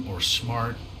strong or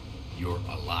smart. You're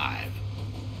alive.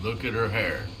 Look at her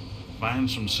hair. Find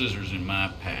some scissors in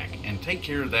my pack and take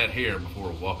care of that hair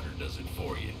before Walker does it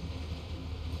for you.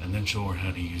 And then show her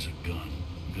how to use a gun.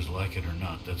 Because like it or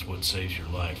not, that's what saves your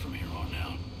life from here on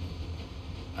out.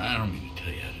 I don't mean to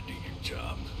tell you how to do your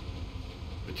job.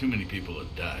 But too many people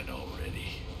have died already.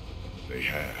 They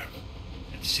have.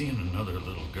 And seeing another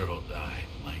little girl die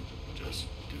might just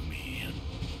do me in.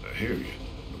 I hear you.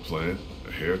 A plan,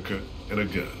 a haircut, and a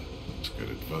gun. It's good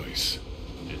advice.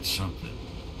 It's something.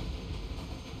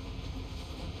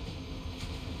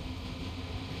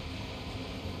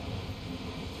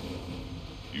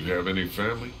 You have any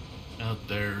family? Out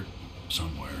there,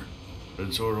 somewhere.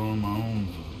 Been sort of on my own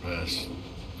for the past,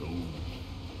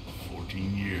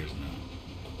 14 years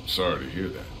now. Sorry to hear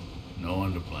that. No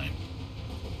one to blame.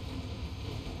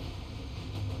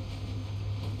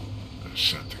 I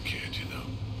shot the kid, you know.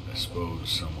 I suppose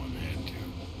someone had to.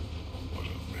 What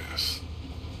a mess.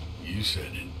 You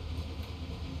said it.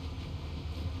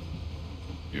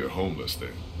 You're homeless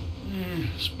then?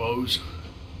 Suppose.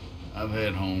 I've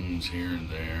had homes here and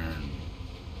there, and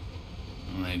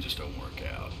well, they just don't work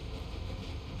out.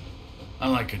 I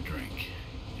like a drink,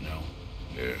 you know.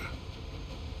 Yeah.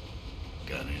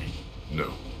 Got any?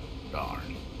 No.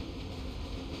 Darn.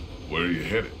 Where are you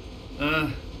headed?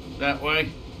 That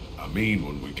way? I mean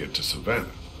when we get to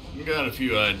Savannah. We got a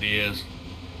few ideas.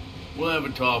 We'll have a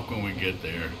talk when we get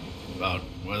there about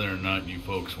whether or not you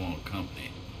folks want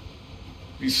company.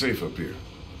 Be safe up here.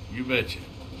 You betcha.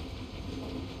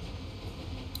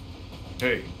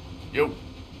 Hey. Yo.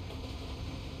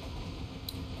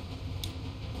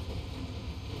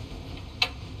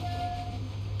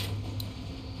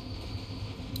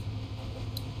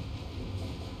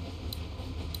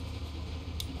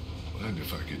 Mind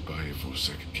if I get by you for a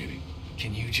second, Kenny?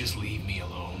 Can you just leave me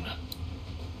alone?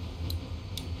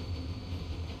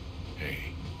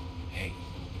 Hey. Hey.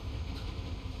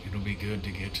 It'll be good to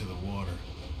get to the water.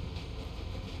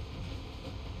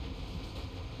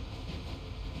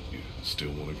 You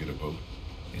still want to get a boat?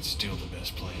 It's still the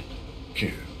best plan.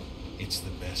 Ken. It's the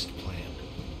best plan.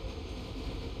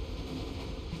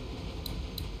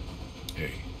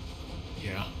 Hey.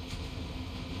 Yeah?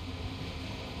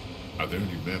 Are there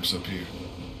any maps up here?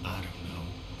 I don't know.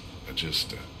 I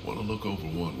just want to look over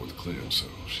one with Clem so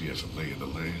she has a lay of the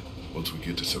land once we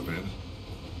get to Savannah.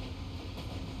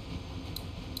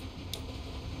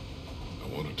 I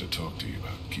wanted to talk to you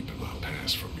about keeping my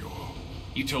past from you all.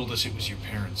 You told us it was your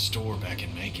parents' store back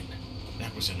in Macon.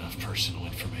 That was enough personal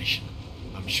information.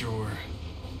 I'm sure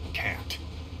Kat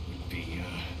would be,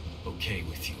 okay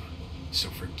with you. So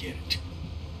forget it.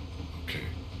 Okay.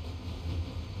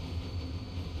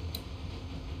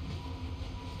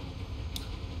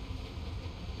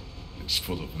 It's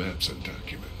full of maps and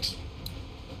documents.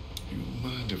 You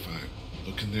mind if I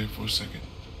look in there for a second?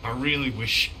 I really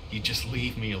wish you'd just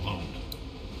leave me alone.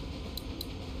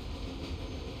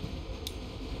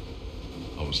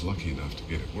 I was lucky enough to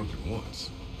get it working once.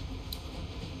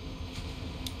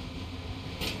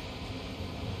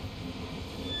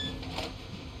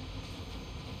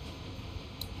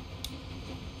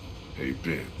 Hey,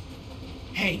 Ben.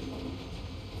 Hey.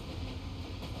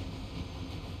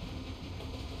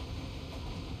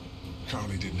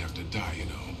 Carly didn't have to die, you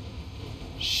know.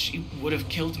 She would have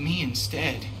killed me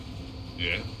instead.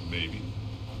 Yeah, maybe.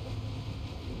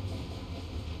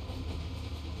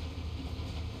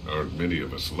 Aren't many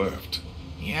of us left.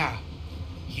 Yeah.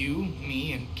 You,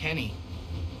 me, and Kenny.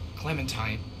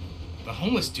 Clementine. The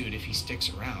homeless dude if he sticks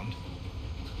around.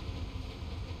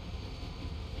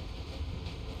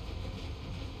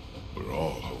 We're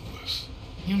all homeless.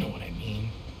 You know what I mean.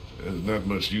 There's not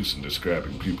much use in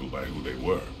describing people by who they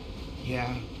were.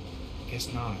 Yeah,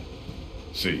 guess not.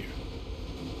 See you.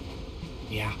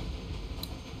 Yeah.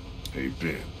 Hey,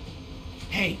 Ben.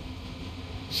 Hey.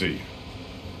 See you.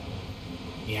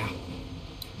 Yeah.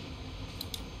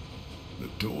 The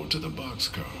door to the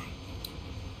boxcar.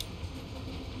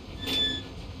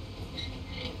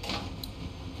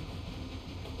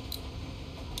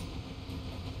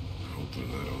 Hope they're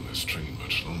not on this train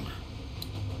much longer.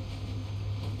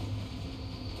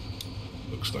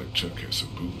 Looks like Chuck has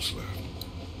some booze left.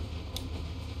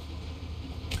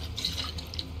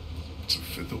 It's a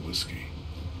fifth of whiskey.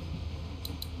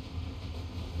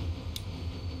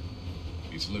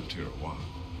 He's lived here a while.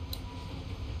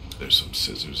 There's some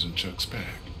scissors in Chuck's bag.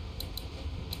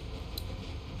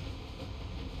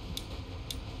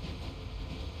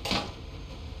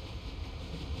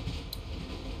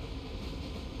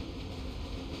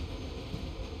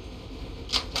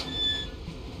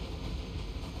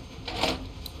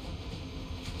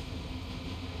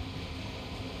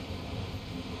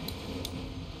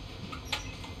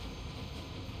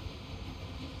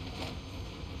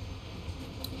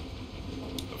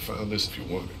 found this if you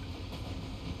want it.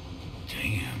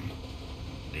 Damn.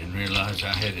 Didn't realize I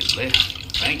had it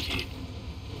left. Thank you.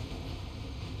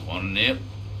 Want a nip?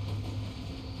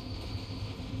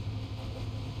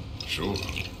 Sure.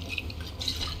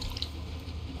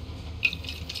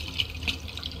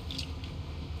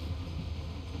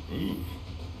 Ooh.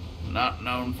 Not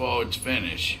known for its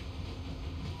finish.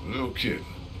 No kidding.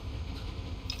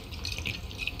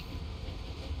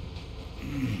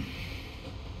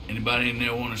 Anybody in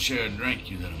there want to share a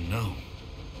drink, you let them know.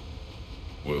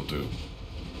 Will do.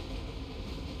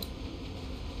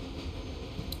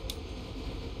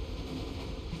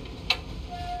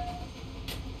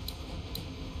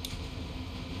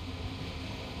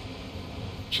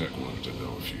 Chuck wanted to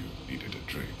know if you needed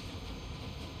a drink.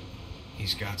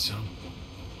 He's got some.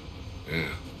 Yeah.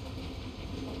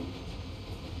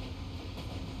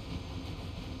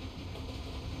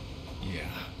 Yeah,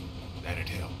 that'd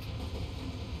help.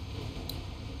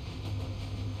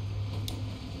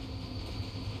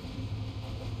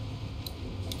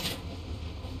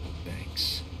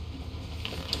 Thanks.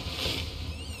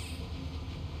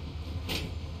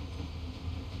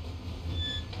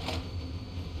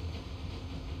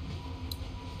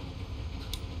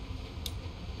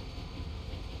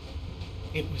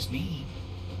 It was me.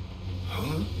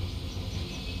 Huh?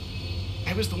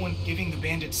 I was the one giving the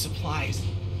bandits supplies.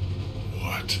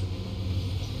 What?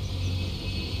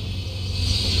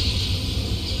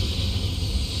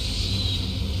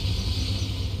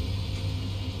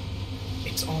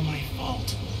 It's all my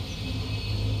fault.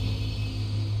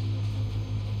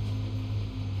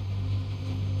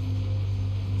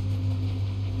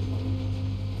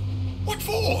 What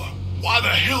for? Why the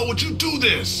hell would you do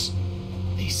this?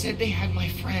 They said they had my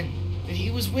friend, that he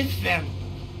was with them.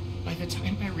 By the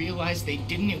time I realized they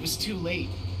didn't, it was too late.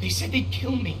 They said they'd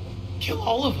kill me. Kill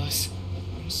all of us.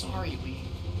 I'm sorry, Lee.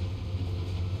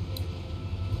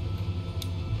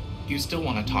 You still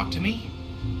want to talk to me?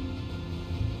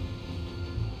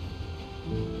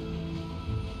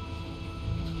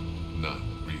 Not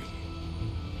really.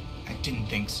 I didn't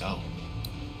think so.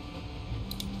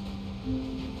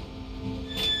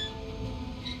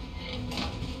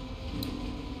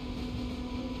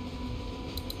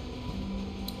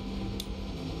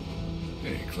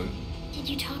 Hey, Clint. Did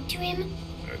you talk to him?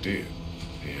 I did.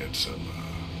 He had some,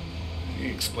 he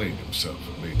explained himself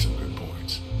and made some good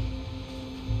points.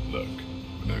 Look,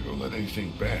 we're not gonna let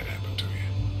anything bad happen to you,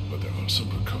 but there are some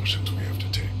precautions we have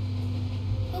to take.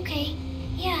 Okay.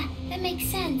 Yeah, that makes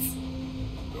sense.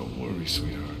 Don't worry,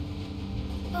 sweetheart.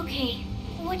 Okay.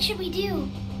 What should we do?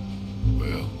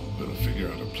 Well, we're gonna figure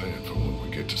out a plan for when we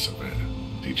get to Savannah.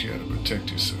 Teach you how to protect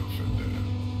yourself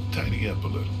and, tidy up a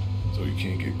little so you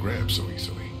can't get grabbed so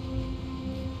easily.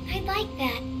 I'd like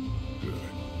that. Good.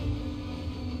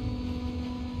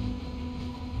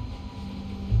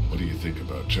 What do you think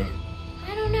about Chuck?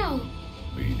 I don't know.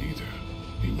 Me neither.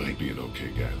 He might be an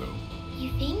okay guy, though.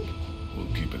 You think?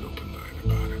 We'll keep an open mind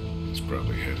about it. He's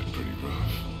probably had it pretty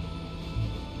rough.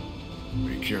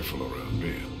 Be careful around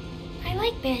Ben. I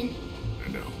like Ben. I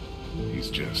know. He's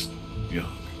just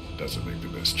young. Doesn't make the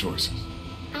best choices.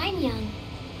 I'm young.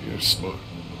 You're smart.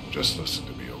 Just listen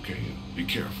to me, okay? And be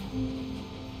careful.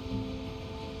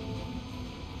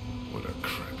 What a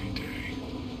crappy day.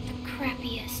 The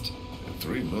crappiest. And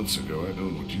 3 months ago, I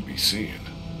known what you'd be seeing.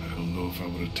 I don't know if I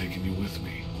would have taken you with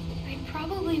me. I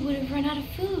probably would have run out of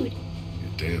food.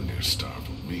 You're damn near starved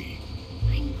with me.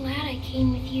 I'm glad I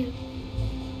came with you.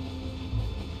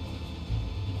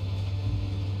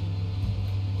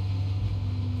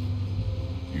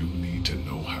 You need to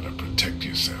know how to protect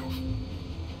yourself.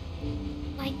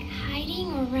 Like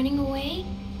hiding or running away?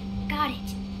 Got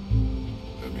it.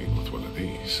 I mean, with one of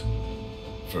these.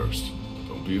 First,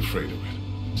 don't be afraid of it.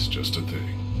 It's just a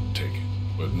thing. Take it.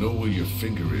 But know where your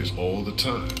finger is all the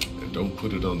time. And don't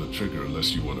put it on the trigger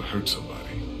unless you want to hurt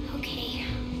somebody. Okay.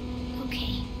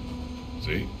 Okay.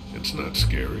 See? It's not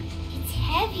scary. It's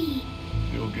heavy.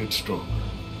 You'll get stronger.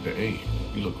 To aim,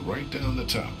 you look right down the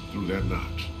top through that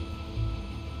notch.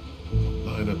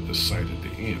 Line up the sight at the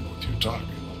end with your target.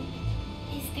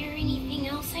 Is there anything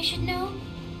else I should know?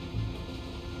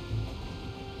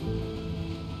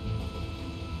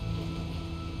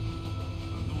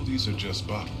 I know these are just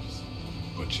bottles,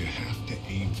 but you have to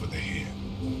aim for the head.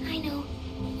 I know.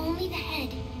 Only the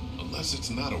head. Unless it's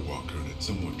not a walker and it's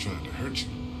someone trying to hurt you.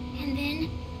 And then?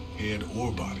 Head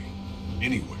or body.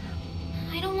 Anywhere.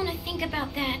 I don't want to think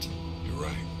about that. You're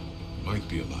right. Might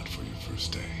be a lot for your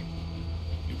first day.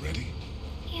 You ready?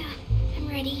 Yeah, I'm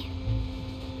ready.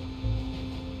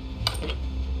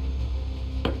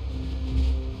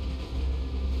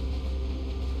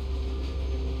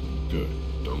 Good.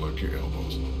 Don't lock your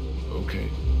elbows. Okay,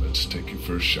 let's take your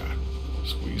first shot.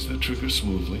 Squeeze the trigger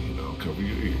smoothly and I'll cover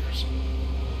your ears.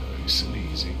 Nice and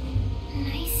easy.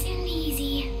 Nice and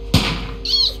easy.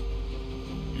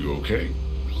 You okay?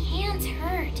 My hands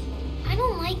hurt. I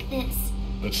don't like this.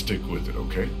 Let's stick with it,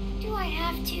 okay? Do I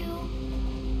have to?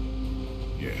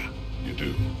 Yeah, you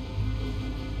do.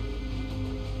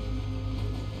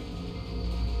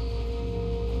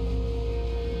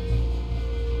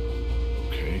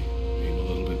 Okay, aim a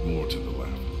little bit more to the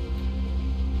left.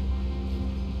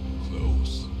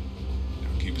 Close. Now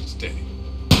keep it steady.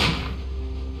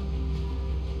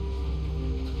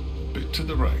 A bit to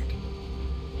the right.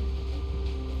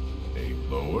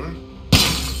 Aim lower.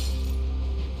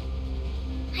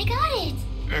 I got it!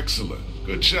 Excellent.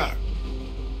 Good shot.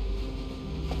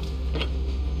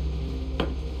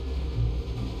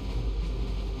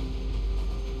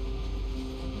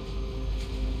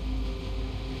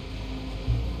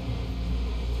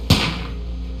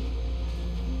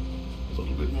 A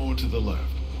little bit more to the left.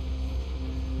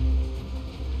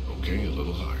 Okay, a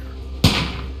little higher.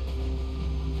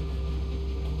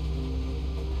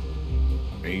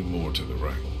 Aim more to the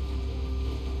right.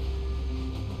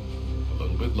 A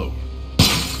little bit lower.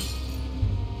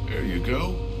 There you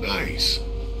go. Nice.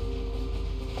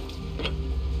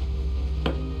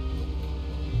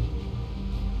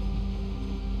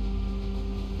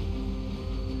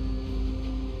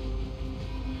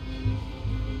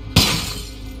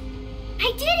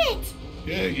 I did it!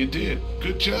 Yeah, you did.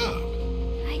 Good job.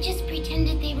 I just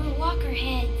pretended they were walker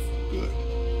heads. Good.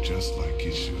 Just like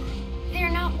you should. They're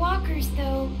not walkers,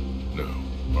 though. No,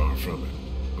 far from it.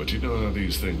 But you know how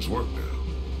these things work now.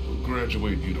 We'll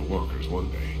graduate you to walkers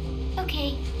one day.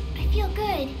 Okay, I feel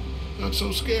good. Not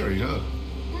so scary, huh?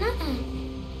 Nuh-uh.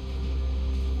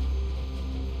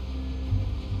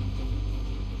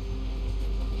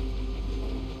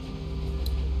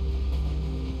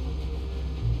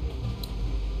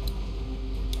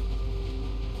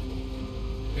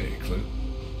 Hey, Clint.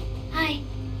 Hi.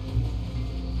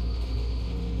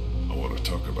 I want to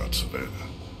talk about Savannah.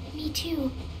 Me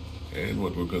too. And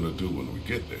what we're gonna do when we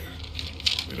get there.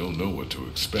 We don't know what to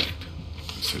expect.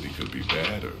 The city could be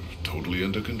bad or totally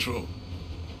under control.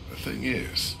 The thing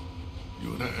is,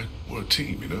 you and I, we're a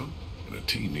team, you know? And a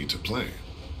team needs a plan.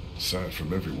 Aside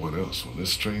from everyone else, when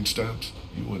this train stops,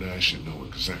 you and I should know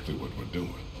exactly what we're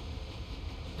doing.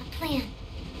 A plan.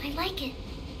 I like it.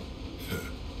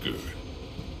 Good.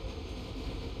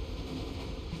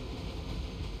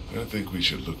 I think we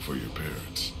should look for your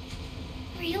parents.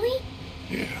 Really?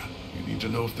 Yeah, you need to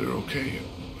know if they're okay, and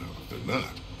well, if they're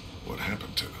not, what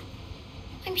happened to them.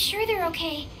 I'm sure they're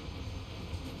okay.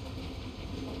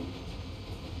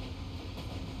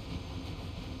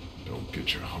 Don't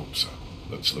get your hopes up.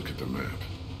 Let's look at the map.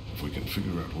 If we can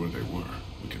figure out where they were,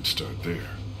 we can start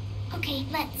there. Okay,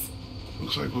 let's.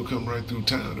 Looks like we'll come right through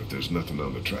town if there's nothing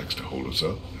on the tracks to hold us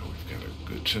up. Now we've got a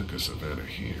good chunk of Savannah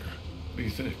here. What do you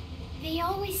think? They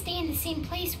always stay in the same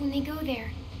place when they go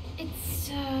there. It's,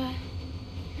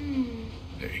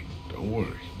 Hey, don't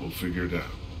worry. We'll figure it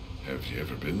out. Have you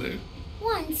ever been there?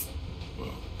 Once.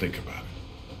 Well, think about it.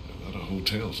 There are a lot of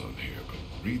hotels on here, but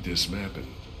read this map and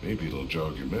maybe it'll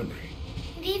jog your memory.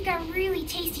 They've got really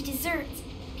tasty desserts.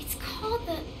 It's called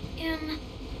the,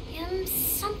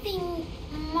 something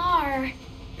Mar.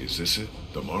 Is this it?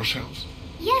 The Marsh House?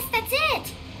 Yes, that's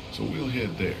it! So we'll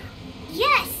head there.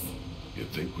 Yes! You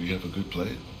think we have a good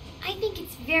plan? I think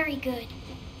it's very good.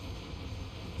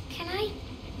 Can I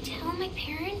tell my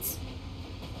parents?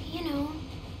 You know.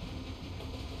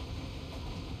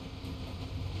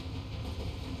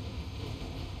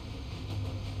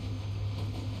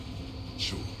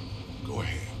 Sure. Go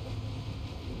ahead.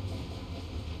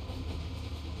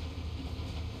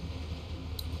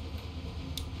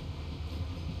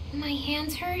 My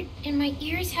hands hurt and my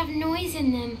ears have noise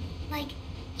in them. Like.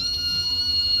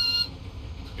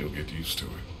 You'll get used to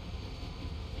it.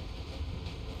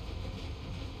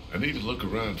 I need to look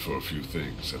around for a few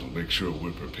things that'll make sure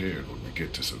we're prepared when we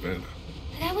get to Savannah.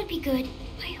 That would be good.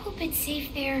 I hope it's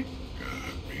safe there.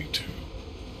 God, me too.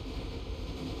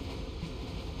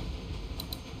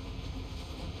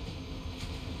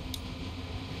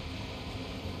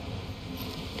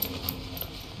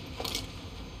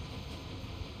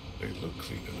 They look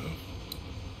clean enough.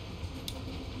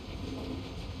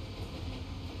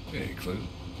 Hey, Clint.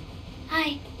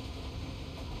 Hi.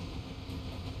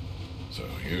 So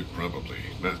you're probably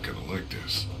not gonna like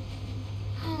this.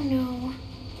 Oh no.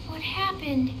 What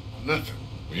happened? Nothing.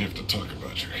 We have to talk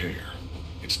about your hair.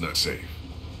 It's not safe.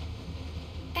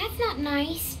 That's not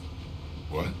nice.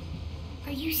 What?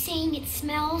 Are you saying it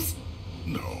smells?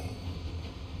 No.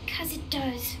 'Cause it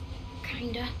does.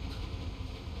 Kinda.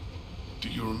 Do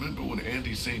you remember when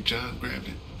Andy St. John grabbed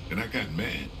it and I got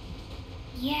mad?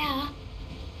 Yeah.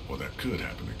 Well, that could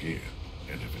happen again.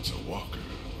 And if it's a walker,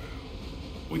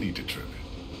 well, we need to trim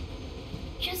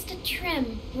it. Just a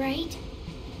trim, right?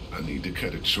 I need to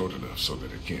cut it short enough so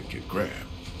that it can't get grabbed.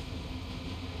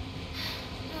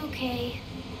 Okay.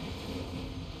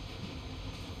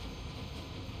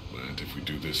 Mind if we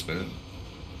do this now?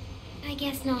 I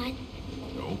guess not.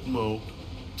 Don't mope.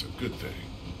 It's a good thing.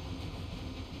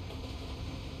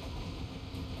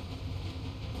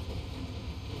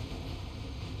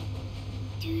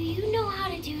 Do you know how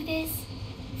to do this?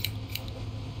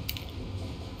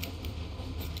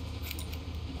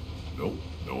 Nope,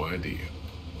 no idea.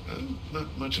 I'm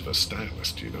not much of a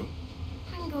stylist, you know.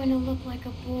 I'm going to look like a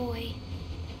boy.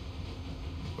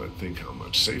 But think how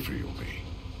much safer you'll be.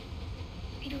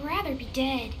 I'd rather be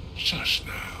dead. Shush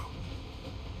now.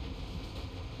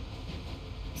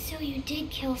 So you did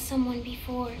kill someone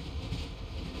before.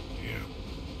 Yeah,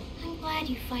 I'm glad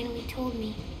you finally told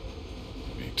me.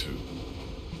 me too.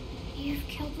 You've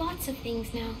killed lots of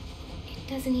things now. It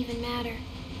doesn't even matter.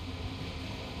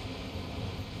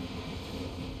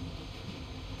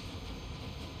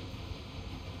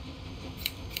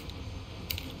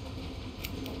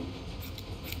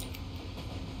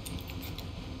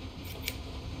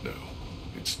 No,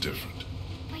 it's different.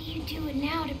 But you do it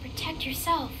now to protect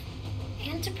yourself.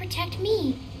 And to protect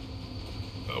me.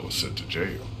 I was sent to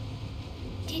jail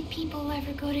Did people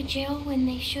ever go to jail when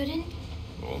they shouldn't?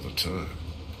 all the time.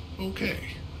 Okay,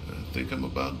 I think I'm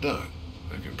about done.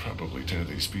 I can probably tie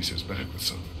these pieces back with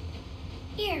something.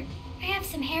 Here, I have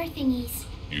some hair thingies.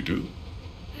 You do?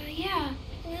 Yeah.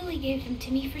 Lily gave them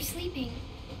to me for sleeping.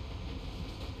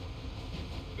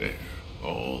 There,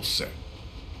 all set.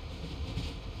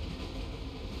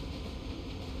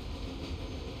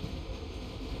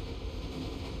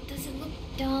 Does it look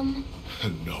dumb?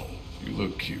 No, you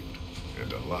look cute,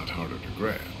 and a lot harder to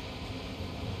grab.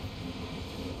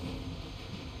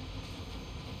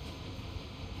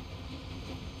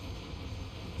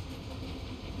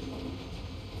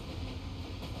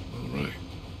 All right.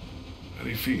 How do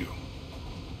you feel?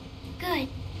 Good.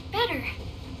 Better.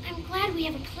 I'm glad we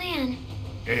have a plan.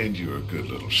 And you're a good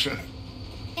little shot.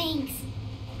 Thanks.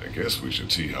 I guess we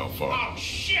should see how far. Oh,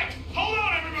 shit! Hold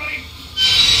on, everybody!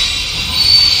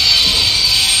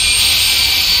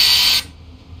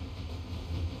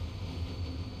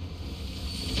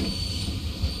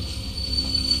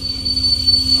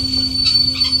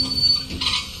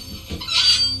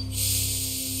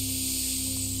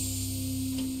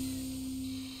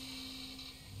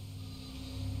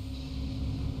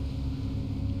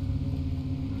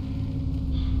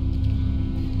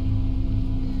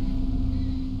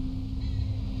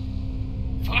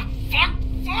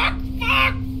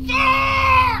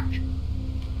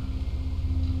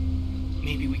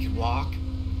 Maybe we could walk?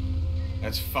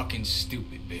 That's fucking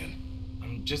stupid, Ben.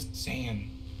 I'm just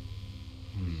saying.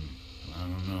 I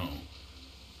don't know.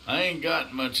 I ain't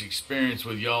got much experience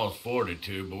with y'all's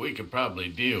fortitude, but we could probably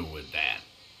deal with that.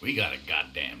 We got a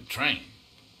goddamn train.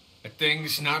 That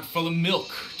thing's not full of milk,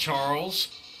 Charles.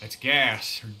 That's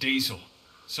gas or diesel.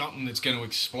 Something that's gonna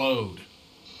explode.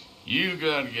 You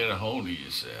gotta get a hold of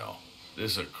yourself.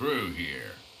 This a crew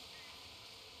here.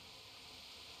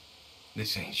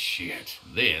 This ain't shit.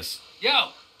 This. Yo,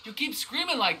 you keep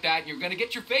screaming like that, you're gonna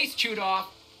get your face chewed off.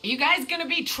 Are you guys gonna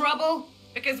be trouble?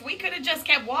 Because we could have just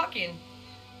kept walking.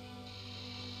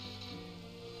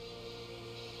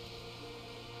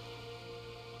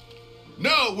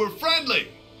 No, we're friendly!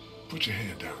 Put your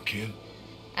hand down, kid.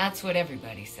 That's what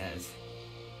everybody says.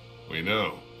 We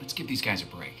know. Let's give these guys a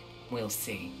break. We'll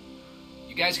see.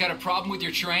 You guys got a problem with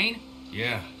your train?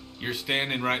 Yeah, you're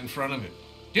standing right in front of it.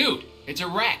 Dude, it's a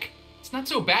wreck. It's not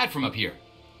so bad from up here.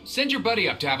 Send your buddy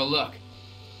up to have a look.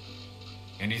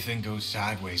 Anything goes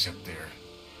sideways up there,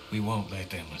 we won't let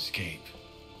them escape.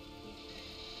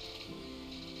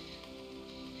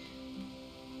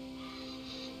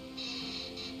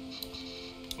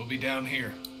 We'll be down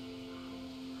here.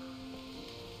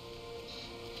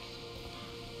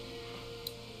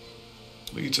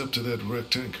 Leads up to that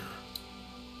wrecked tanker.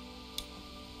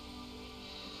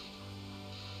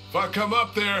 If I come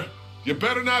up there, you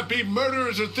better not be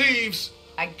murderers or thieves.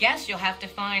 I guess you'll have to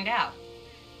find out.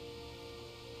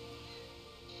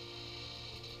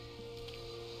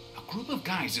 A group of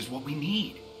guys is what we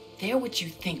need. They're what you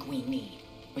think we need.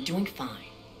 We're doing fine.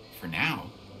 For now.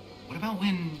 What about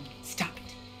when... Stop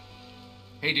it.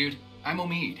 Hey, dude, I'm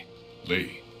Omid.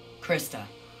 Lee, Krista,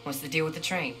 what's the deal with the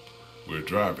train? we're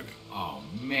driving it. Oh,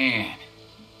 man.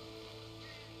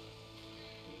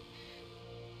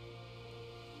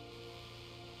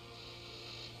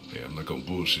 Hey, I'm not gonna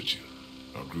bullshit you.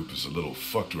 Our group is a little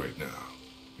fucked right now.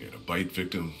 We had a bite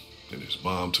victim, then his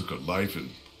mom took her life,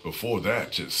 and before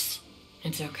that, just...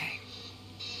 It's okay.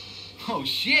 Oh,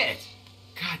 shit!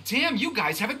 God damn, you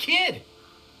guys have a kid!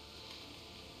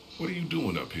 What are you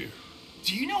doing up here?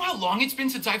 Do you know how long it's been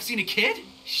since I've seen a kid?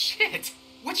 Shit!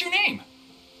 What's your name?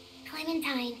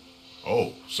 Clementine.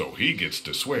 Oh, so he gets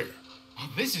to swear. Oh,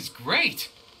 this is great!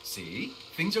 See?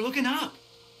 Things are looking up.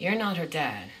 You're not her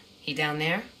dad. He down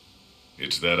there?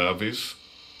 It's that obvious?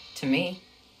 To me.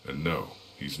 And no,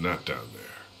 he's not down there.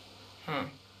 Huh.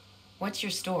 What's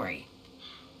your story?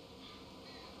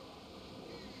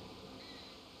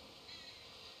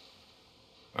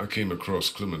 I came across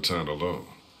Clementine alone.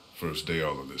 First day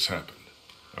all of this happened.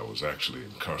 I was actually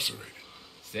incarcerated.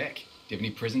 Sick. Do you have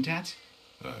any prison tats?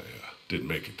 I didn't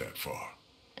make it that far.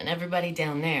 And everybody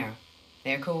down there,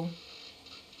 they're cool?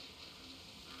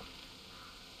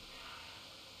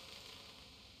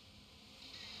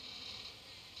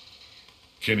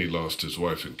 Kenny lost his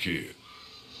wife and kid.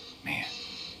 Man,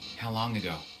 how long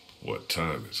ago? What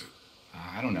time is it?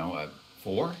 I don't know,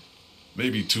 4?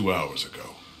 Maybe 2 hours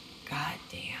ago. God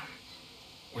damn.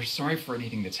 We're sorry for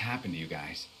anything that's happened to you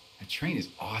guys. That train is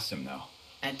awesome, though.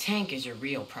 That tank is your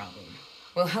real problem.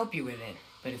 We'll help you with it,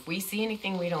 but if we see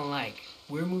anything we don't like,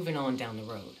 we're moving on down the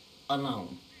road.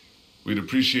 Alone. We'd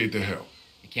appreciate the help.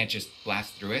 You can't just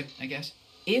blast through it, I guess?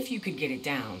 If you could get it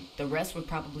down, the rest would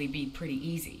probably be pretty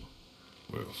easy.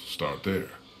 We'll start there.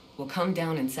 We'll come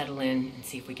down and settle in and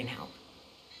see if we can help.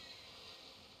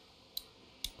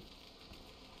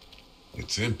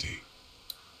 It's empty.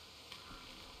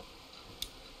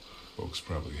 Folks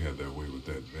probably had their way with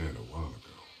that van a while ago.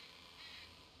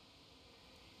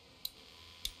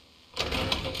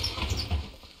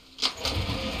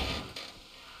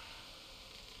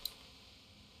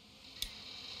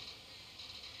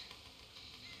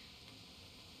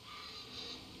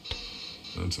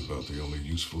 That's about the only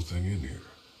useful thing in here.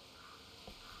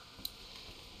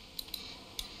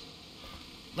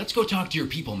 Let's go talk to your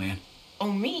people, man.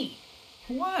 Oh, me?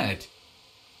 What?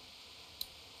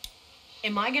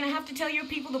 Am I gonna have to tell your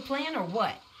people the plan or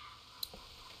what?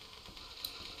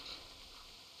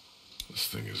 This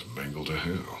thing is mangled to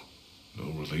hell. No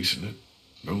releasing it,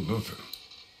 no nothing.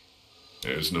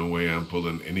 There's no way I'm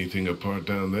pulling anything apart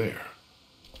down there.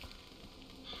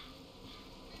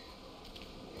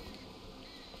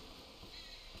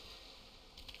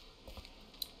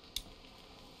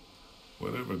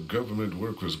 Whatever government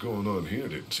work was going on here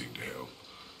didn't seem to help.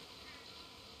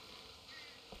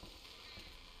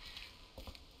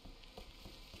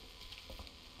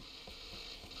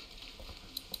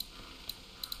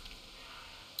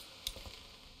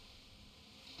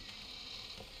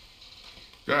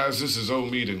 Guys, this is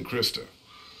Omid and Krista.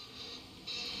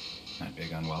 Not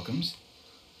big on welcomes.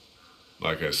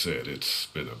 Like I said, it's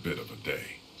been a bit of a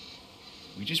day.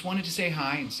 We just wanted to say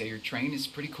hi and say your train is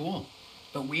pretty cool.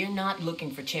 But we're not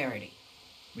looking for charity.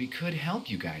 We could help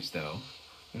you guys, though.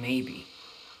 Maybe.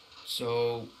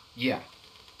 So, yeah.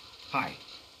 Hi.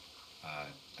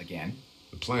 Again?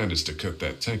 The plan is to cut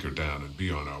that tanker down and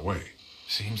be on our way.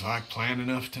 Seems like plan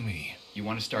enough to me. You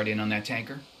want to start in on that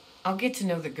tanker? I'll get to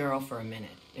know the girl for a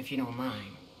minute, if you don't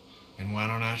mind. And why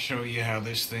don't I show you how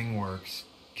this thing works,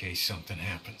 in case something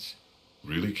happens?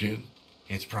 Really, Ken?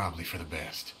 It's probably for the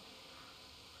best.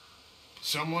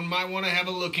 Someone might want to have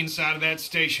a look inside of that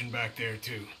station back there,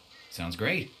 too. Sounds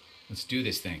great. Let's do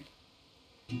this thing.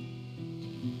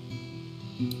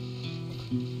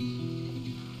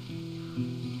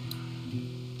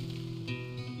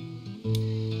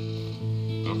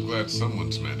 I'm glad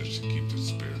someone's managed to keep the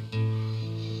spirit.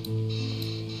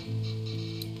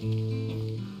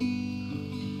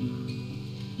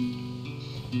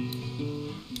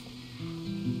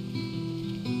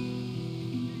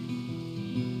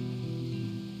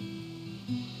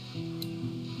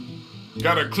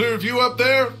 Got a clear view up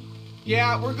there?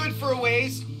 Yeah, we're good for a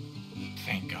ways.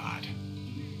 Thank God.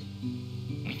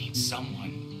 We need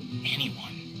someone,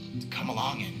 anyone, to come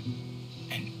along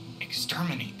and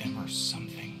exterminate them or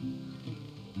something.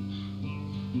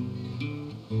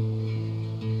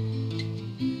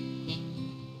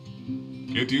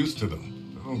 Get used to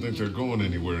them. I don't think they're going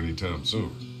anywhere anytime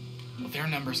soon. Well, their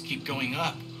numbers keep going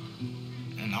up.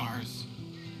 And ours.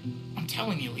 I'm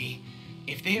telling you, Lee,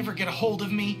 if they ever get a hold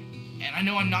of me, and I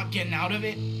know I'm not getting out of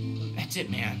it, that's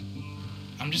it, man.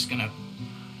 I'm just gonna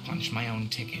punch my own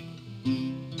ticket.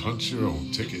 Punch your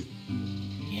own ticket?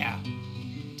 Yeah.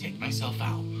 Take myself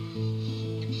out.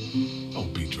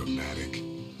 Don't be dramatic.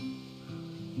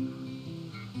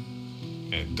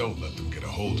 And don't let them get a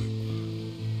hold of you.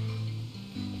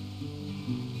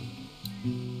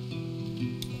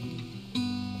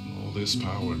 this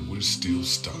power and we're still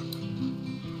stuck.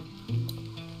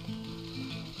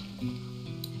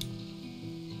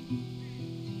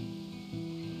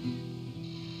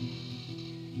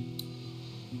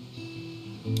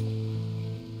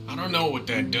 I don't know what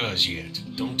that does yet.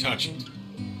 Don't touch it.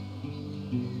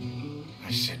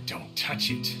 I said don't touch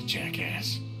it,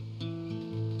 jackass.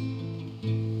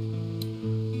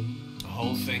 The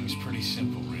whole thing's pretty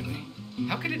simple, really.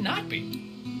 How could it not be?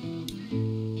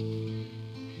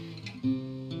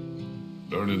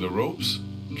 Learning the ropes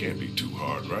can't be too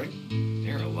hard, right?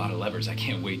 There are a lot of levers I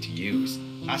can't wait to use.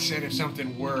 I said if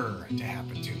something were to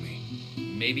happen to me.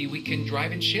 Maybe we can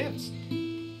drive in shifts.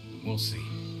 We'll see.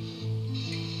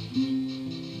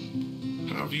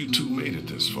 How have you two made it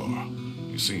this far?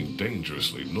 You seem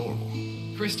dangerously normal.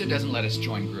 Krista doesn't let us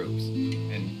join groups,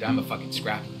 and I'm a fucking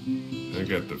scrapper. I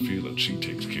got the feeling she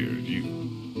takes care of you.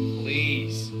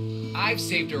 Please. I've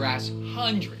saved her ass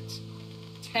hundreds.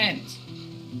 Tens.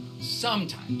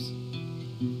 Sometimes.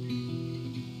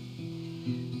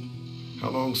 How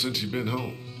long since you've been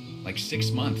home? Like 6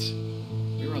 months.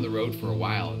 We were on the road for a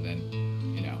while, and then,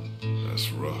 you know. That's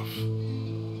rough.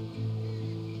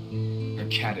 Our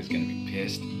cat is gonna be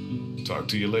pissed. Talk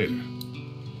to you later.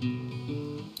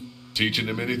 Teaching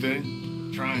him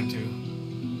anything? Trying to.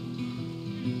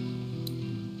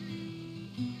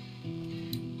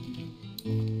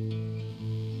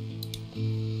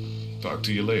 Talk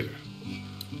to you later.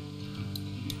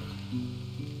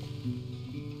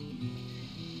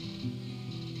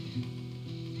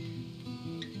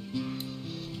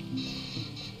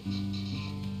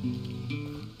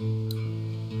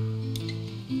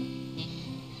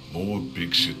 More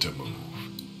big shit to move.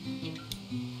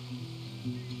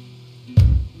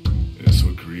 This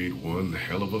would create one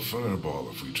hell of a fireball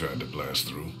if we tried to blast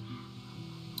through.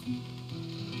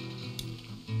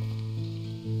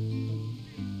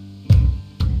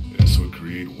 This would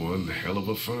create one hell of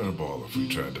a fireball if we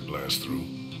tried to blast through.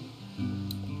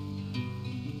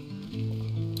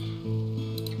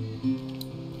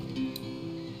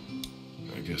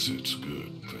 I guess it's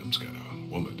good Clem's got a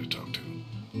woman to talk to.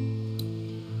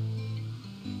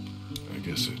 I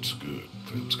guess it's good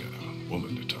Clem's got a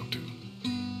woman to talk to.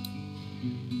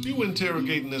 You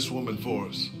interrogating this woman for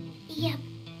us? Yep.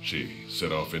 She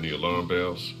set off any alarm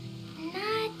bells?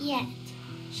 Not yet.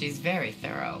 She's very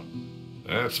thorough.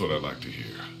 That's what I like to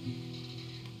hear.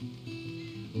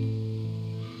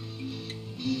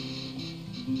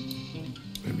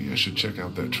 Maybe I should check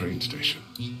out that train station.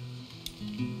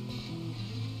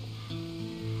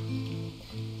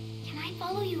 Can I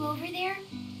follow you over there?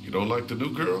 You don't like the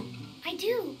new girl? I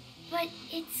do, but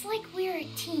it's like we're a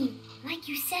team, like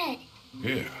you said.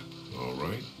 Yeah, all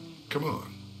right. Come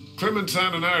on.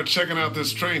 Clementine and I are checking out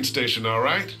this train station, all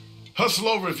right? Hustle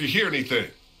over if you hear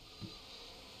anything.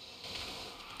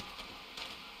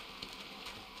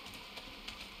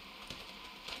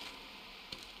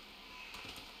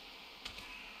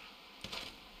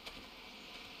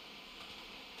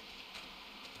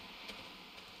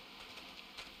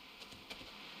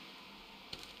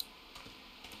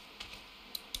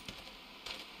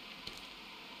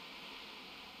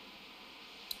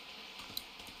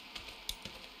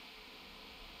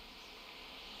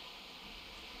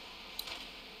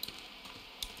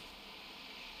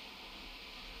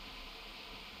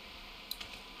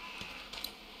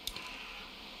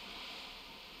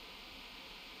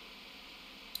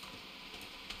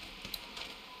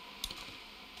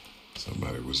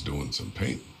 Somebody was doing some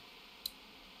painting.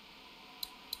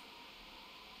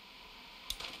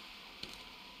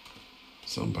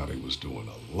 Somebody was doing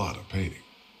a lot of painting.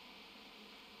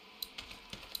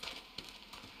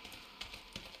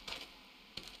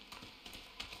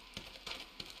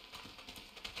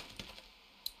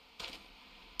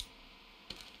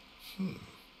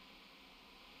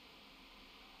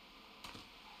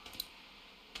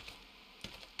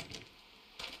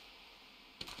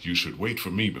 You should wait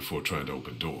for me before trying to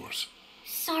open doors.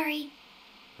 Sorry.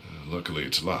 Luckily,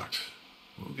 it's locked.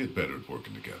 We'll get better at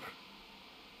working together.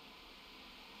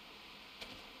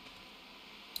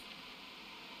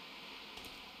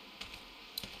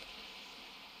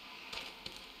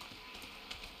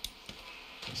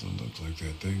 Doesn't look like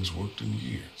that thing's worked in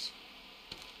years.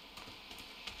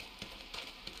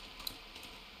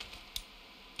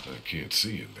 I can't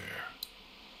see in there.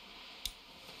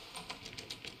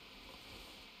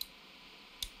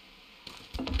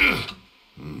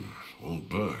 Won't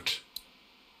budge.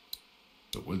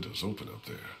 The window's open up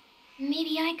there.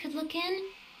 Maybe I could look in?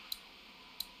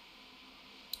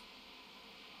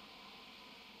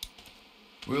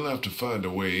 We'll have to find a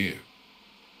way in.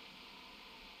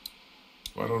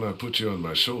 Why don't I put you on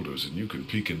my shoulders and you can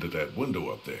peek into that window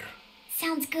up there?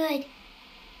 Sounds good.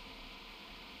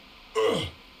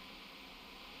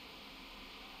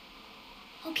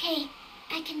 Okay,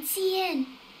 I can see in.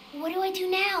 What do I do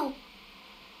now?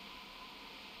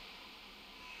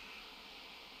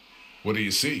 What do you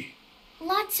see?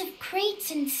 Lots of crates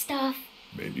and stuff.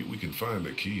 Maybe we can find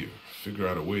the key or figure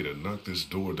out a way to knock this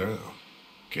door down.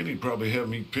 Kenny'd probably have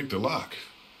me pick the lock,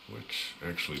 which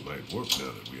actually might work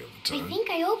now that we have the time. I think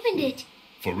I opened it.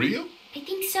 For real? I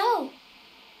think so.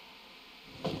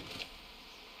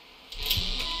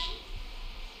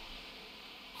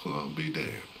 Well, I'll be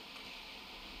damned.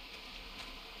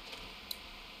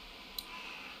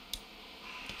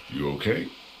 You okay?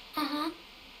 Uh-huh.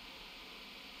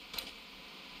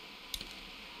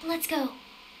 Let's go.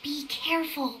 Be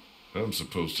careful. I'm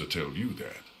supposed to tell you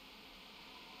that.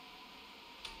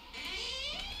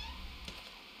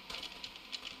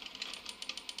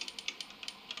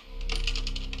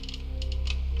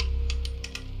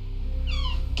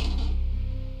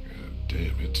 God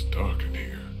damn, it's dark in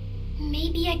here.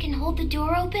 Maybe I can hold the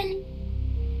door open?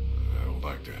 I don't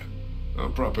like that. I'll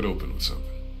prop it open with something.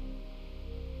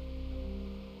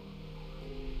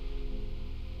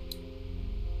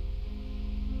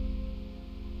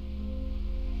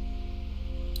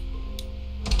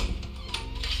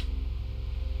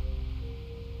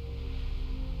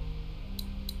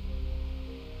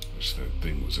 Wish that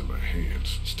thing was in my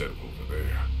hands instead of over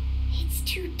there. It's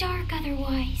too dark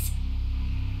otherwise.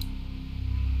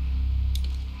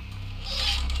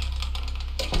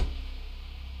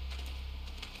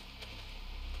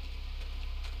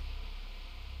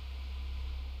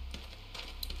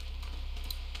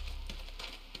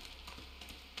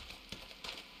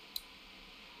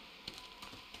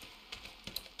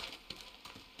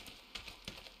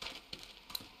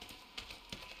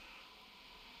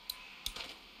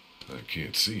 I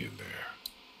can't see in there.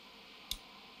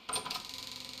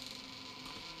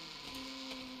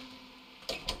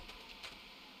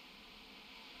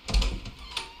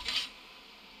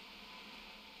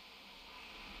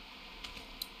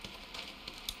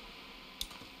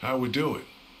 How we doing?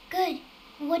 Good.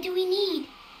 What do we need?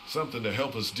 Something to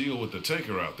help us deal with the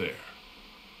taker out there.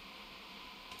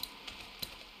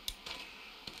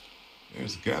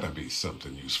 There's gotta be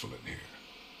something useful in here.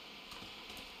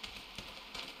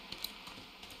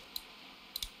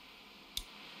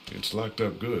 It's locked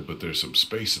up good, but there's some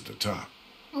space at the top.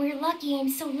 We're lucky I'm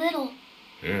so little.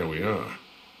 Yeah, we are.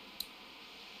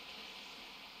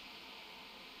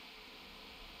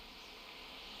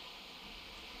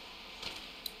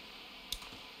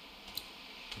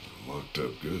 Locked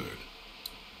up good.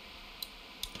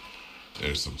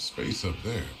 There's some space up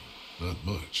there, not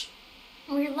much.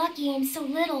 We're lucky I'm so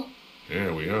little.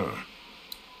 Yeah, we are.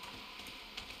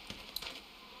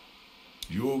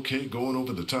 You okay going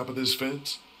over the top of this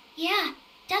fence? Yeah,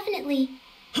 definitely.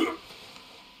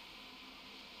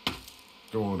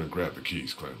 Go on and grab the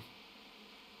keys, Clem.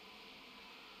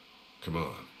 Come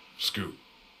on, scoot.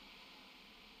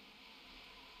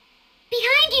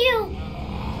 Behind you!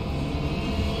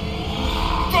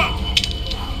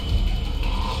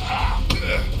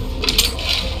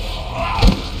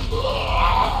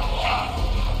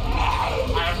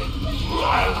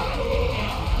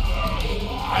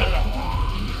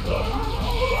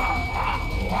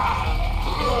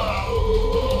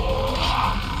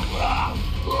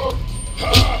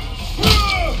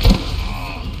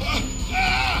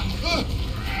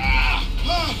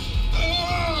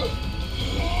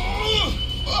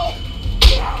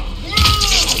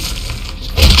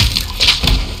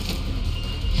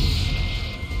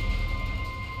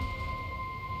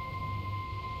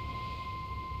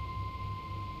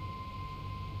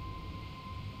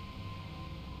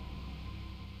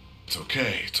 It's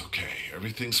okay.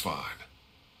 Everything's fine.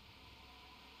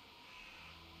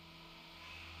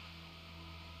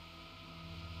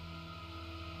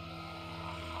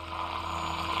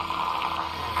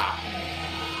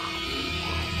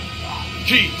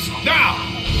 Keys, now!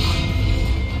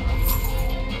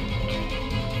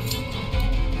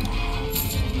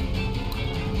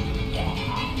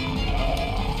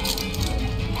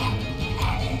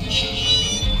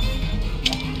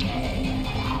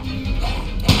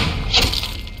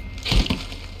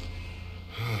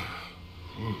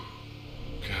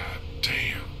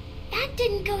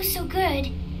 Didn't go so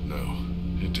good. No,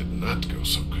 it did not go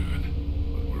so good.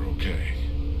 But we're okay.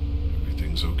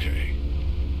 Everything's okay.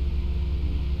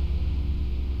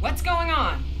 What's going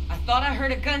on? I thought I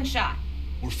heard a gunshot.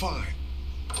 We're fine.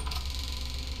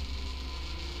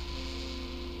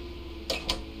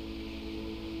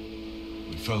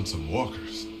 We found some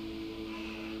walkers.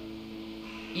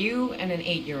 You and an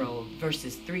 8-year-old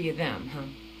versus 3 of them, huh?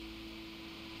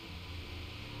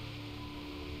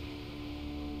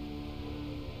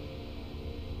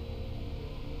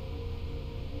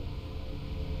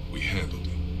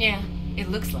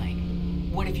 looks like.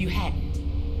 What if you hadn't?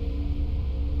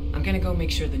 I'm gonna go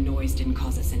make sure the noise didn't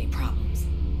cause us any problems.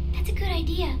 That's a good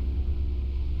idea.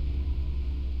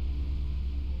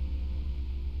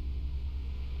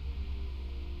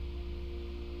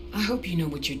 I hope you know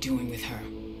what you're doing with her.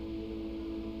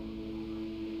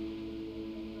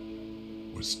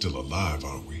 We're still alive,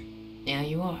 aren't we? Yeah,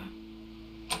 you are.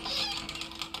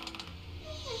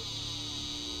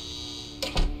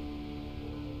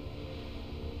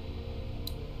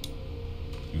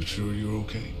 You sure you're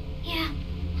okay? Yeah,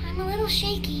 I'm a little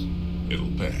shaky. It'll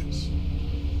pass.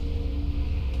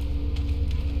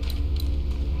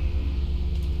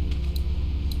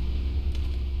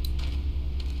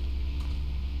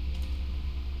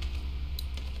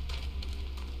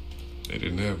 They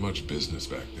didn't have much business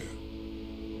back then.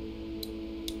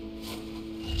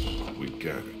 We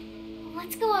got it.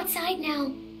 Let's go outside now.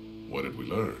 What did we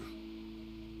learn?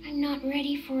 I'm not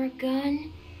ready for a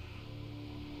gun.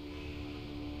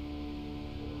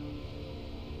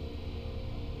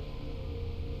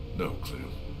 No,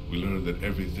 Clem. We learned that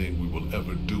everything we will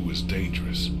ever do is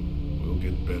dangerous. We'll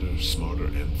get better, smarter,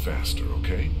 and faster,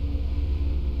 okay?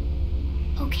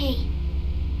 Okay.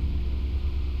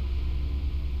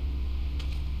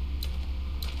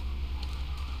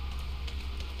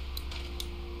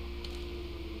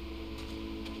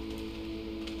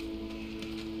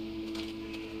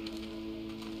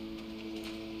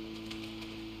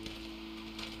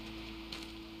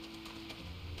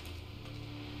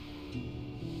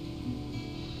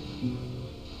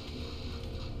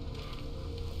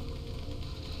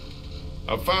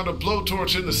 I found a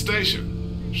blowtorch in the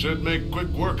station. Should make quick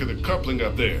work of the coupling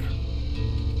up there.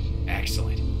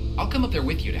 Excellent. I'll come up there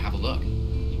with you to have a look.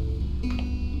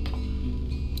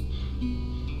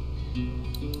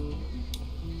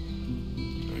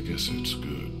 I guess it's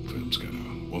good Clem's got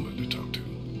a woman to talk to.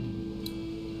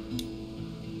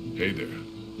 Hey there.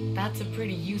 That's a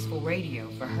pretty useful radio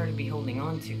for her to be holding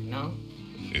on to, no?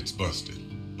 It's busted,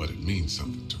 but it means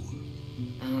something to her.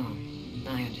 Oh,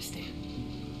 I understand.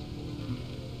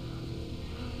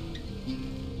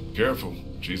 Careful,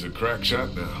 she's a crack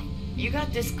shot now. You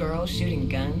got this girl shooting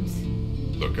guns?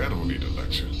 Look, I don't need a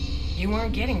lecture. You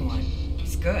weren't getting one.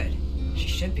 It's good. She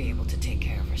should be able to take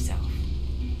care of herself.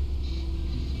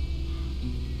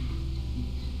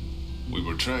 We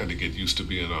were trying to get used to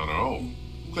being on our own,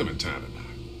 Clementine and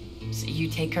I. So you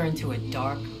take her into a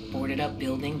dark, boarded-up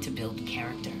building to build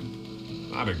character?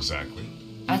 Not exactly.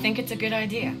 I think it's a good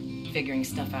idea, figuring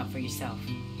stuff out for yourself,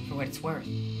 for what it's worth.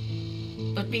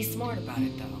 But be smart about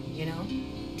it, though, you know?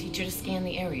 Teach her to scan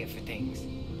the area for things.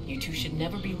 You two should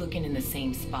never be looking in the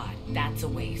same spot. That's a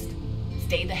waste.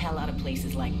 Stay the hell out of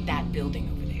places like that building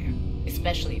over there,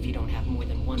 especially if you don't have more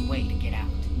than one way to get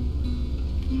out.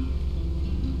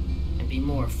 And be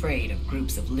more afraid of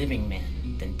groups of living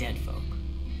men than dead folk.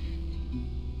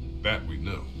 That we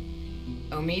know.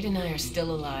 Omid and I are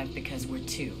still alive because we're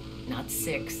 2, not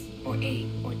 6 or 8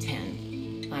 or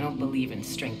 10. I don't believe in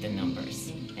strength in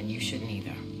numbers, and you shouldn't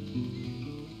either.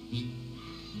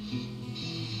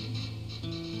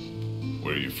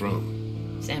 Where are you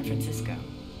from? San Francisco.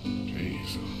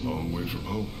 Jeez, a long way from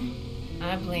home.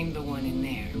 I blame the one in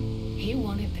there. He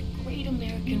wanted the great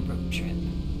American road trip.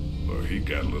 Well, he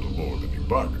got a little more than he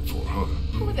bargained for, huh?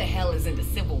 Who the hell is into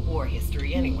Civil War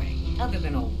history anyway, other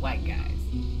than old white guys?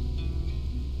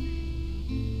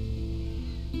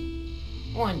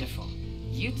 Wonderful.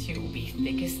 You two will be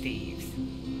thick as thieves.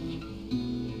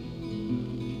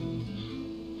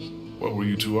 What were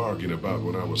you two arguing about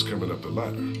when I was coming up the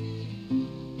ladder?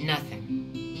 Nothing.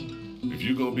 If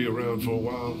you're gonna be around for a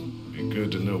while, be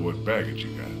good to know what baggage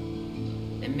you got.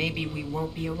 Then maybe we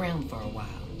won't be around for a while.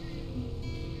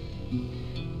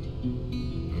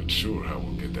 Not sure how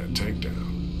we'll get that tank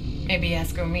down. Maybe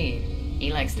ask Omid.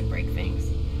 He likes to break things.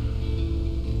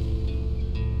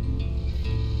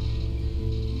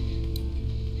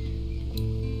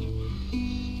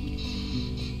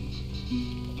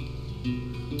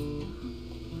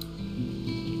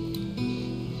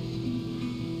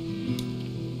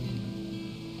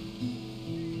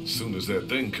 As soon as that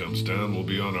thing comes down, we'll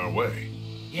be on our way.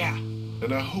 Yeah.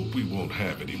 And I hope we won't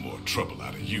have any more trouble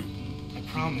out of you. I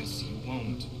promise you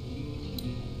won't.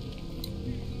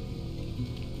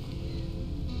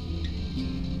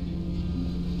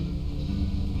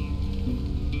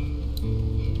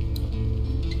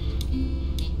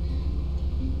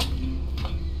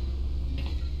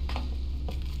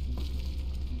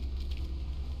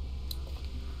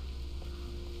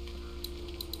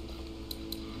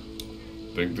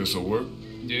 Think this'll work?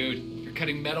 Dude, you're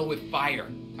cutting metal with fire.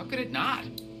 How could it not?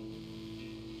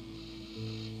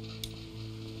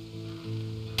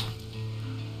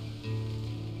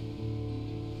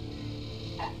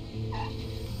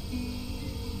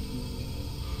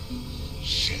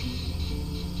 Shit.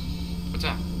 What's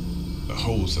up? The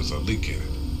hose has a leak in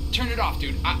it. Turn it off,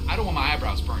 dude. I don't want my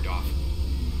eyebrows burned off.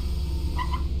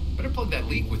 Better plug that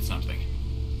leak with something.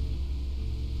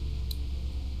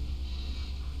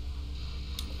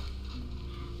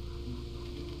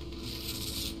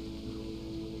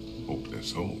 Hope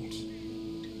this holds.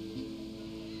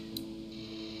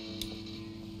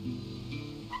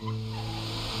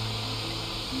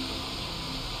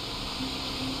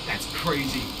 That's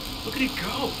crazy. Look at it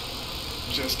go.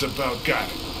 Just about got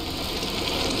it.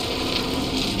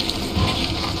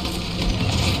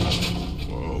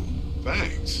 Whoa,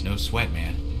 thanks. No sweat,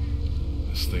 man.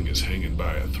 This thing is hanging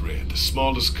by a thread. The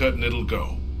smallest cut and it'll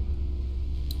go.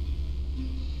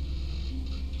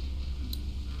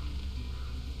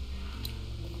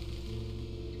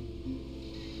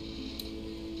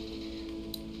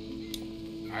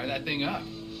 Fire that thing up.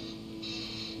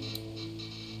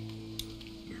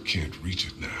 I can't reach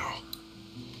it now.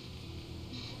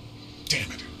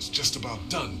 Damn it, it's just about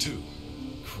done, too.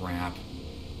 Crap.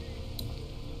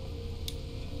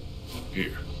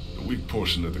 Here, the weak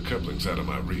portion of the coupling's out of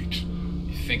my reach.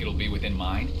 You think it'll be within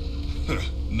mine?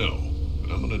 No,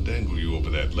 but I'm gonna dangle you over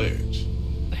that ledge.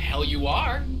 The hell you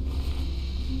are?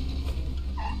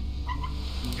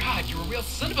 God, you're a real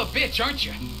son of a bitch, aren't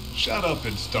you? Shut up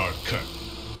and start cutting.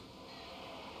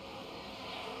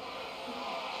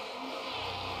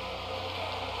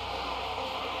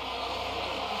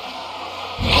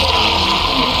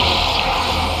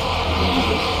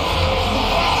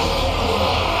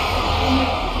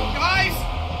 Guys!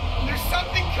 There's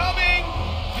something coming!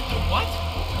 What the what?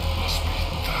 There must be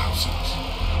thousands.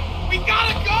 We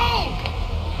gotta go!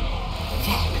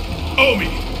 Fuck.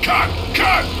 Omi! Cut!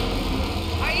 Cut!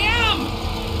 I am!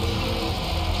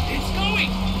 It's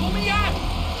going! Pull me up!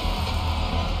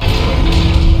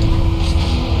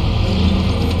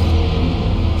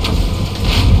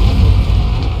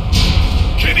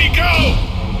 Can he go?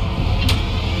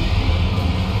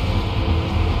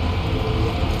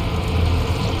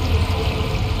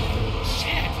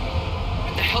 Shit!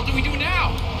 What the hell do we do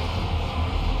now?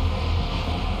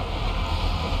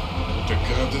 To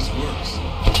God this works.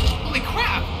 Holy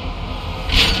crap!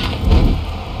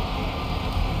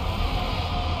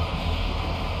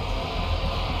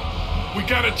 We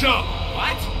gotta jump.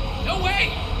 What? No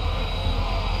way!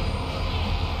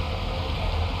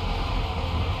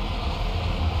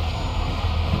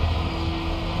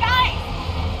 Guys!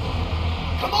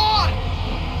 Come on!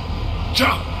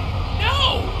 Jump!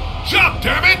 No! Jump,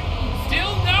 damn it!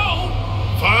 Still no!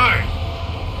 Fine.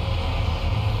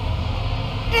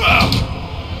 Ugh.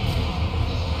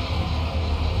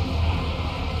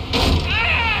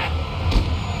 Ah!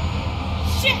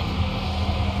 Shit!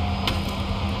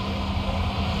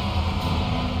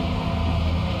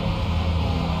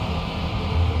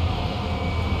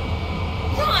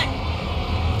 Run!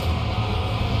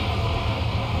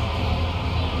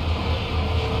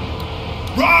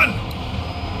 Run!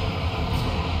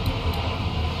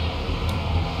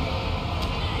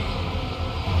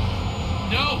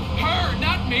 No, her,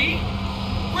 not me!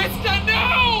 Krista,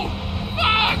 no!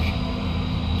 Fuck!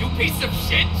 You piece of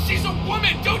shit! She's a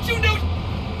woman! Don't you know?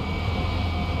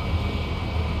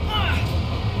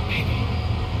 Baby,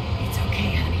 it's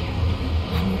okay, honey.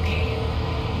 I'm okay.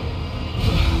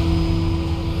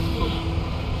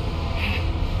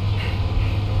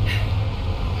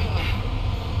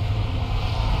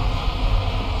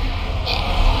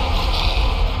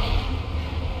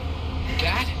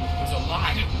 That was a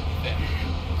lot.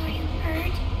 Are you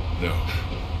hurt? No,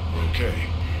 we're okay.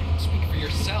 Speak for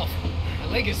yourself. My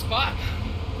leg is fine.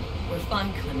 We're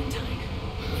fine, Clementine.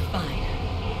 We're fine.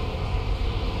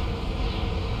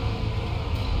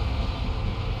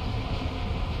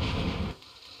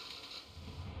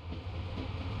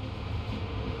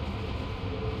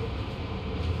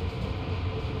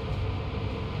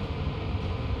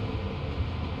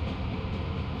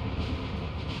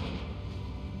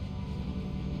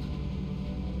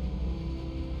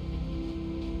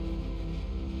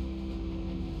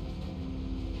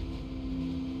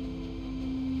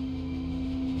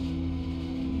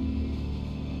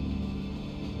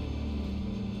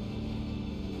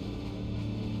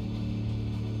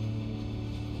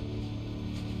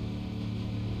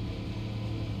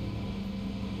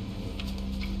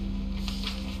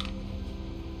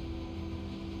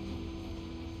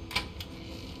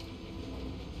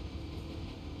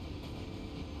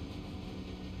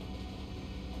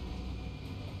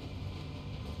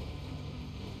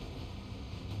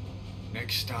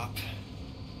 Next stop,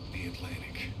 the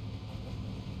Atlantic.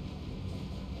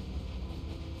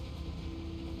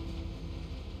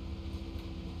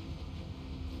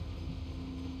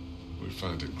 We're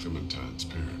finding Clementine's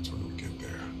parents when we get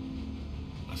there.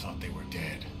 I thought they were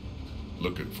dead.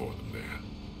 Looking for them there.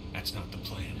 That's not the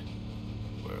plan.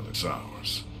 Well, it's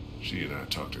ours. She and I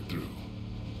talked it through.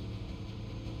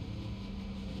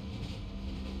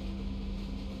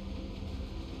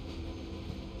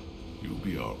 You'll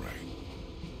be all right.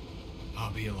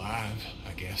 I'll be alive,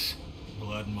 I guess.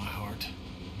 Blood in my heart.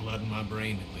 Blood in my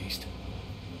brain, at least.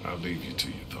 I'll leave you to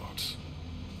your thoughts.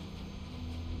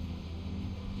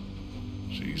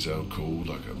 She's out cold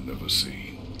like I've never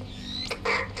seen.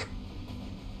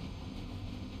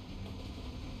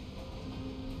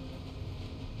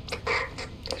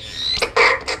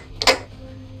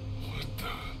 What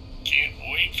the? Can't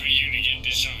wait for you to get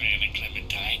to Savannah,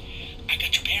 Clementine. I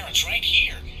got your parents right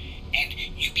here. And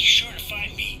you be sure to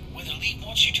find me, whether Lee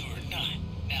wants you to or not.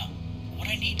 Now, what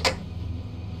I need...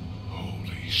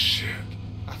 Holy shit.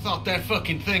 I thought that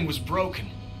fucking thing was broken.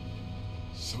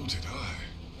 So did I.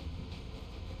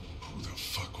 Who the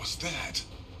fuck was that?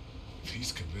 If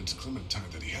he's convinced Clementine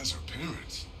that he has her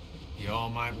parents... Y'all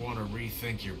might want to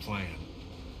rethink your plan.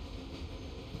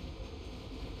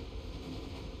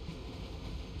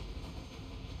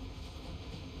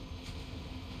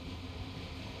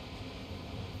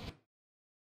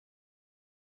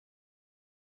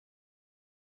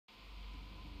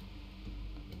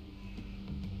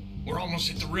 We're almost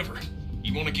at the river.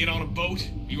 You want to get on a boat?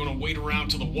 Or you want to wait around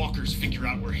till the walkers figure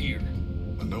out we're here?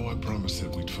 I know I promised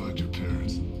that we'd find your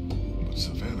parents, but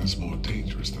Savannah's more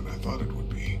dangerous than I thought it would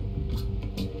be.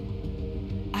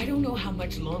 I don't know how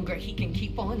much longer he can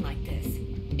keep on like this.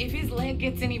 If his leg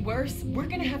gets any worse, we're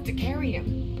gonna have to carry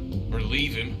him. Or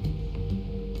leave him.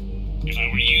 If I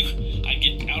were you, I'd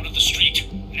get out of the street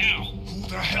now. Who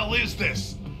the hell is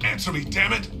this? Answer me,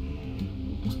 damn it!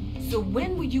 So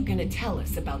when were you gonna tell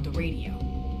us about the radio?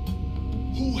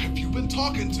 Who have you been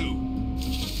talking to?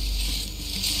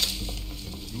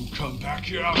 You come back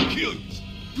here, I'll kill you.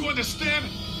 You understand?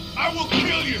 I will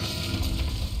kill you!